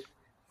 obviously.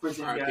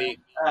 Porzingis.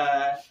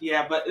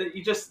 Yeah, but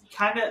you just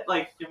kind of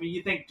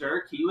you think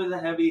Dirk, he was a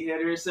heavy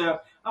hitter,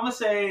 so I'm gonna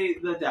say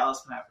the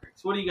Dallas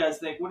Mavericks. What do you guys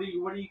think? What are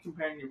you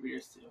comparing your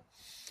beers to?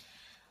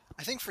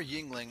 I think for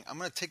Yuengling, I'm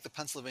going to take the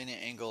Pennsylvania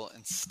angle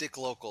and stick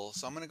local.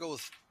 So I'm going to go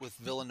with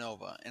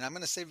Villanova. And I'm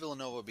going to say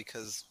Villanova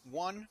because,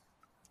 one,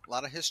 a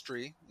lot of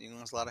history.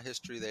 Yuengling's a lot of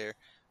history there.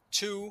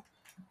 Two,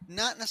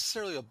 not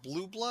necessarily a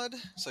blue blood.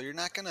 So you're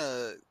not going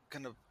to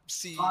kind of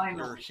see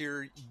or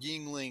hear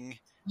Yuengling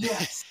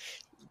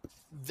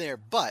there.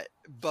 But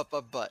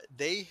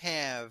they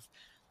have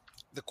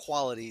the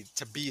quality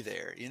to be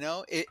there.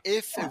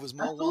 If it was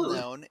more well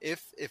known,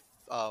 if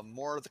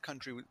more of the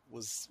country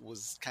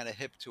was kind of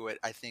hip to it,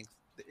 I think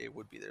it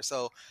would be there.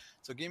 So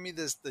give me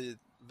the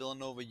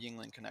Villanova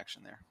Yuengling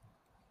connection there.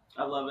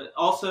 I love it.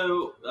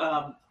 Also,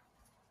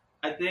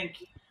 I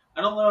think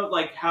I don't know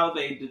how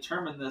they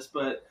determine this,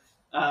 but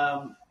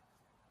Yuengling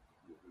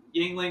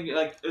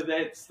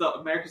it's the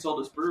America's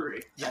oldest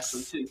brewery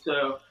actually too.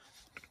 So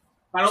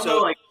I don't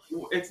know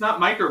it's not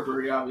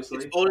microbrewery,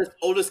 obviously. It's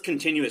oldest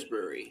continuous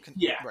brewery.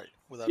 Right.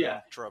 Without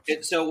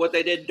interruption. So what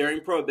they did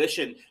during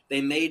Prohibition, they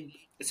made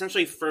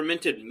essentially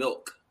fermented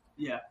milk.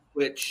 Yeah.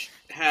 Which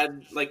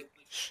had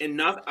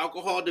enough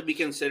alcohol to be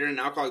considered an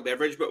alcoholic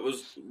beverage, but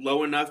was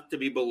low enough to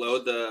be below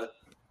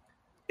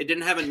it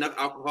didn't have enough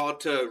alcohol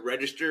to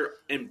register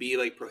and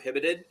be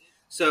prohibited.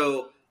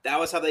 So that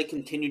was how they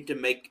continued to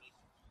make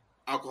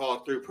alcohol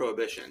through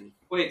prohibition.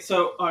 Wait,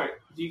 so all right,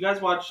 do you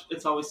guys watch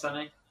It's Always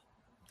Sunny?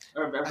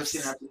 Or have ever I've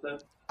seen an s-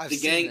 episode? I've The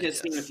seen gang it, has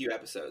seen a yes. few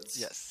episodes.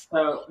 Yes.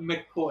 So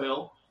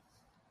McPoyle,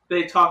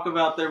 they talk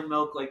about their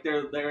milk, like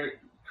they're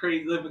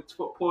crazy. The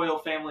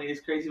McPoyle family is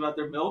crazy about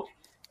their milk,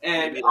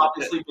 and Maybe that's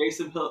obviously based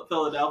in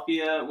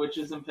Philadelphia, which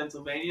is in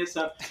Pennsylvania.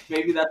 So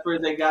maybe that's where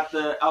they got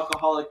the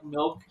alcoholic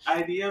milk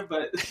idea.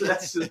 But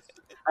that's just,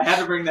 I had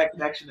to bring that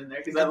connection in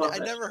there because I love I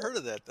that never show. heard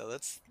of that though.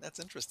 That's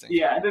interesting.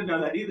 Yeah, I didn't know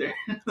that either.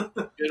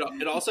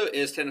 It also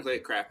is technically a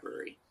craft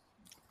brewery,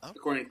 Oh.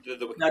 according to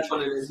the Wikipedia. That's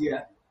what it is.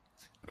 Yeah.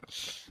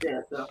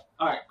 Yeah. So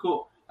all right,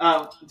 cool.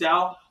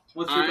 Dal,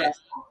 what's your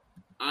basketball?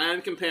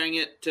 I'm comparing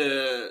it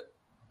to.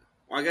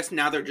 Well, I guess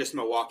now they're just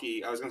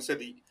Milwaukee. I was going to say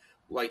the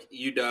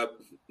UW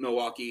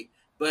Milwaukee,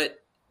 but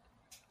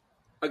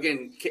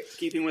again,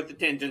 keeping with the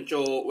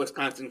tangential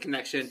Wisconsin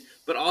connection,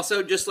 but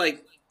also just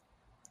like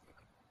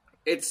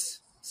it's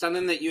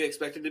something that you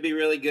expected to be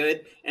really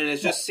good, and it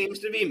just seems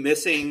to be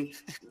missing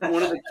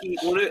one of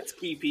its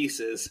key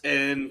pieces.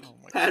 And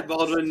Pat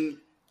Baldwin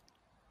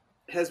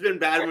has been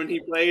bad when he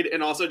played,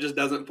 and also just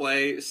doesn't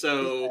play.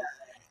 So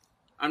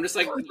I'm just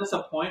like What a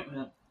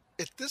disappointment.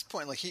 At this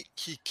point, like he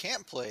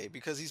can't play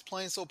because he's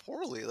playing so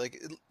poorly.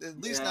 Like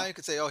at least now you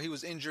could say, "Oh, he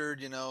was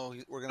injured." You know,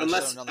 we're gonna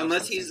shut him down.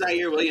 Unless he's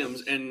Zaire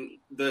Williams, and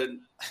the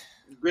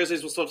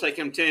Grizzlies will still take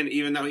him 10,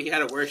 even though he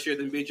had a worse year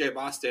than B.J.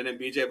 Boston, and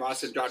B.J.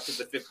 Boston dropped to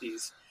the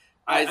 50s.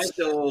 I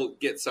still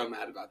get so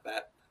mad about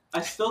that.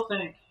 I still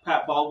think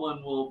Pat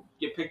Baldwin will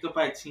get picked up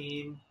by a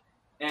team,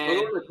 and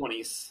We'll go in the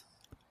 20s.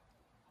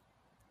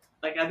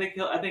 Like I think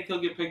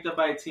he'll get picked up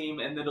by a team,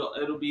 and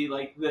it'll be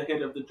like the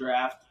hit of the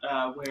draft,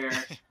 where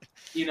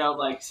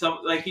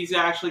he's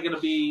actually going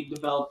to be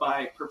developed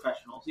by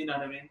professionals. You know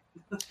what I mean?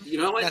 You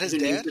know what? Who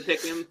needs to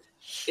pick him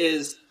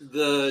is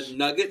the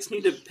Nuggets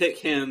need to pick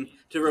him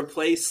to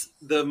replace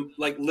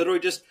literally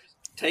just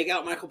take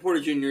out Michael Porter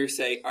Jr.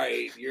 Say, all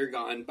right, you're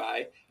gone,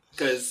 bye,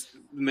 because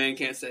the man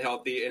can't stay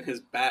healthy, and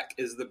his back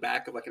is the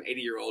back of like an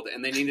 80-year-old,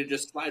 and they need to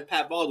just slide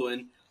Pat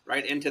Baldwin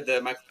right into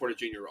the Michael Porter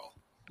Jr. role.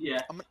 Yeah,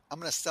 I'm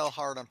gonna sell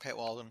hard on Pat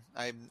Baldwin.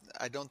 I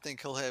don't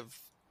think he'll have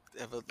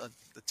a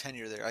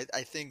tenure there.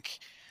 I think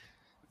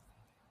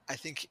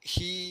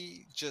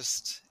he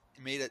just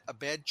made a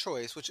bad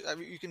choice. Which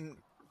you can.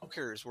 Who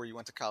cares where you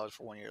went to college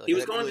for 1 year? Like, he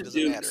was going really to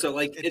Duke, matter. So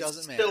it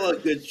it's still a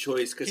good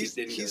choice because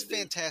he's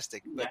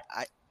fantastic. But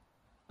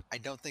I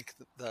don't think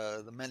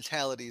the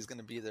mentality is going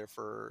to be there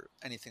for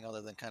anything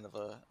other than kind of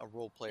a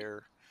role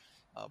player,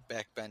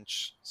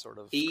 backbench sort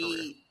of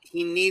career.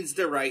 He needs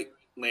the right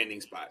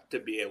landing spot to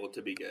be able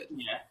to be good.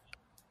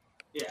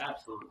 Yeah,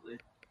 absolutely.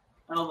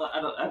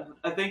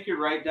 I think you're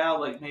right,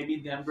 Dal. Like maybe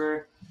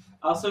Denver.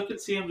 I also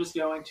could see him just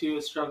going to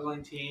a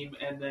struggling team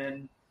and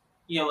then,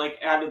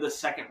 out of the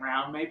second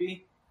round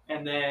maybe,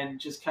 and then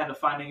just kind of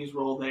finding his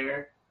role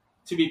there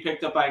to be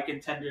picked up by a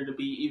contender to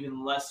be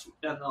even less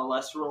in a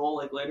less role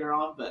like later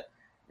on. But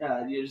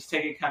you're just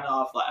taking kind of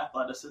off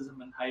athleticism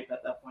and hype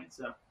at that point.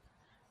 So, all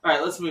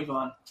right, let's move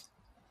on.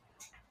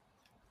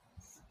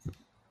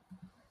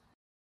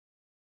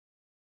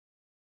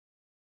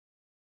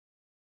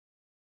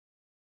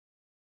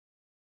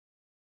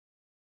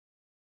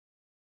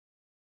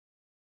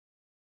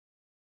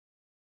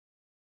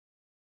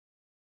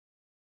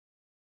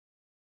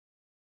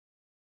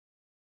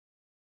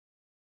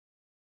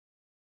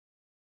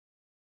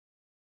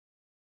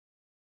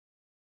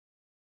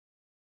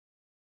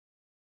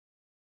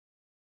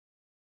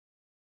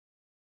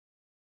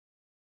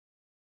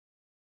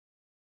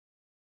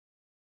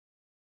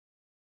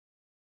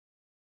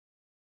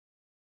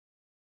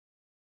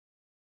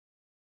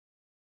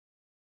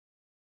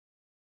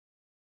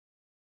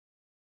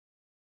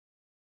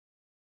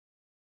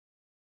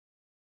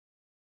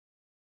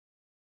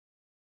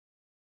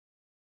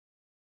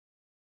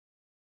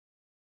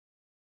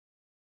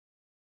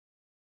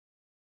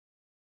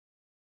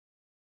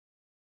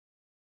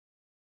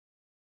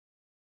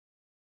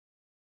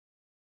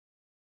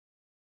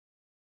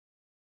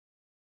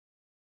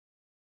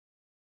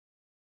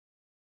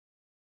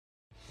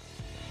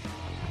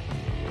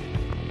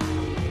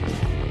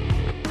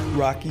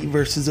 Rocky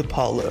versus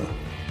Apollo,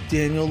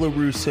 Daniel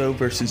LaRusso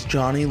versus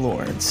Johnny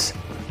Lawrence,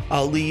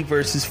 Ali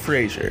versus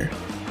Frazier.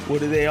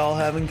 What do they all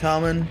have in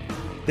common?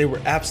 They were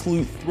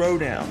absolute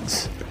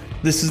throwdowns.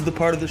 This is the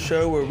part of the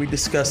show where we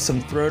discuss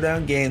some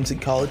throwdown games in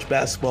college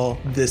basketball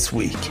this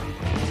week.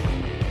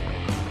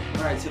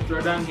 All right, so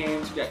throwdown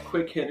games, we got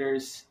quick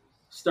hitters.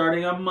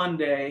 Starting on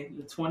Monday,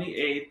 the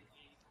 28th.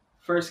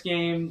 First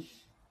game,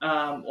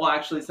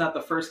 actually, it's not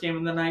the first game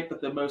of the night,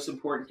 but the most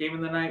important game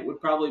of the night would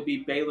probably be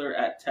Baylor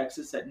at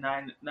Texas at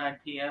 9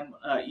 p.m.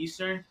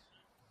 Eastern.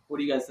 What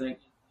do you guys think?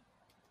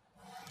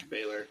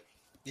 Baylor.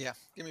 Yeah,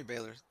 give me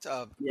Baylor.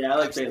 Yeah, I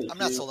like Baylor. I'm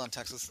not sold on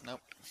Texas.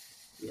 Nope.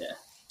 Yeah.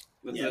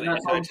 I'm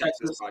not sold on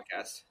Texas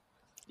podcast.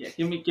 Yeah,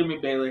 give me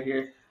Baylor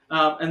here.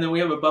 And then we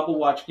have a bubble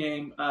watch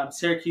game.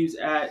 Syracuse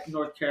at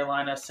North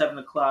Carolina, 7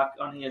 o'clock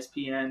on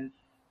ESPN.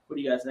 What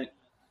do you guys think?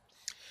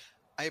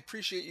 I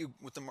appreciate you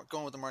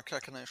going with the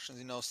Marquette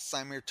connections.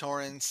 Samir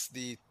Torrance,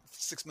 the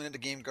 6-minute a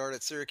game guard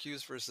at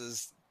Syracuse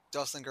versus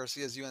Dawson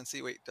Garcia's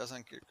UNC. Wait,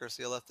 Dawson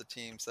Garcia left the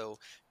team, so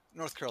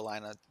North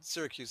Carolina.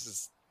 Syracuse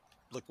is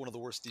like one of the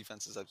worst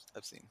defenses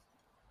I've seen.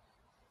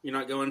 You're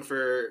not going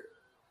for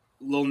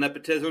little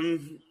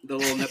nepotism, the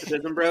little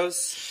nepotism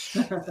bros?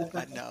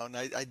 No.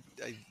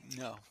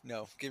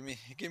 Give me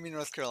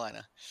North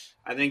Carolina.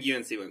 I think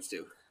UNC wins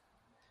too.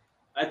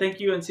 I think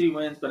UNC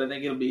wins, but I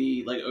think it'll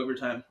be like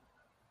overtime,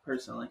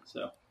 personally.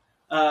 So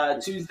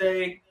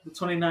Tuesday, the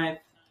 29th,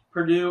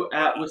 Purdue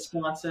at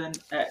Wisconsin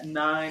at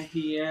 9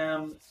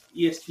 p.m.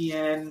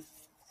 ESPN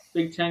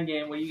Big Ten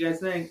game. What do you guys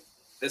think?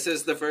 This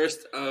is the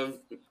first of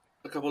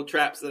a couple of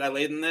traps that I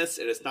laid in this.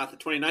 It is not the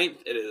 29th.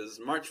 It is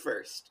March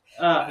 1st.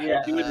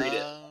 Yeah. You would read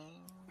it.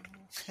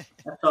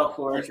 I fell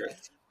for March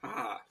it.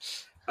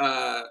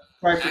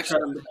 1st.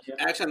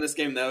 Actually, on this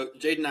game, though,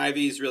 Jaden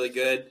Ivey is really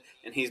good,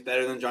 and he's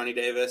better than Johnny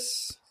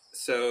Davis.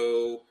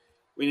 So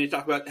we need to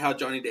talk about how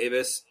Johnny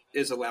Davis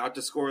is allowed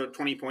to score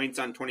 20 points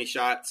on 20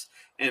 shots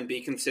and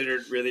be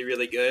considered really,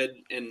 really good,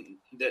 and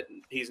that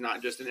he's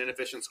not just an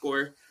inefficient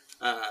scorer.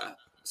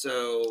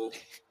 So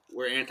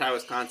we're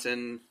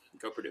anti-Wisconsin.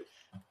 Go Purdue.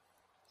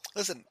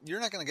 Listen, you're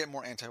not going to get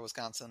more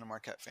anti-Wisconsin than a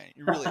Marquette fan.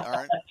 You really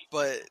aren't.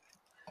 But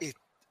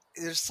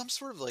there's some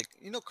sort of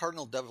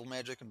Cardinal devil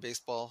magic in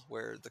baseball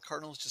where the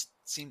Cardinals just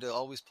seem to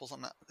always pull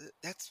something out.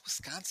 That's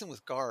Wisconsin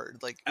with guard.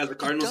 Like, as a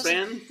Cardinals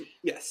fan,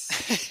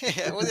 yes.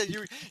 Yeah, well,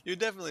 you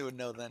definitely would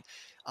know then.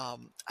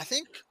 I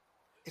think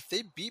if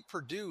they beat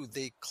Purdue,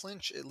 they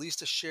clinch at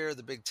least a share of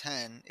the Big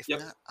Ten, if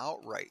not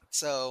outright.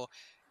 So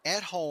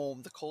at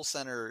home, the Kohl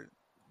Center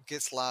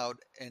gets loud,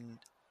 and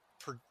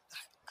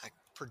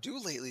Purdue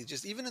lately,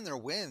 just even in their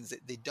wins,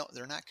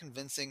 they're not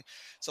convincing.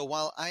 So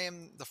while I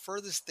am the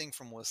furthest thing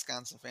from a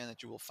Wisconsin fan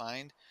that you will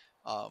find,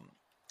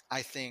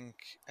 I think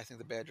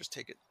the Badgers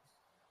take it.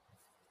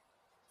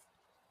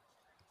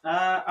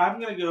 I'm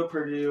gonna go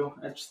Purdue.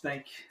 I just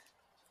think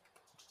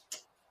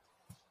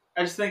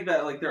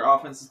that like their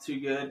offense is too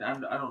good. I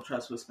don't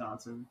trust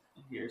Wisconsin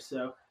here,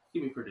 so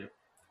give me Purdue.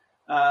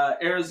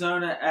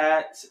 Arizona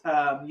at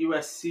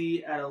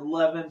USC at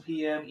 11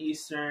 p.m.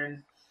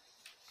 Eastern.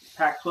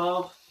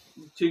 Pac-12.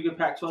 Two good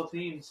Pac-12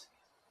 teams.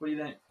 What do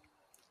you think?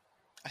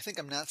 I think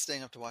I'm not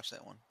staying up to watch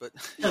that one, but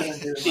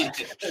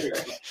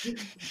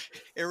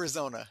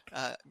Arizona.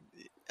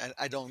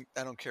 I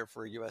don't care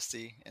for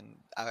USC, and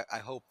I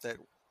hope that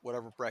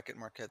whatever bracket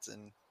Marquette's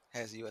in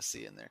has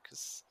USC in there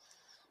because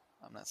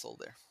I'm not sold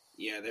there.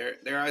 Yeah,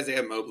 they're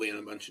Isaiah Mobley and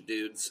a bunch of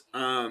dudes.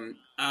 I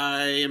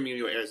am going to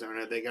go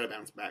Arizona. They got to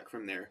bounce back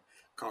from their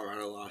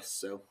Colorado loss,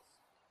 so.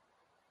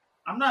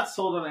 I'm not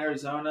sold on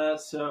Arizona,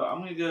 so I'm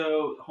going to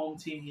go home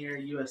team here,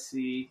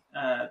 USC.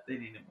 They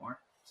need it more.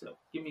 So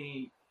give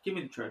me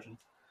the Trojans.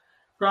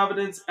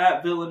 Providence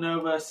at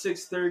Villanova,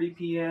 6:30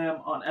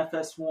 p.m. on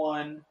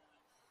FS1.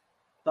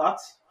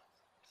 Thoughts?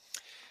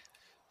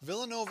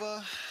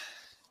 Villanova,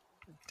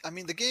 I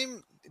mean, the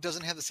game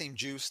doesn't have the same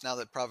juice now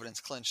that Providence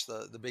clinched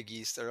the Big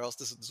East, or else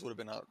this would have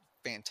been a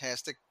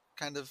fantastic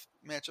kind of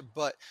matchup.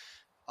 But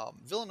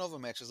Villanova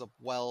matches up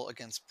well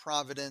against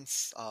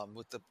Providence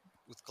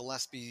with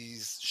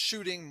Gillespie's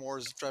shooting,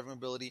 Moore's driving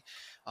ability.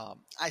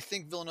 I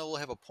think Villanova will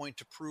have a point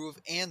to prove,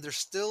 and they're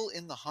still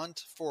in the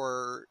hunt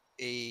for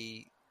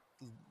a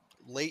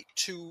late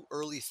 2,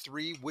 early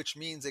 3, which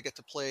means they get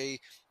to play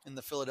in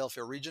the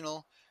Philadelphia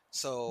Regional.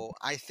 So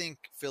I think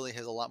Philly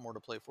has a lot more to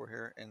play for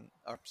here, and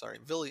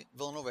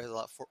Villanova has a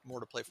lot more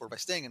to play for by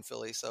staying in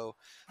Philly. So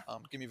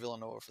give me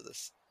Villanova for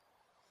this.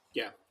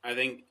 Yeah, I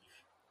think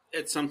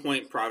at some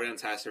point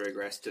Providence has to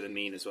regress to the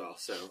mean as well.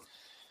 So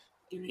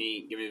give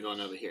me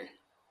Villanova here.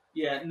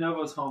 Yeah,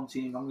 Nova's home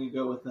team. I'm going to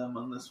go with them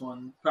on this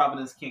one.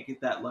 Providence can't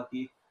get that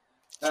lucky.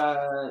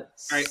 All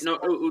right, no,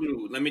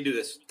 let me do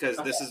this because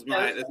this is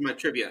my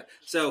trivia.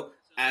 So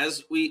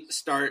as we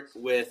start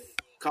with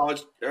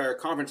college or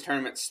conference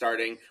tournaments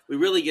starting, we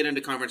really get into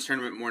conference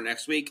tournament more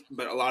next week.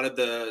 But a lot of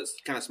the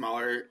kind of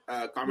smaller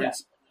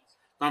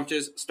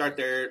conferences start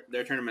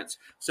their tournaments.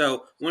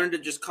 So wanted to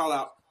just call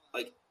out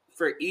like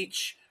for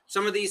each.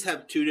 Some of these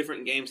have 2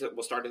 different games that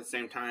will start at the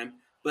same time,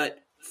 but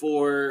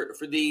for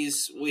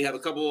these we have a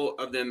couple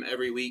of them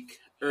every week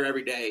or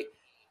every day.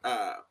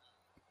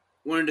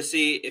 Wanted to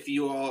see if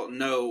you all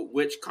know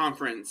which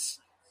conference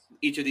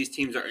each of these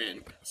teams are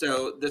in.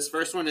 So this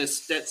first one is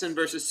Stetson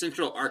versus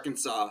Central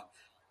Arkansas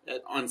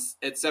at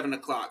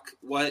 7:00.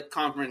 What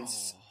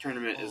conference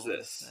tournament is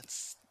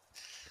this?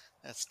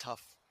 That's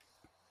tough.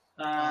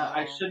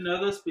 I should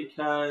know this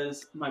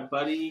because my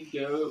buddy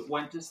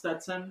went to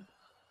Stetson.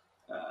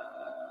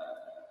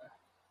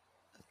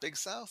 Big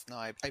South? No,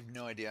 I have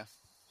no idea.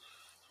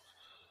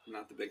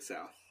 Not the Big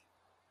South.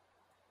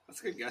 That's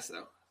a good guess,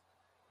 though.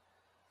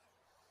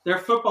 Their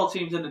football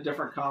team's in a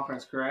different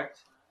conference,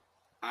 correct?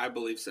 I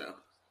believe so.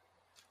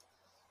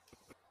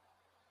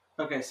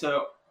 Okay,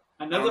 so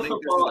I know the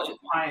football is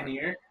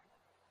Pioneer.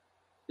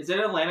 Is it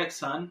Atlantic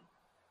Sun?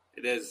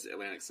 It is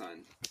Atlantic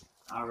Sun.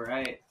 All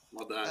right.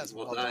 Well done. That's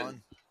well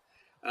done.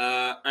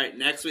 All right,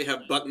 next we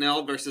have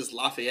Bucknell versus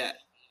Lafayette.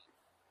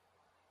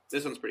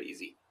 This one's pretty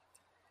easy,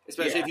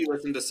 especially if you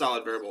listen to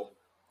Solid Verbal.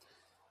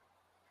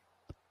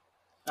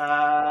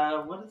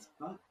 What is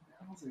Bucknell?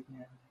 else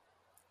again?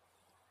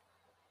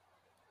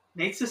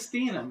 Nate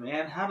Sestina,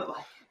 man. How did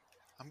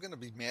I'm gonna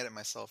be mad at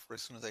myself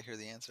as soon as I hear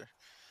the answer.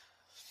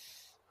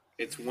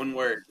 It's one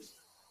word.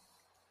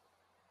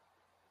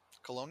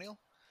 Colonial?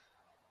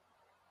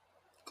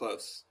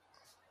 Close.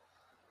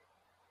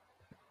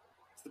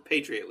 It's the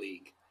Patriot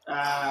League.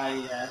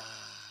 yeah.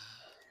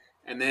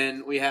 And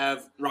then we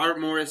have Robert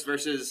Morris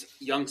versus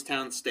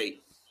Youngstown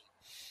State.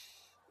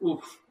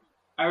 Oof.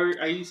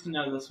 I used to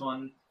know this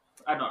one.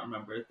 I don't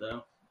remember it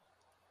though.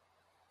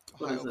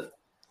 What is it?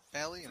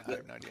 Valley? I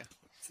have no idea.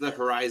 It's the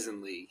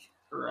Horizon League.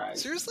 Horizon.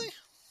 Seriously?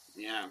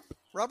 Yeah,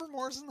 Robert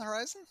Moore's in the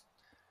Horizon?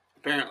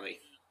 apparently.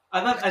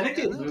 I think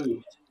they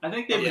moved. I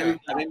think they Yeah, moved.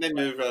 I think they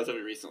moved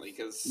relatively recently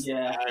because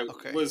Yeah.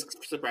 I was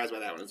surprised by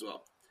that one as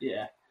well.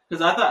 Yeah,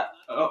 because I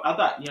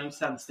thought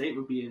Youngstown State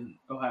would be in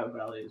Ohio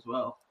Valley as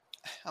well.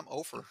 I'm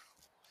over.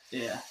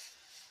 Yeah,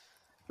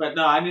 but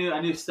no, I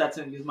knew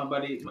Stetson because my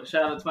buddy.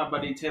 Shout out to my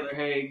buddy Taylor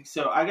Haig.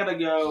 So I gotta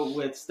go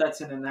with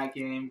Stetson in that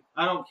game.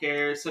 I don't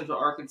care. Central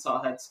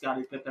Arkansas had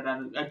Scottie Pippen.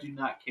 I do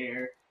not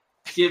care.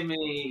 Give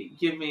me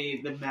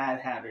the Mad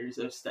Hatters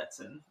of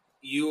Stetson.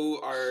 You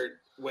are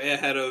way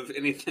ahead of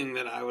anything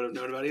that I would have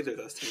known about either of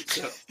those teams.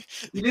 So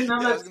You didn't know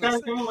Yeah, I that was gonna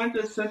Scottie Pippen went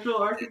to Central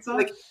Arkansas?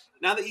 Like,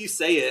 now that you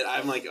say it,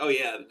 I'm like, oh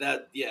yeah,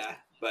 but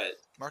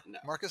no.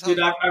 Marcus. Dude,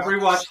 I've Marcus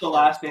rewatched the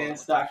Last Howard's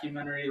Dance probably-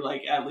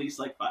 documentary at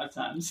least 5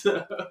 times.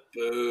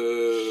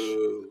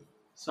 Boo.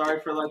 Sorry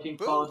for liking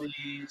Boo. quality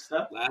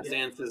stuff. Last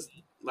Dance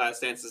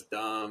is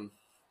dumb.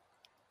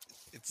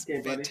 It's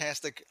Okay, buddy.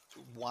 fantastic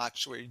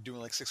watch where you're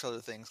doing 6 other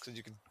things because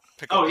you can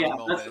pick Oh, up any yeah,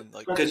 moment that's- and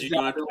that's- Because you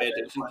don't have to pay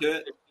exactly attention what to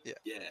it. Yeah.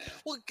 Yeah.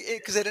 well,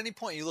 because at any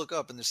point you look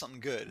up and there's something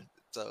good,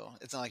 so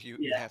it's not like you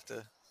Yeah. have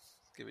to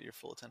give it your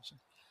full attention.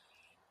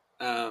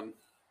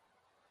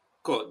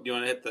 Cool. Do you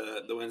want to hit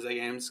the Wednesday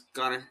games,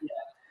 Connor?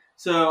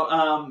 So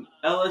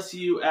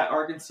LSU at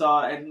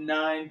Arkansas at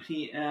 9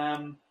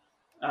 p.m.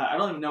 I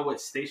don't even know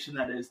what station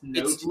that is. No,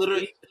 It's TV?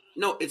 literally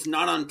no. It's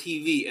not on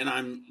TV, and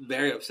I'm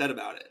very upset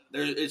about it.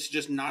 It's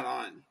just not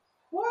on.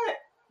 What?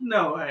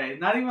 No way.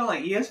 Not even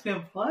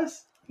ESPN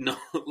Plus. No,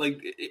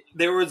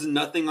 there was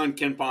nothing on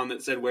KenPom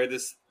that said where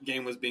this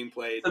game was being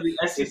played. So the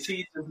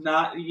SEC does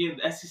not. The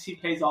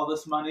SEC pays all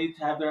this money to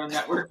have their own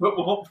network, but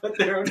won't put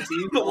their own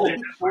team on their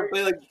We'll network.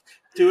 play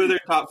 2 of their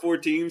top 4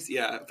 teams.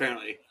 Yeah,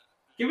 apparently.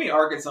 Give me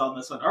Arkansas on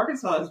this one.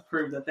 Arkansas has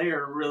proved that they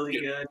are really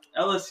good.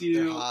 They're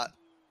LSU. hot.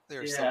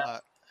 They're so Yeah.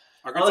 hot.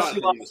 Arkansas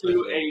LSU lost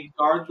to a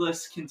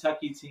guardless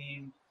Kentucky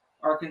team.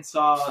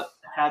 Arkansas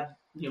had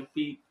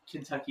beat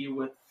Kentucky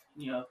with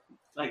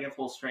at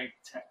full strength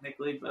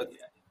technically, but yeah.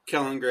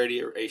 Kellen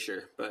Grady or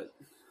Asher, but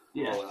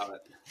we'll Yeah. allow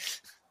it.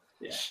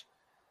 Yeah.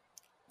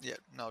 Yeah,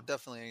 no,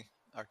 definitely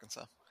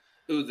Arkansas.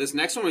 Ooh, this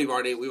next one we've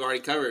already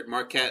covered.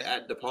 Marquette Yeah.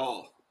 at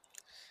DePaul.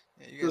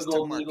 Yeah, you The guys took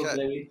Golden Eagles, Marquette.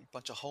 baby.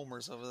 Bunch of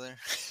homers over there.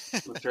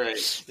 That's right.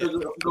 So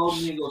the Golden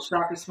Eagles,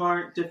 Shaka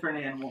Smart,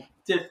 different animal.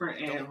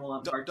 Different animal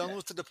at Don't Marquette.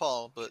 lose to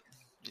DePaul, but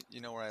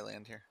you know where I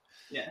land here.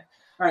 Yeah.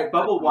 All right,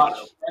 Bubble Watch.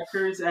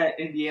 Rutgers at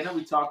Indiana,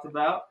 we talked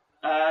about.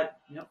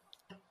 Yep.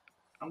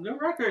 I'm going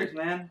Rutgers,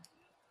 man.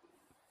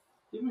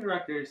 Give me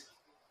Rutgers.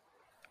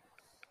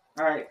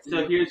 All right,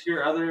 so here's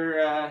your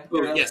other.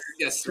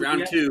 Yes.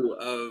 Round 2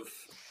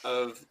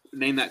 of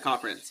name that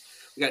conference.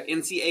 We got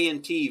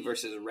NC-A&T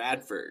versus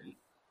Radford.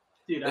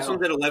 Dude, This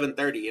one's at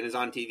 11:30 and is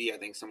on TV, I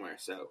think, somewhere.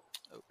 So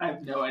I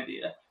have no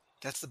idea.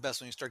 That's the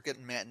best when you start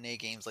getting matinee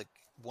games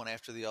one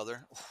after the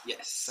other.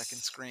 yes, Second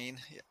screen.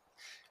 Yeah.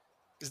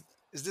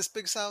 Is this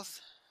Big South?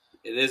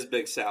 it is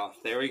Big South.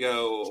 There we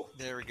go.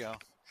 There we go.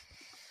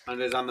 And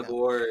it is on the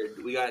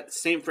board. We got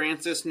St.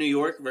 Francis, New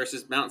York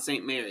versus Mount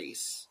St.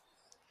 Mary's.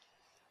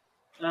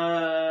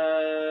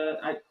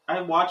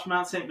 I watched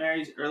Mount St.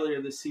 Mary's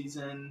earlier this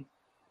season.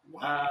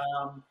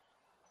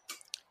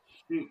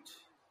 Shoot,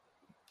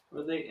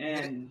 were they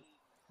in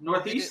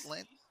Northeast?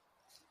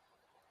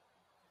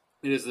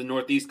 It is the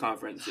Northeast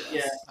Conference. Yes.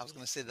 Yeah. I was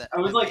going to say that. I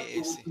was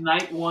AAC.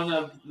 night 1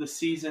 of the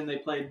season they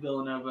played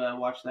Villanova. I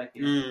watched that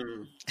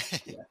game.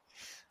 Yeah. All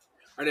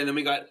right, and then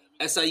we got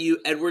SIU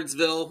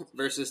Edwardsville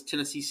versus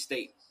Tennessee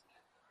State.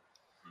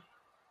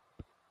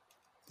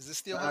 Is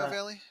this the Ohio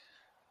Valley?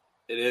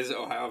 It is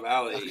Ohio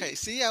Valley. Okay,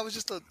 see, I was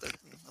just a little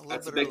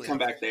That's a bit big early.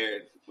 comeback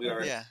there. We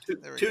are Yeah,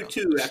 there we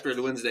 2-2 after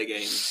the Wednesday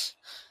game.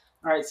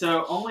 All right,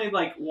 so only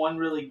one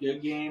really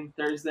good game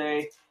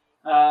Thursday,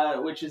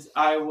 which is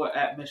Iowa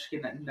at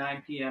Michigan at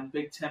 9 p.m.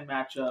 Big Ten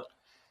matchup.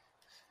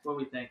 What are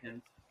we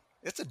thinking?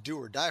 It's a do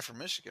or die for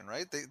Michigan,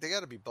 right? They got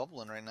to be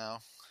bubbling right now.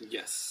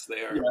 Yes,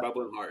 they are Yeah.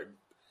 bubbling hard.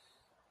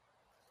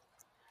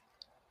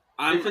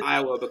 I'm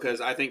Iowa because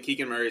I think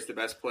Keegan Murray is the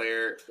best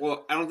player.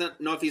 Well, I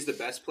don't know if he's the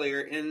best player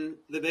in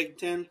the Big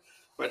Ten,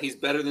 but he's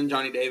better than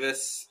Johnny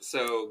Davis.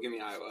 So give me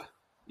Iowa.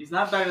 He's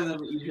not better than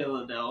EJ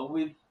Liddell.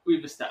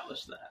 We've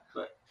established that,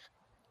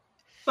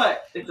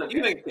 but it's okay.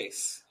 You can make a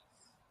case.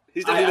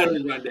 He's definitely better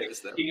than Johnny Davis,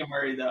 though. Keegan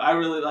Murray, though. I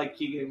really like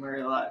Keegan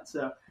Murray a lot.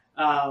 So,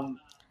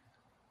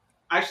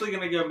 actually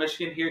going to go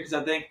Michigan here because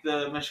I think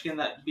the Michigan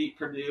that beat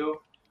Purdue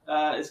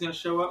is going to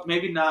show up.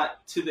 Maybe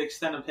not to the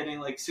extent of hitting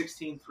like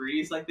 16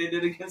 threes like they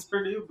did against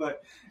Purdue,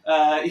 but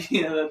I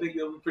think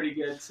they'll be pretty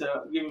good.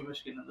 So give me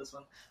Michigan in this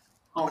one.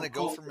 I'm going to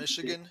go for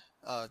Michigan,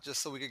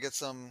 just so we could get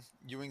some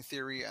Ewing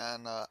theory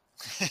on on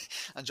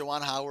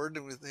Juwan Howard.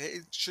 Hey,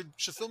 should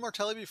Phil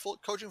Martelli be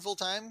coaching full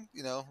time?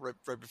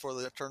 Right before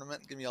the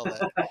tournament. Give me all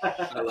that.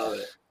 I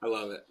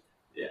love it.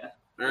 Yeah.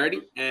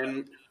 Alrighty,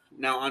 and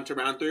now on to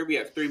round 3. We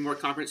have 3 more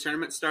conference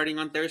tournaments starting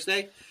on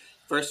Thursday.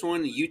 First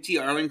one, UT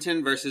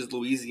Arlington versus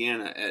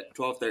Louisiana at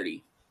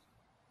 12:30.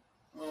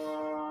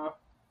 I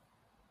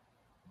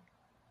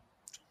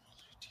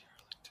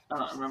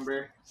don't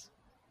remember.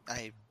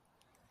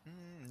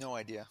 No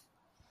idea.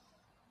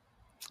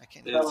 I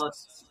can't.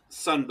 It's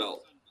Sun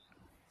Belt.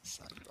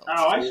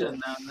 Oh, I should have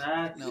known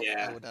that. No,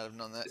 Yeah. I would not have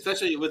known that.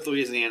 Especially with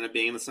Louisiana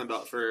being in the Sun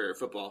Belt for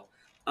football.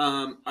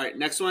 All right,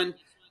 next one.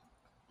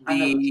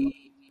 I know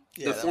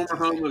The former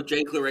home of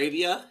Jake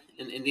LaRavia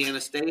in Indiana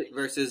State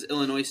versus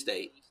Illinois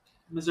State.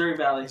 Missouri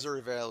Valley.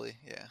 Missouri Valley,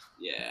 yeah.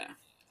 Yeah.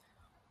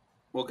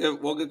 We'll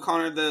give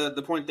Connor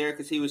the point there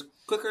because he was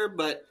quicker,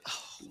 but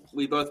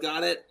we both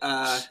got it.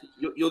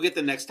 You'll get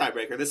the next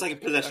tiebreaker. This is like a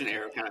possession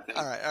error kind of thing.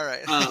 All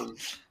right.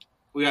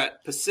 We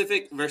got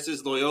Pacific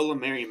versus Loyola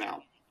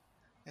Marymount.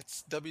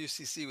 It's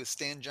WCC with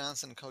Stan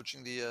Johnson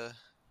coaching the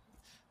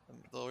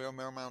Loyola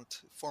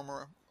Marymount,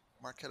 former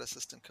Marquette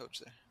assistant coach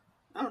there.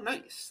 Oh,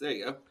 nice. There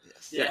you go.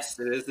 Yes. Yes,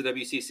 it is the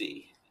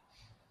WCC,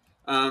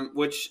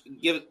 which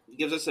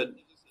gives us a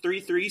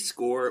 3-3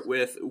 score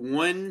with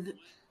one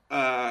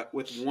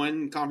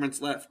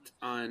conference left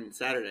on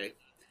Saturday.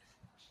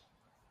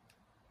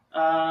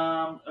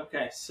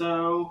 Okay,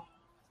 so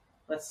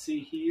let's see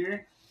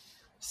here.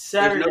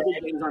 Saturday. There's no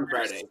big games on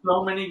Friday.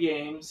 So many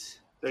games.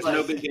 There's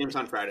no big games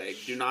on Friday.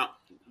 Do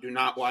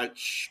not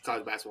watch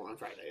college basketball on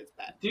Friday. It's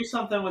bad. Do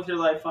something with your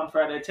life on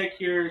Friday. Take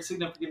your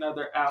significant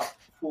other out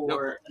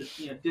for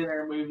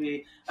dinner,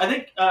 movie. I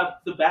think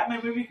the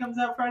Batman movie comes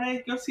out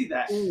Friday. Go see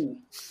that. Ooh.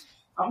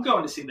 I'm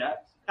going to see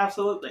that.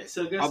 Absolutely.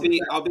 So go I'm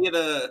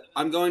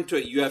going to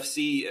a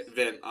UFC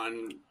event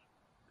on.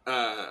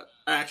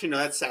 Actually, no,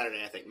 that's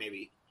Saturday. I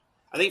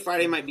think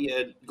Friday might be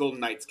a Golden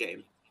Knights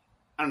game.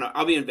 I don't know.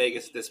 I'll be in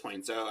Vegas at this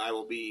point, so I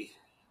will be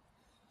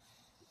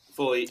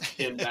fully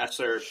in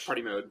bachelor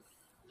party mode.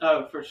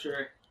 Oh, for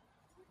sure.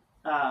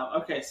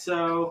 Okay,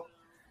 so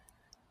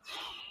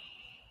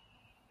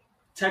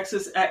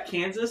Texas at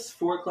Kansas,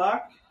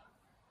 4:00,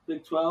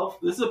 Big 12.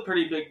 This is a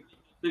pretty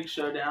big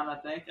showdown, I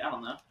think. I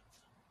don't know.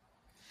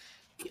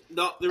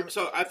 No,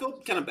 so I feel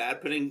kind of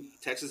bad putting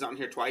Texas on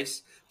here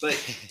twice, but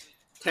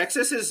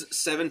Texas is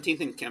 17th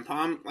in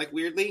KenPom, like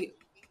weirdly,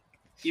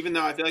 even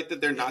though I feel like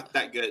that they're not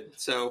that good.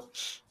 So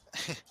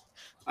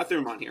I threw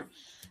them on here.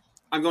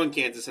 I'm going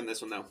Kansas in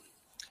this one though.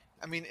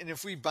 I mean, and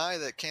if we buy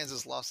that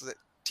Kansas losses at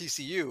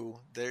TCU,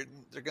 they're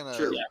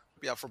gonna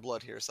be out for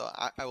blood here. So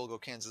I will go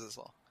Kansas as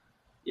well.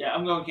 Yeah,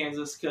 I'm going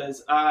Kansas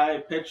because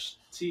I pitched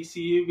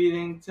TCU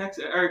beating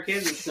Texas or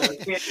Kansas, so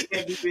can't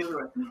be the other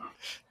way.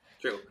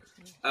 True.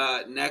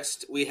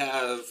 Next we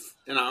have,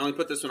 and I only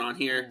put this one on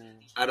here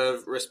out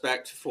of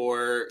respect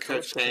for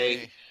Coach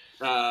K.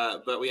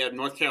 But we have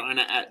North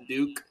Carolina at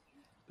Duke.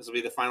 This will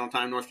be the final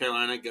time North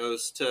Carolina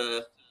goes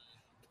to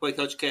play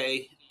Coach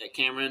K at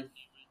Cameron.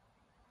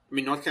 I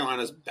mean, North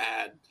Carolina's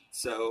bad,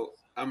 so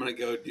I'm going to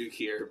go Duke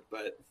here.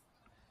 But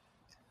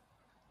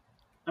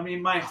I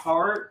mean, my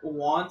heart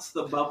wants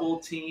the bubble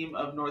team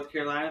of North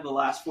Carolina, the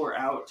last 4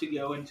 out, to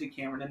go into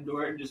Cameron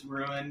Indoor and just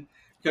ruin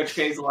Coach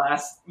K's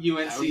last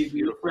UNC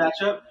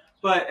matchup.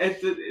 But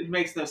it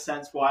makes no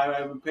sense why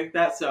I would pick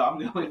that, so I'm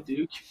going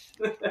Duke.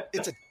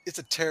 It's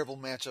a terrible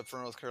matchup for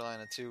North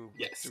Carolina too.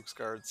 Yes. Duke's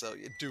guard, so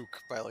Duke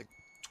by like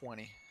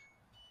 20.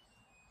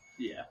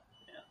 Yeah.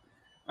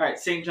 All right,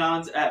 St.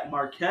 John's at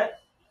Marquette,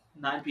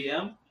 9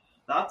 p.m.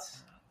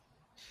 Thoughts?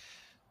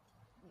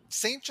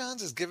 St.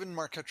 John's has given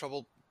Marquette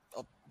trouble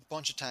a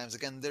bunch of times.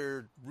 Again,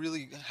 they're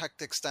really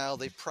hectic style.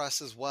 They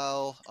press as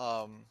well.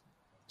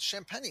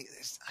 Champagny,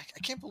 I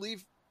can't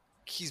believe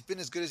he's been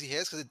as good as he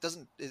has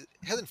because it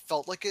hasn't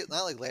felt like it.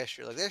 Not like last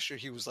year. Like last year,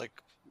 he was like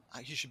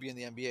he should be in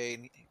the NBA,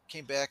 and he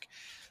came back.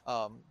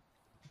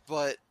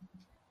 But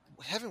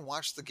having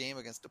watched the game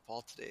against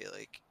DePaul today,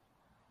 like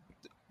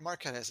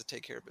Marquette has to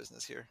take care of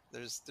business here.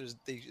 They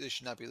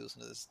should not be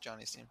losing to this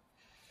Johnny's team.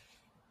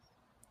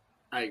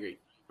 I agree.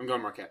 I'm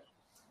going Marquette.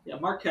 Yeah,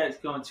 Marquette's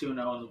going 2-0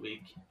 in the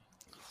week.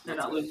 They're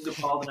not losing to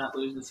DePaul. They're not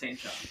losing to St.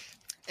 John.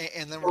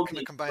 And then we're going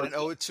to combine an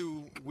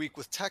 0-2 week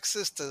with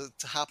Texas to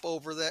hop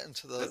over that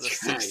into the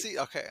 6th.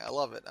 Okay, I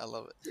love it.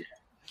 Yeah.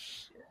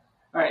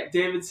 All right,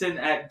 Davidson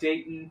at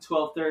Dayton,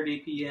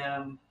 12:30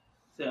 p.m.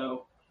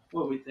 So,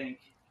 what do we think?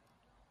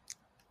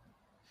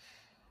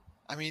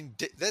 I mean,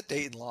 that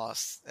Dayton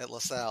loss at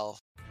LaSalle.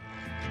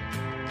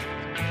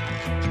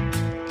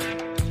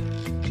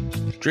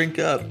 Drink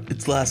up,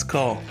 it's last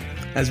call.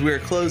 As we are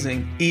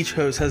closing, each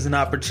host has an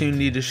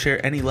opportunity to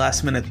share any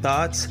last-minute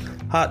thoughts,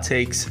 hot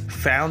takes,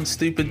 found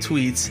stupid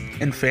tweets,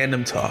 and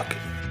fandom talk.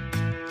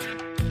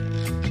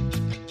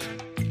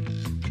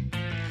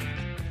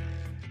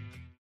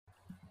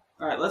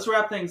 All right, let's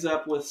wrap things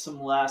up with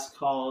some last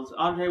calls.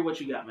 Andre, what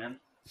you got, man?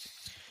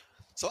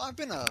 So I've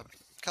been a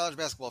college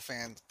basketball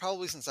fan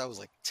probably since I was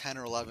like 10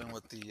 or 11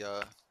 with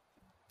the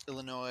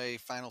Illinois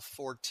Final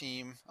Four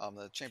team,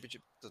 the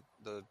championship,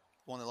 the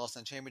one that lost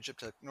in the championship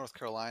to North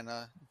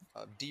Carolina,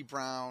 D.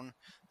 Brown,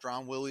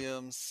 Deron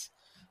Williams,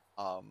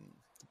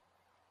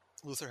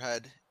 Luther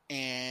Head,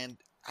 and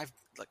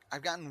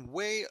I've gotten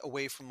way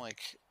away from like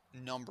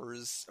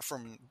numbers,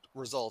 from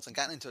results, and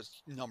gotten into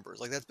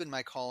numbers. Like that's been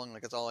my calling.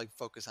 Like that's all I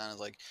focus on is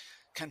like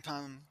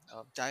KenPom,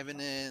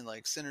 diving in,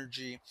 like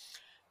synergy.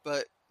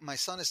 But my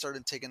son has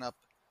started taking up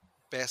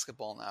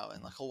basketball now,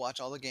 and like he'll watch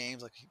all the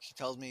games. Like he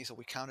tells me, so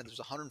we counted there's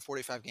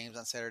 145 games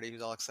on Saturday. He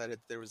was all excited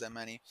that there was that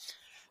many.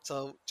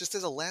 So just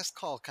as a last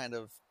call kind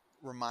of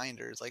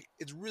reminders, like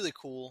it's really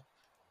cool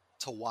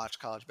to watch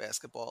college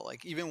basketball,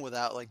 like even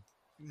without like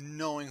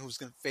knowing who's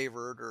going to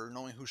favored or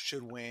knowing who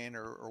should win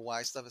or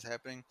why stuff is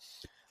happening.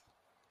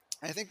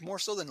 I think more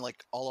so than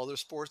like all other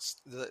sports,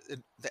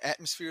 the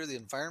atmosphere, the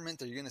environment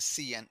that you're going to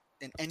see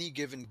in any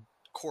given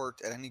court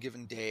at any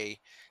given day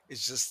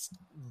is just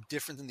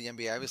different than the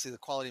NBA. Obviously, the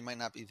quality might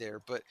not be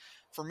there, but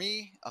for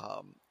me,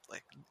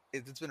 like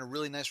it's been a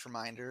really nice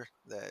reminder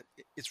that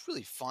it's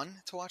really fun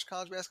to watch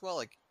college basketball.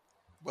 Like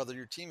whether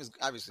your team is,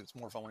 obviously it's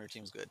more fun when your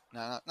team's good.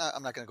 No,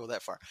 I'm not going to go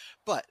that far,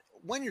 but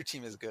when your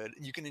team is good,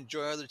 you can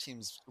enjoy other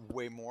teams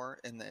way more,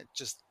 and that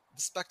just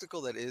the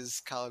spectacle that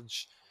is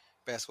college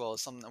basketball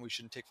is something that we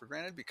shouldn't take for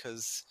granted,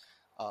 because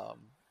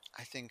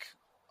I think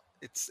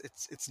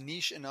it's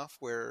niche enough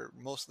where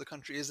most of the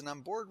country isn't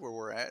on board where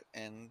we're at,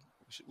 and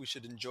we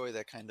should enjoy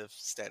that kind of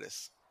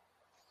status.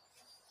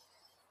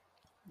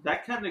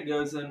 That kind of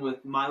goes in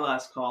with my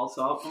last call,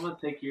 so I'm going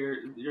to take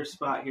your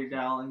spot here,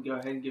 Dal, and go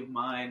ahead and give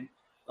mine.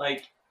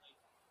 Like,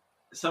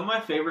 some of my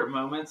favorite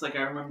moments, like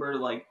I remember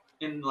like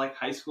in like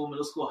high school,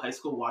 middle school, high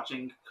school,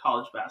 watching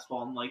college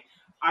basketball, and like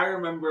I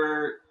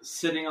remember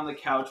sitting on the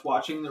couch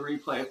watching the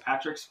replay of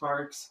Patrick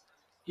Sparks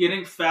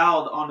getting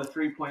fouled on a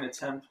 3-point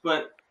attempt,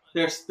 but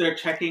they're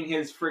checking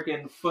his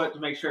freaking foot to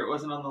make sure it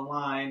wasn't on the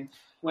line.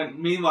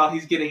 When meanwhile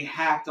he's getting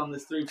hacked on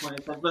this 3-point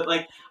attempt. But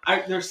like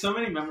there's so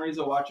many memories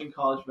of watching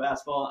college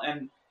basketball,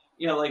 and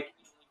you know, like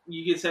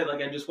you could say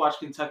like I just watched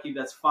Kentucky,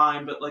 that's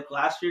fine, but like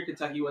last year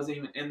Kentucky wasn't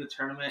even in the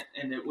tournament,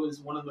 and it was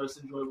one of the most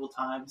enjoyable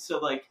times. So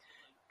like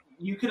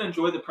you can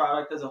enjoy the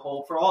product as a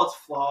whole. For all its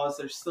flaws,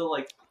 there's still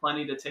like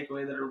plenty to take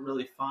away that are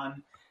really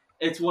fun.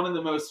 It's one of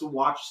the most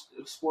watched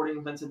sporting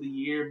events of the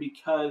year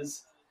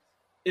because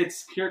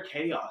it's pure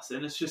chaos,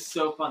 and it's just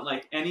so fun.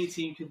 Like any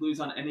team could lose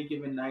on any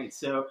given night,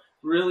 so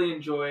really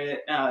enjoy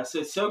it.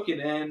 So soak it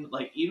in.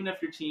 Like even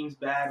if your team's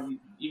bad,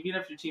 even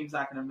if your team's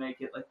not going to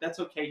make it, like that's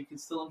okay. You can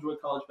still enjoy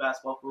college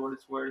basketball for what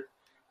it's worth,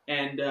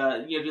 and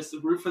just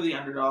root for the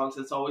underdogs.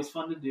 It's always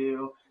fun to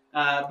do,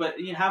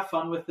 but you have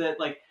fun with it.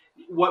 Like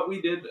what we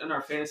did in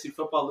our fantasy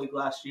football league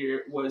last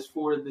year was,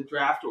 for the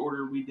draft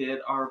order, we did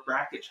our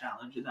bracket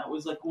challenge, and that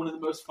was like one of the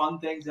most fun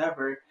things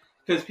ever.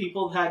 Because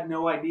people had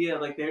no idea,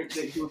 like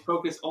they were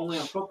focused only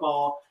on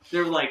football. They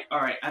were like, all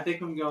right, I think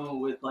I'm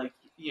going with like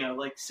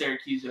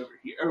Syracuse over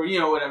here,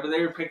 or whatever. They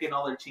were picking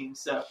all their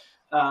teams, so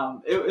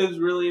it was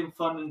really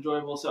fun and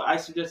enjoyable. So I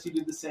suggest you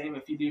do the same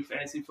if you do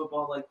fantasy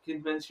football. Like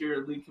convince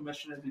your league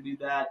commissioner to do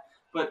that,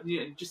 but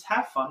just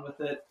have fun with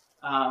it.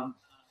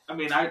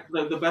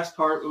 The best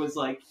part was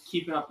like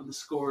keeping up with the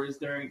scores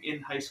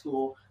in high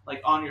school,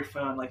 like on your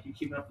phone, like you're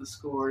keeping up with the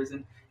scores,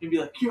 and you'd be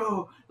like,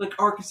 yo, like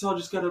Arkansas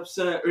just got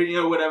upset,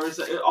 or whatever.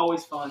 So it's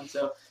always fun.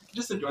 So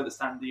just enjoy this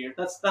time of the year.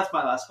 That's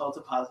my last call. It's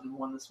a positive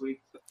one this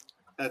week.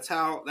 That's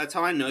how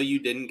I know you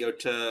didn't go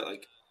to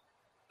like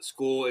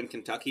school in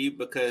Kentucky,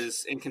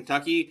 because in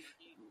Kentucky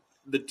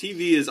the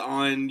TV is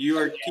on. You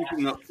are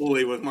keeping up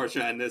fully with March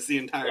Madness the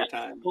entire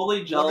time.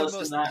 Fully jealous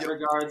in that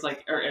regards,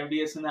 like, or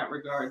envious in that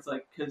regards,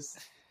 like, because.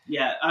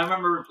 Yeah, I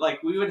remember,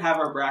 like, we would have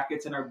our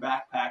brackets in our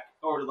backpack,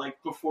 or,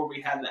 like, before we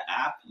had the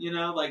app,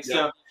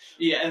 So,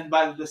 yeah, and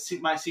by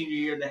my senior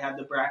year, they had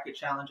the Bracket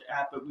Challenge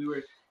app, but we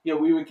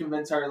would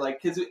convince our,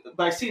 like, because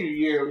by senior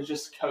year, it was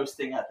just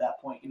coasting at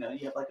that point, you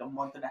have, like, a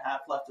month and a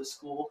half left of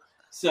school,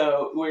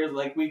 so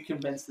we'd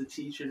convince the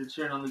teacher to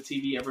turn on the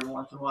TV every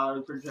once in a while, or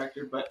the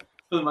projector, but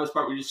for the most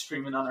part, we just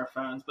stream it on our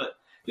phones, but...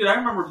 Dude, I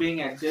remember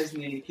being at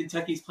Disney.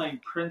 Kentucky's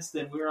playing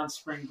Princeton. We were on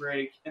spring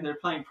break, and they're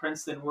playing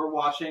Princeton. We're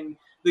watching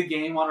the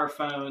game on our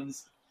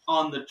phones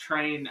on the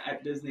train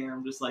at Disney, and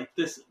I'm just like,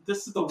 this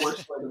is the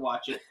worst way to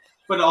watch it.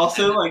 But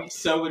also, like,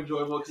 so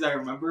enjoyable because I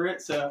remember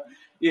it. So,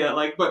 yeah,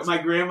 like, but my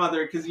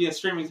grandmother, because,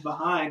 streaming's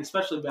behind,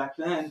 especially back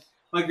then,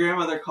 my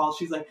grandmother called.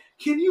 She's like,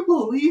 can you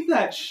believe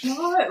that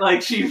shot?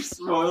 Like, she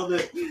spoiled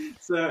it.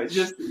 So,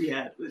 just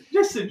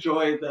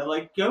enjoy that.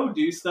 Like, go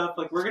do stuff.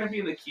 Like, we're going to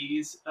be in the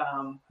Keys.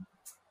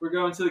 We're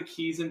going to the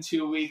Keys in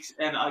 2 weeks,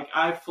 and like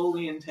I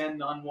fully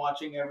intend on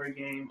watching every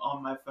game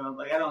on my phone.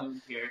 Like I don't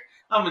even care.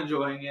 I'm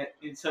enjoying it.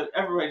 And so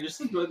everybody just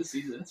enjoy the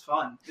season. It's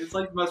fun. It's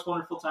like the most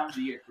wonderful time of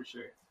the year for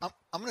sure.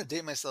 I'm going to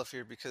date myself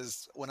here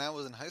because when I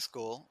was in high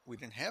school, we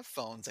didn't have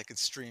phones that could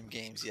stream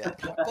games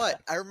yet.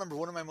 But I remember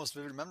one of my most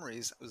vivid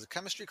memories was a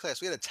chemistry class.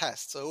 We had a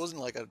test, so it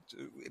wasn't like an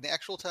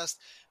actual test,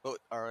 but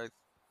our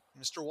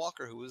Mr.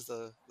 Walker, who was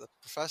the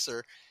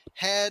professor,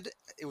 had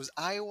it was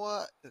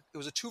Iowa. It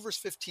was a 2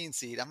 versus 15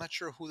 seed. I'm not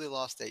sure who they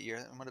lost that year.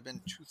 It might have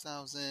been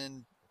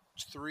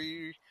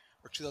 2003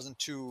 or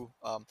 2002.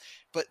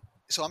 But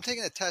so I'm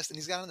taking a test, and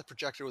he's got on the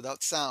projector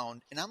without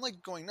sound, and I'm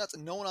like going nuts,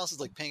 and no one else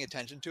is like paying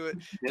attention to it.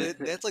 But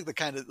that's like the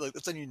kind of like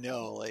that's when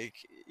like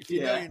if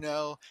you know, you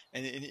know,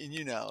 and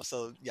you know.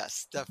 So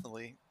yes,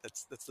 definitely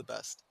that's the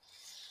best.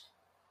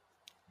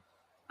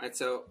 All right,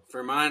 so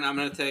for mine, I'm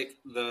gonna take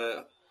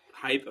the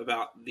hype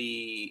about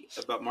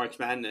March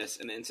Madness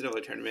and the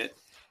NCAA tournament,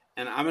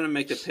 and I'm gonna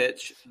make the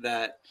pitch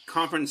that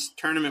conference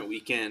tournament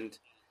weekend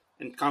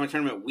and conference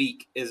tournament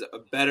week is a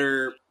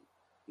better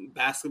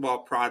basketball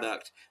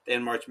product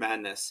than March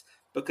Madness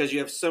because you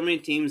have so many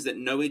teams that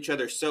know each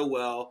other so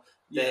well.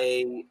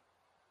 They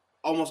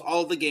almost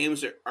all of the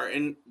games are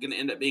going to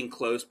end up being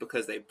close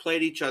because they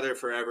played each other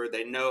forever.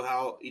 They know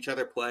how each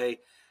other play,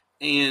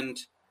 and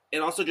it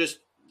also just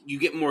you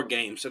get more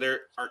games. So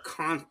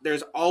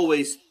there's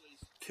always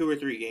 2 or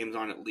 3 games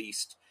on at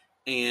least,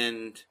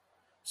 and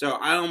so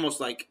I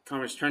almost like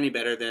conference tourney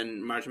better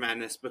than March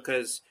Madness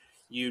because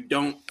you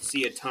don't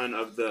see a ton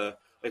of the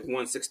like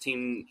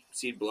 1/16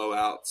 seed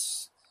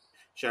blowouts.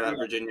 Shout out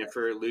Virginia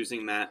for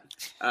losing that.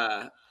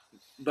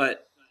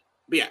 But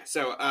yeah,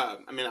 so I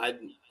mean, I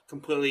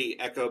completely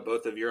echo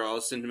both of your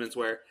all's sentiments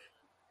where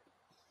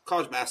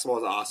college basketball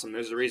is awesome.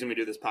 There's a reason we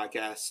do this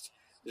podcast.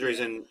 There's a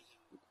reason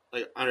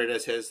like Andre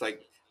does his.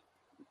 Like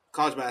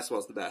college basketball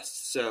is the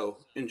best. So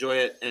enjoy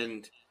it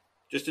and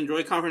just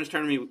enjoy conference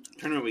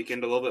tournament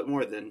weekend a little bit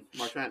more than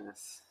March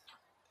Madness.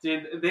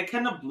 Dude, they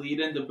kind of bleed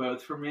into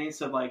both for me.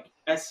 So, like,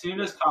 as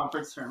soon as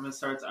conference tournament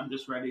starts, I'm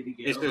just ready to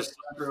get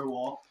under a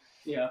wall.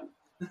 Yeah.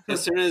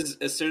 as soon as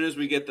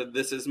we get the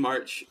 "This is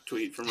March"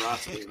 tweet from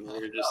Rossi,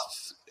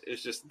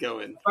 it's just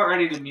going. I'm not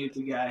ready to mute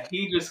the guy.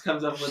 He just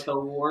comes up with the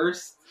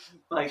worst.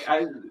 Like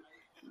oh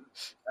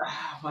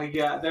my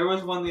god, there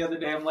was one the other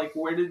day. I'm like,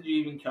 where did you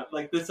even come?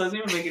 Like, this doesn't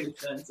even make any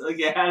sense.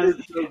 Like, it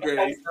has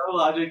no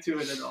logic to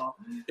it at all.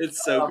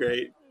 It's so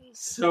great,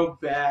 so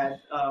bad.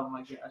 Oh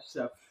my gosh.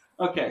 So.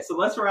 Okay, so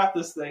let's wrap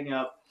this thing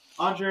up.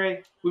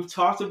 Andre, we've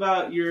talked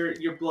about your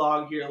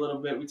blog here a little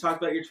bit. We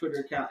talked about your Twitter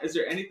account. Is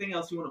there anything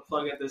else you want to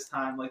plug at this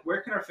time? Like, where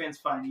can our fans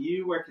find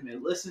you? Where can they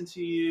listen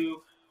to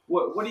you?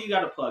 What do you got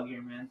to plug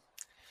here, man?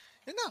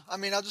 No, I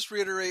mean, I'll just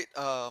reiterate,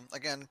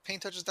 again,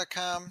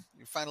 painttouches.com.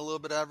 You find a little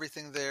bit of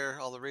everything there,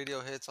 all the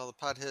radio hits, all the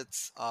pod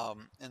hits.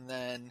 And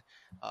then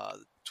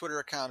the Twitter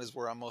account is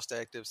where I'm most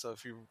active. So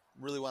if you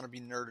really want to be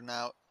nerding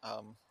out,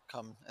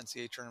 come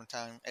NCAA tournament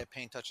time at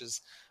Paint Touches.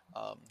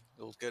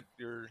 You'll get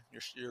your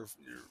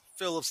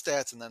fill of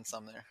stats and then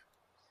some there.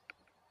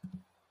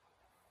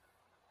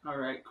 All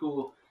right,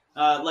 cool.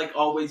 Like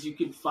always, you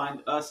can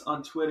find us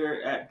on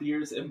Twitter at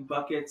Beers and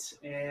Buckets,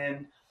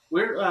 and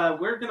we're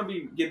going to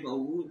be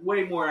getting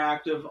way more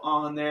active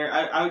on there.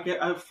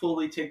 I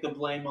fully take the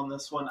blame on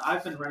this one.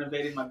 I've been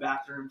renovating my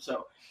bathroom,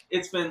 so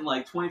it's been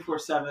like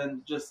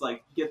 24/7. Just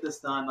like get this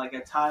done. Like I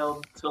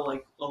tiled till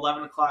like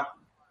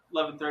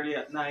 11:30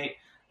 at night.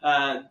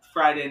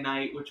 Friday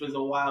night, which was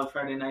a wild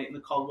Friday night in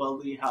the Caldwell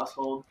Lee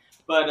household.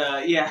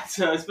 But yeah,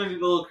 so it's been a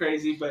little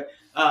crazy. But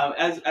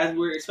as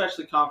we're,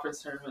 especially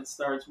conference tournament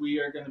starts, we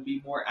are going to be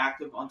more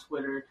active on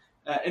Twitter,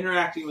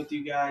 interacting with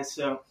you guys.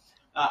 So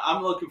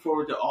I'm looking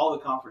forward to all the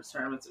conference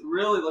tournaments.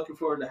 Really looking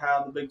forward to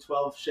how the Big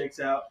 12 shakes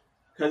out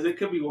because it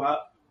could be wild.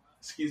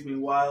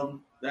 Wild.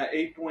 That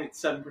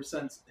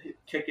 8.7%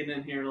 kicking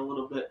in here in a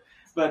little bit.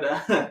 But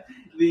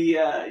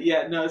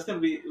it's gonna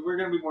be. We're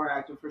gonna be more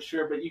active for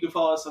sure. But you can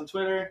follow us on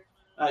Twitter.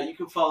 You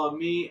can follow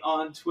me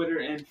on Twitter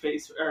and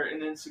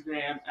and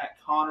Instagram at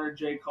Connor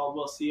J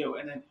Caldwell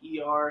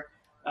CONNER.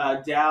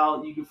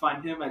 Dal, you can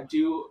find him at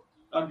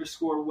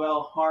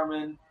do_well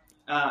Harmon.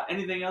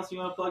 Anything else you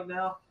want to plug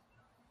now?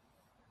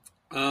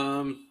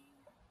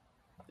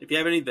 If you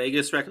have any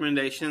Vegas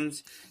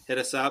recommendations, hit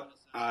us up.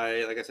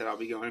 Like I said, I'll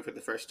be going for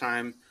the first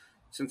time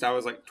since I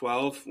was like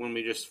 12 when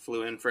we just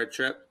flew in for a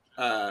trip.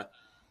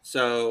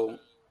 So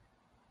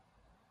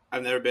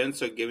I've never been,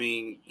 so give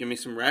me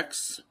some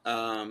recs.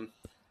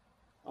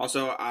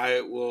 Also,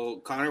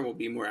 Connor will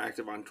be more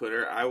active on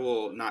Twitter. I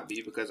will not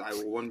be because I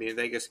will, 1, be in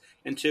Vegas,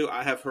 and 2,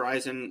 I have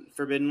Horizon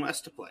Forbidden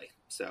West to play.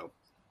 So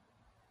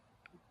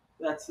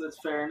that's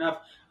fair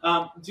enough.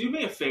 Do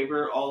me a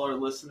favor, all our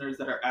listeners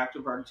that are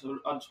active on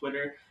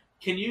Twitter,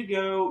 can you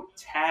go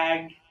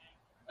tag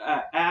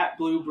at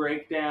Blue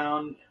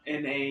Breakdown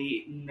in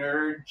a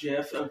nerd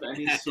gif of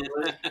any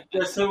sort,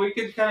 just so we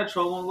could kind of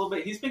troll him a little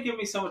bit. He's been giving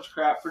me so much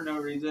crap for no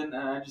reason, and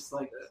I just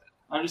like,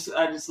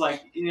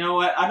 you know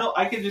what?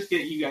 I can just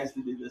get you guys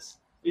to do this.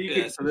 You can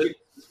do this for me.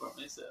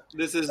 So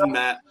this is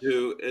Matt,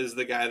 who is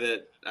the guy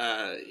that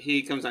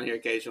he comes on here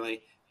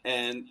occasionally.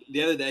 And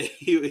the other day,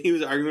 he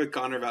was arguing with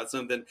Connor about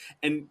something,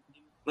 and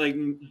like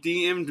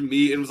DM'd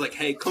me and was like,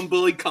 "Hey, come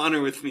bully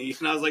Connor with me."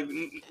 And I was like,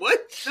 "What?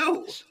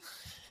 No."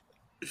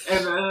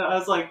 And I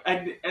was like,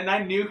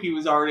 I knew he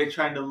was already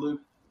trying to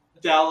loop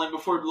Dal in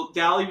before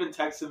Dal even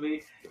texted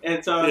me.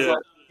 And so I was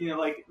like,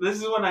 this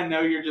is when I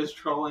know you're just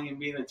trolling and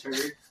being a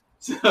turd.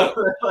 So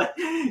like,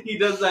 he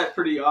does that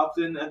pretty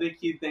often. I think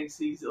he thinks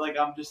he's like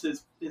I'm just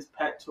his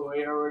pet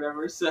toy or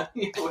whatever. So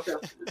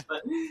whatever.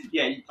 But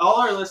yeah, all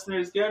our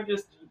listeners, go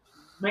just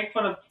make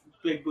fun of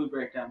Big Blue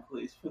Breakdown,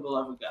 please, for the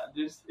love of God.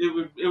 Just it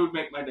would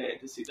make my day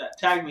to see that.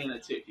 Tag me in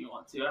it too if you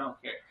want to. I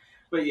don't care.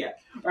 But yeah,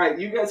 all right.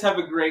 You guys have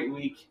a great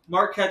week.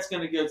 Marquette's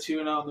going to go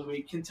 2-0 in the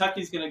week.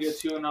 Kentucky's going to go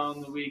 2-0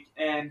 in the week,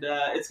 and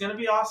it's going to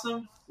be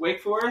awesome.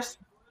 Wake Forest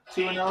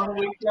 2-0 in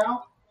the week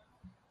now.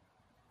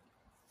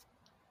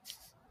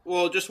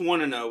 Well, just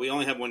 1-0. We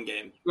only have one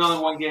game. We only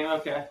have one game.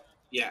 Okay.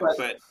 Yeah,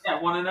 but yeah,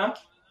 1-0.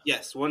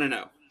 Yes,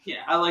 1-0.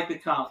 Yeah, I like the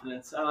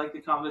confidence.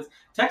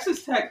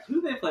 Texas Tech.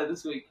 Who do they play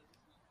this week?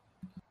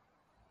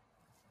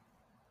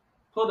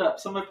 Pull it up.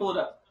 Somebody pull it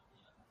up.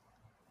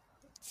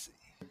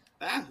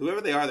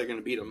 Whoever they are, they're going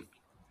to beat them.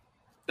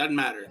 Doesn't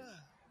matter.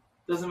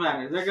 Doesn't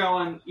matter. They're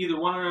going either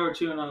 1-0 or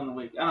 2-0 in the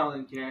week. I don't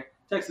even care.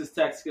 Texas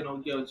Tech's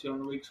going to go 2 in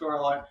the week. So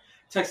all our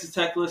Texas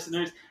Tech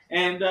listeners,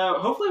 and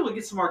hopefully we'll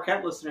get some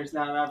Marquette listeners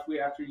now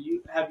after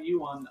you have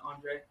you on,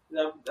 Andre.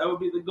 That would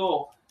be the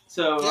goal.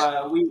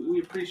 So we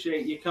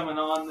appreciate you coming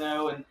on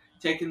though and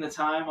taking the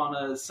time on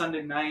a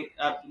Sunday night.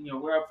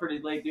 We're up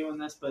pretty late doing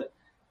this, but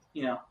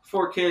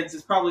 4 kids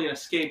is probably an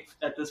escape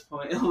at this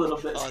point a little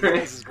bit.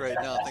 This is great.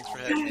 No, thanks for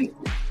having me.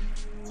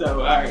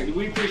 So, all right,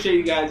 we appreciate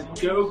you guys.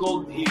 Go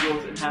Golden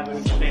Eagles and have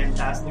a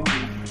fantastic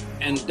week.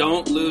 And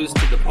don't lose to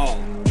DePaul.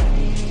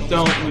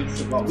 Don't lose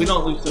the ball. We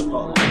don't lose the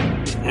ball.